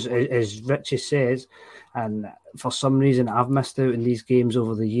 because as Richie says, and for some reason I've missed out on these games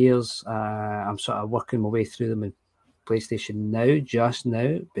over the years. I'm sort of working my way through them in PlayStation just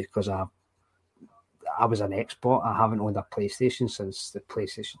now, because I was an expert. I haven't owned a PlayStation since the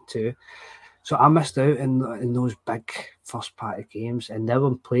PlayStation 2. So I missed out in those big first-party games, and now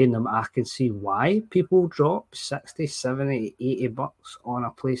I'm playing them. I can see why people drop 60, 70, 80 bucks on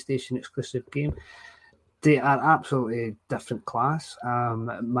a PlayStation exclusive game. They are absolutely different class.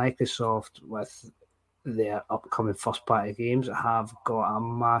 Microsoft, with their upcoming first-party games, have got a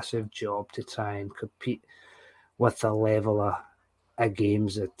massive job to try and compete with the level of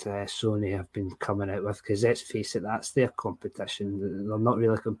games that Sony have been coming out with, because let's face it, that's their competition. They're not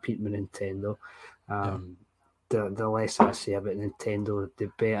really competing with Nintendo. The less I say about Nintendo,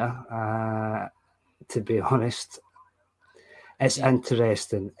 the better. To be honest, it's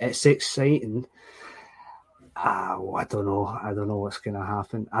interesting. It's exciting. I don't know what's going to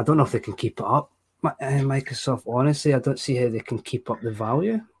happen. I don't know if they can keep it up. Microsoft, honestly, I don't see how they can keep up the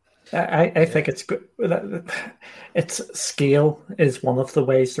value. I think it's good. Its scale is one of the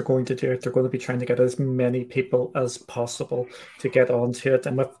ways they're going to do it. They're going to be trying to get as many people as possible to get onto it,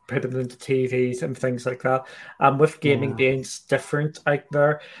 and with putting it into TVs and things like that. And with gaming being different out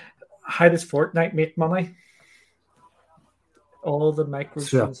there, how does Fortnite make money? All the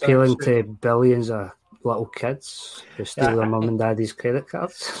microtransactions. So appealing to billions of little kids who steal their mum and daddy's credit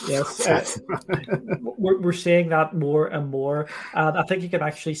cards. Yes, we're seeing that more and more, and I think you can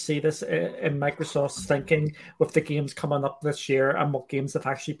actually see this in Microsoft's thinking with the games coming up this year and what games have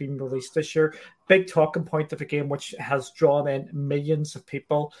actually been released this year. Big talking point of a game which has drawn in millions of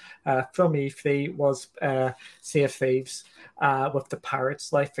people from E3 was Sea of Thieves with the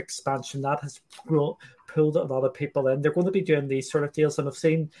Pirates Life expansion. That has pulled a lot of people in. They're going to be doing these sort of deals, and I've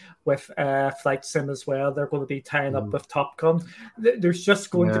seen with Flight Sim as well, they're going to be tying up with Top Gun. There's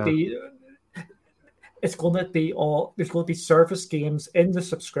just going to be there's going to be service games in the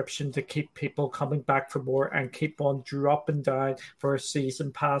subscription to keep people coming back for more and keep on dropping down for a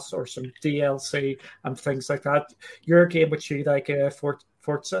season pass or some DLC and things like that. Your game which you like,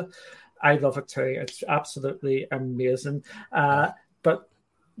 Forza, I love it too. It's absolutely amazing. But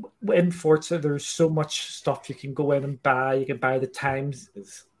in Forza, there's so much stuff you can go in and buy. You can buy the time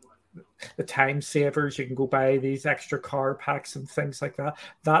savers. You can go buy these extra car packs and things like that.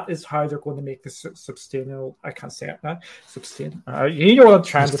 That is how they're going to make this sustainable. I can't say it now. You know what I'm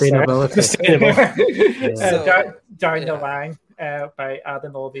trying to say. Sustainable. Down the line by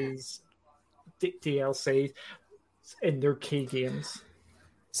adding all these DLCs in their key games.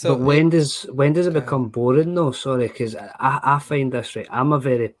 So but when does it become boring though? Sorry, because I find this right. I'm a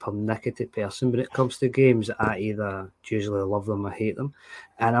very pernickety person when it comes to games. I either usually love them or hate them,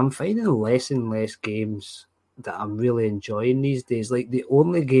 and I'm finding less and less games that I'm really enjoying these days. Like the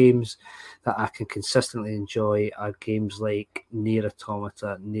only games that I can consistently enjoy are games like Nier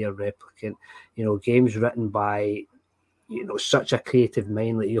Automata, Nier Replicant. Games written by such a creative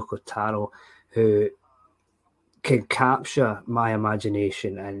mind like Yoko Taro, who can capture my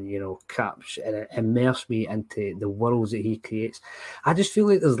imagination and capture and immerse me into the worlds that he creates. I just feel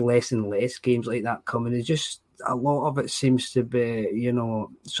like there's less and less games like that coming. It's just a lot of it seems to be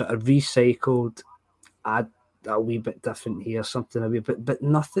sort of recycled, add a wee bit different here, something a wee bit, but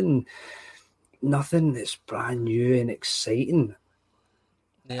nothing that's brand new and exciting.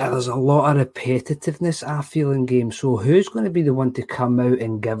 Yeah. There's a lot of repetitiveness, I feel, in games. So who's going to be the one to come out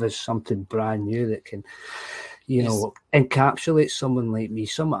and give us something brand new that can encapsulate someone like me?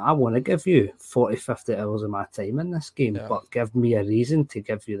 I want to give you 40, 50 hours of my time in this game, but give me a reason to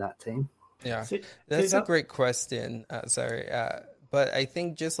give you that time. Yeah, that's a great question. But I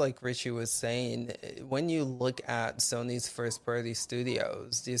think just like Richie was saying, when you look at Sony's first-party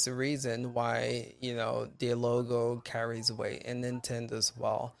studios, there's a reason why, their logo carries weight, and Nintendo as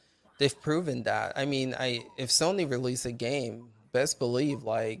well. They've proven that. I mean, if Sony release a game, best believe,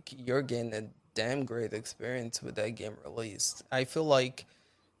 you're getting a damn great experience with that game released. I feel like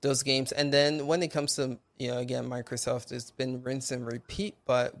those games, and then when it comes to, again, Microsoft, it's been rinse and repeat,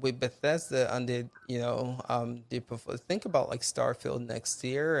 but with Bethesda under, think about Starfield next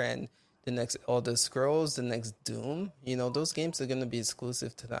year and the next Elder Scrolls, the next Doom, those games are going to be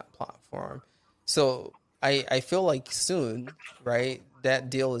exclusive to that platform. So I feel like soon, right, that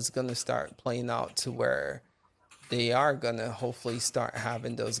deal is going to start playing out to where they are going to hopefully start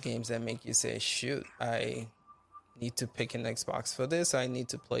having those games that make you say, shoot, I need to pick an Xbox for this. I need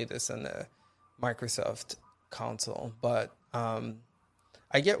to play this on a Microsoft console. But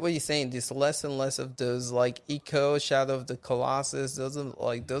I get what you're saying. There's less and less of those Echo, Shadow of the Colossus. Those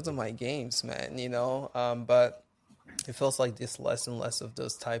are my games, man. But it feels like there's less and less of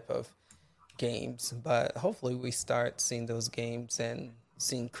those type of games. But hopefully we start seeing those games and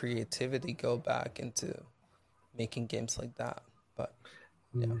seeing creativity go back into making games like that. But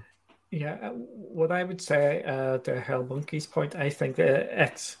yeah. Yeah, what I would say to Hellmonkey's point, I think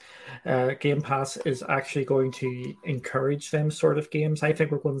that Game Pass is actually going to encourage them sort of games. I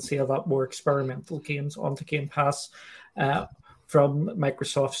think we're going to see a lot more experimental games onto Game Pass from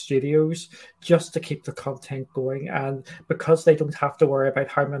Microsoft Studios just to keep the content going. And because they don't have to worry about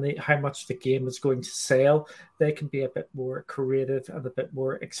how much the game is going to sell, they can be a bit more creative and a bit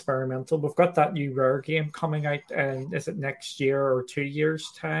more experimental. We've got that new Rare game coming out, and is it next year or 2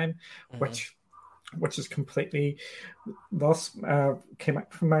 years' time, which is completely lost, came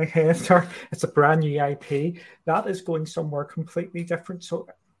out from my head. It's a brand new IP that is going somewhere completely different. So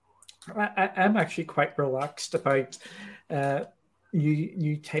I'm actually quite relaxed about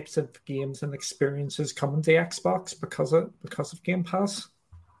new types of games and experiences coming to Xbox because of Game Pass.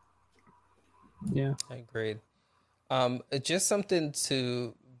 Yeah, I agreed. Just something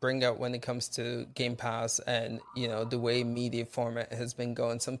to bring out when it comes to Game Pass and the way media format has been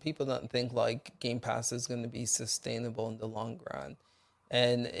going. Some people don't think Game Pass is going to be sustainable in the long run.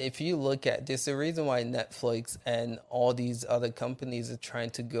 And if you look at, there's a reason why Netflix and all these other companies are trying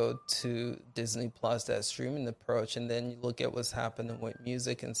to go to Disney Plus, that streaming approach. And then you look at what's happening with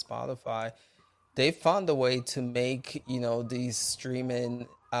music and Spotify. They found a way to make, these streaming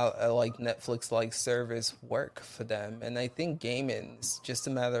like Netflix-like service work for them. And I think gaming is just a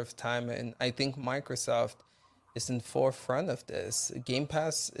matter of time. And I think Microsoft is in forefront of this. Game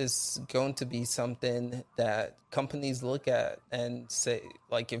Pass is going to be something that companies look at and say,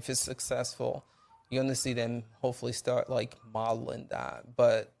 if it's successful, you're going to see them hopefully start modeling that.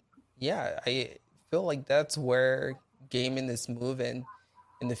 But yeah, I feel like that's where gaming is moving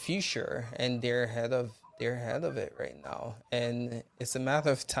in the future, and they're ahead of it right now. And it's a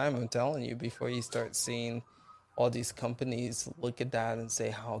matter of time, I'm telling you, before you start seeing all these companies look at that and say,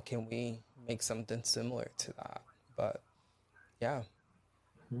 how can we make something similar to that? But yeah.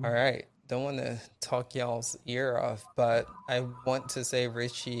 All right. Don't want to talk y'all's ear off, but I want to say,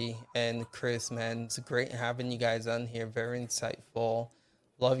 Richie and Chris, man, it's great having you guys on here. Very insightful.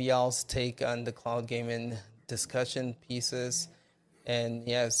 Love y'all's take on the cloud gaming discussion pieces. And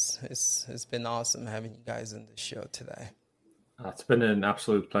yes, it's been awesome having you guys on the show today. It's been an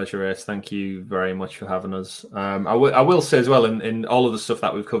absolute pleasure, Ace. Thank you very much for having us. I will say as well, in all of the stuff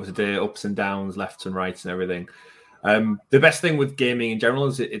that we've covered today, ups and downs, lefts and rights and everything, the best thing with gaming in general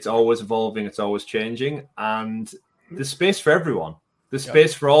is it's always evolving, it's always changing, and there's space for everyone. There's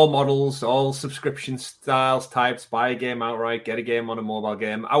space for all models, all subscription styles, types. Buy a game outright, get a game on a mobile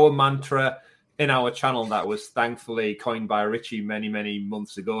game. Our mantra in our channel that was thankfully coined by Richie many, many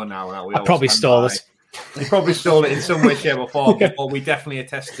months ago now. That we I probably stole it. You probably stole it in some way, shape, or form. But what we definitely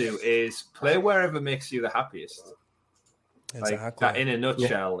attest to is play wherever makes you the happiest. Exactly. Like that, in a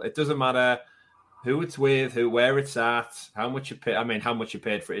nutshell. It doesn't matter who it's with, where it's at, how much you pay. I mean, how much you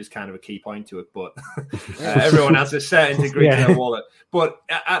paid for it is kind of a key point to it, but everyone has a certain degree to their wallet. But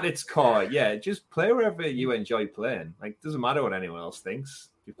at its core, just play wherever you enjoy playing. Like, it doesn't matter what anyone else thinks.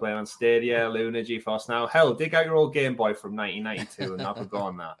 You're playing on Stadia, Luna, GeForce Now. Hell, dig out your old Game Boy from 1992 and have a go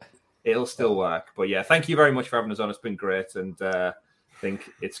on that. It'll still work. But yeah, thank you very much for having us on. It's been great, and I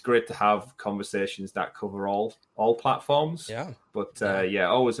think it's great to have conversations that cover all platforms. Yeah. But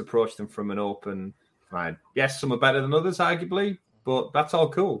always approach them from an open mind. Yes, some are better than others, arguably, but that's all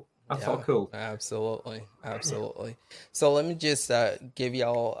cool. That's all cool. Absolutely. So let me just give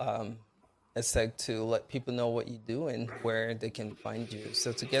y'all a sec to let people know what you do and where they can find you.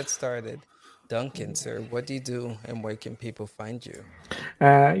 So to get started, Duncan, sir, what do you do and where can people find you?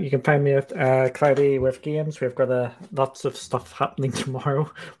 You can find me at Cloudy with Games. We've got lots of stuff happening tomorrow,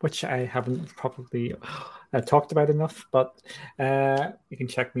 which I haven't probably talked about enough, but you can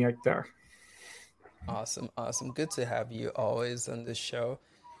check me out there. Awesome. Good to have you always on the show.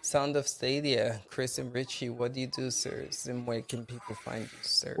 Sound of Stadia, Chris and Richie, what do you do, sirs? And where can people find you,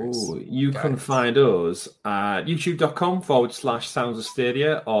 sirs? You can find us at youtube.com/Sounds of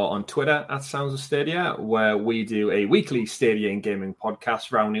Stadia or on Twitter at Sounds of Stadia, where we do a weekly Stadia and gaming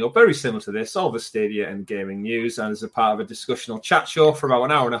podcast rounding up very similar to this, all the Stadia and gaming news, and as a part of a discussional chat show for about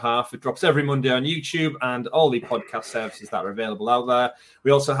an hour and a half. It drops every Monday on YouTube and all the podcast services that are available out there.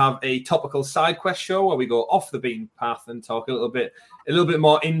 We also have a topical side quest show where we go off the beaten path and talk a little bit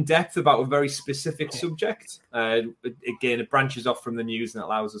more in depth about a very specific subject. Again, it branches off from the news and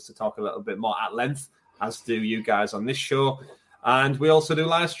allows us to talk a little bit more at length, as do you guys on this show. And we also do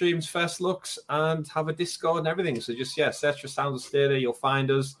live streams, first looks, and have a Discord and everything. So just, search for Sounds of Stadia. You'll find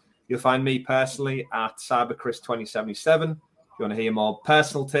us. You'll find me personally at CyberChris2077. If you want to hear more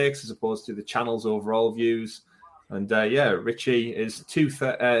personal takes as opposed to the channel's overall views. And Richie is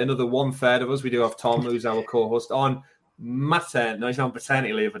another 1/3 of us. We do have Tom, who's our co-host on he's on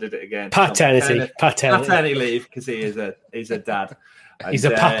paternity leave. I did it again. Paternity leave, because he's a dad. And, he's a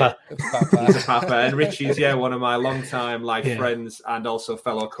papa. He's a papa. And Richie's one of my long-time friends and also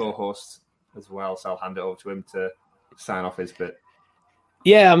fellow co-hosts as well. So I'll hand it over to him to sign off his bit.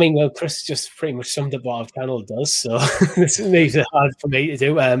 Yeah, I mean, well, Chris just pretty much summed up what our channel does, so this makes it hard for me to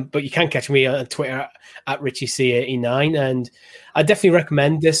do. But you can catch me on Twitter at RichieC89, and I definitely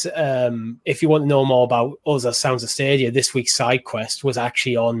recommend this. If you want to know more about us as Sounds of Stadia, this week's side quest was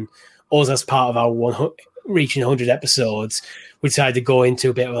actually on us as part of our reaching 100 episodes. We decided to go into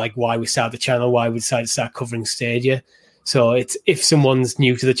a bit of like why we started the channel, why we decided to start covering Stadia. So if someone's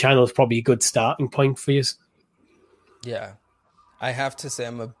new to the channel, it's probably a good starting point for you. Yeah. I have to say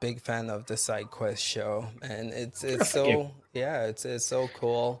I'm a big fan of the side quest show, and it's so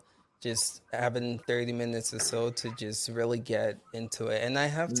cool just having 30 minutes or so to just really get into it. And I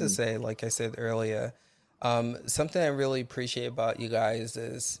have to say, like I said earlier, something I really appreciate about you guys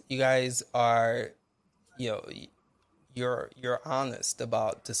is you guys are, you're honest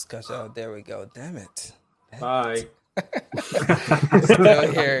about discussion. Oh, there we go. Damn it. Bye. Still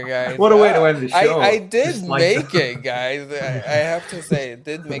here, guys. What a way to end the show. I did make it, guys. I have to say, it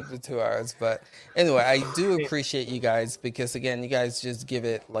did make the 2 hours. But anyway, I do appreciate you guys because, again, you guys just give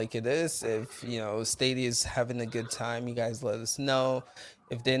it like it is. If, Stadia is having a good time, you guys let us know.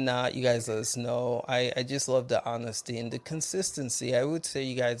 If they're not, you guys let us know. I just love the honesty and the consistency. I would say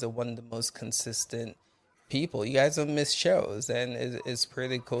you guys are one of the most consistent people. You guys don't miss shows, and it's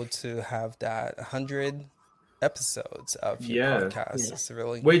pretty cool to have that 100 episodes of your podcast. It's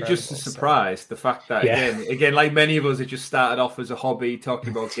really we're just surprised the fact that again like many of us, it just started off as a hobby talking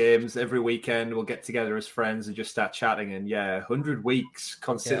about games. Every weekend we'll get together as friends and just start chatting, and 100 weeks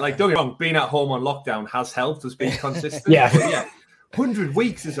like, don't get me wrong, being at home on lockdown has helped us be consistent. But 100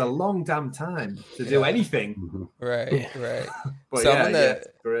 weeks is a long damn time to do anything. Right. But so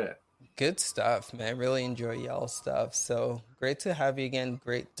great. Good stuff, man. Really enjoy y'all's stuff. So great to have you again.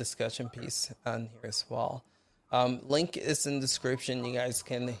 Great discussion piece on here as well. Link is in the description. You guys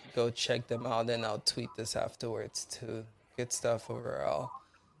can go check them out, and I'll tweet this afterwards too. Good stuff overall.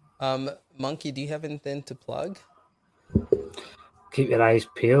 Monkey, do you have anything to plug? Keep your eyes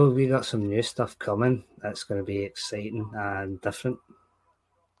peeled. We got some new stuff coming. That's going to be exciting and different.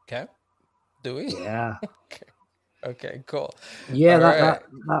 Okay. Do we? Yeah. Okay. Okay, cool. Yeah, All that, right.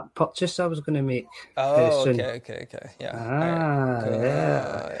 that purchase I was going to make very Oh, soon. okay. Yeah. Ah, All right. Cool.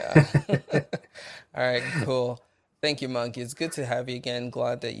 yeah. Yeah. All right, cool. Thank you, Monkey. It's good to have you again.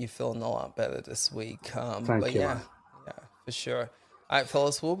 Glad that you're feeling a lot better this week. Thank But you, yeah, man. yeah, for sure. All right,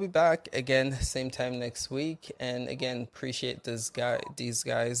 fellas, we'll be back again same time next week. And again, appreciate these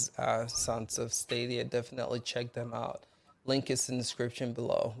guys, Sons of Stadia. Definitely check them out. Link is in the description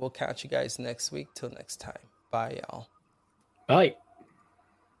below. We'll catch you guys next week. Till next time. Bye, y'all. Bye.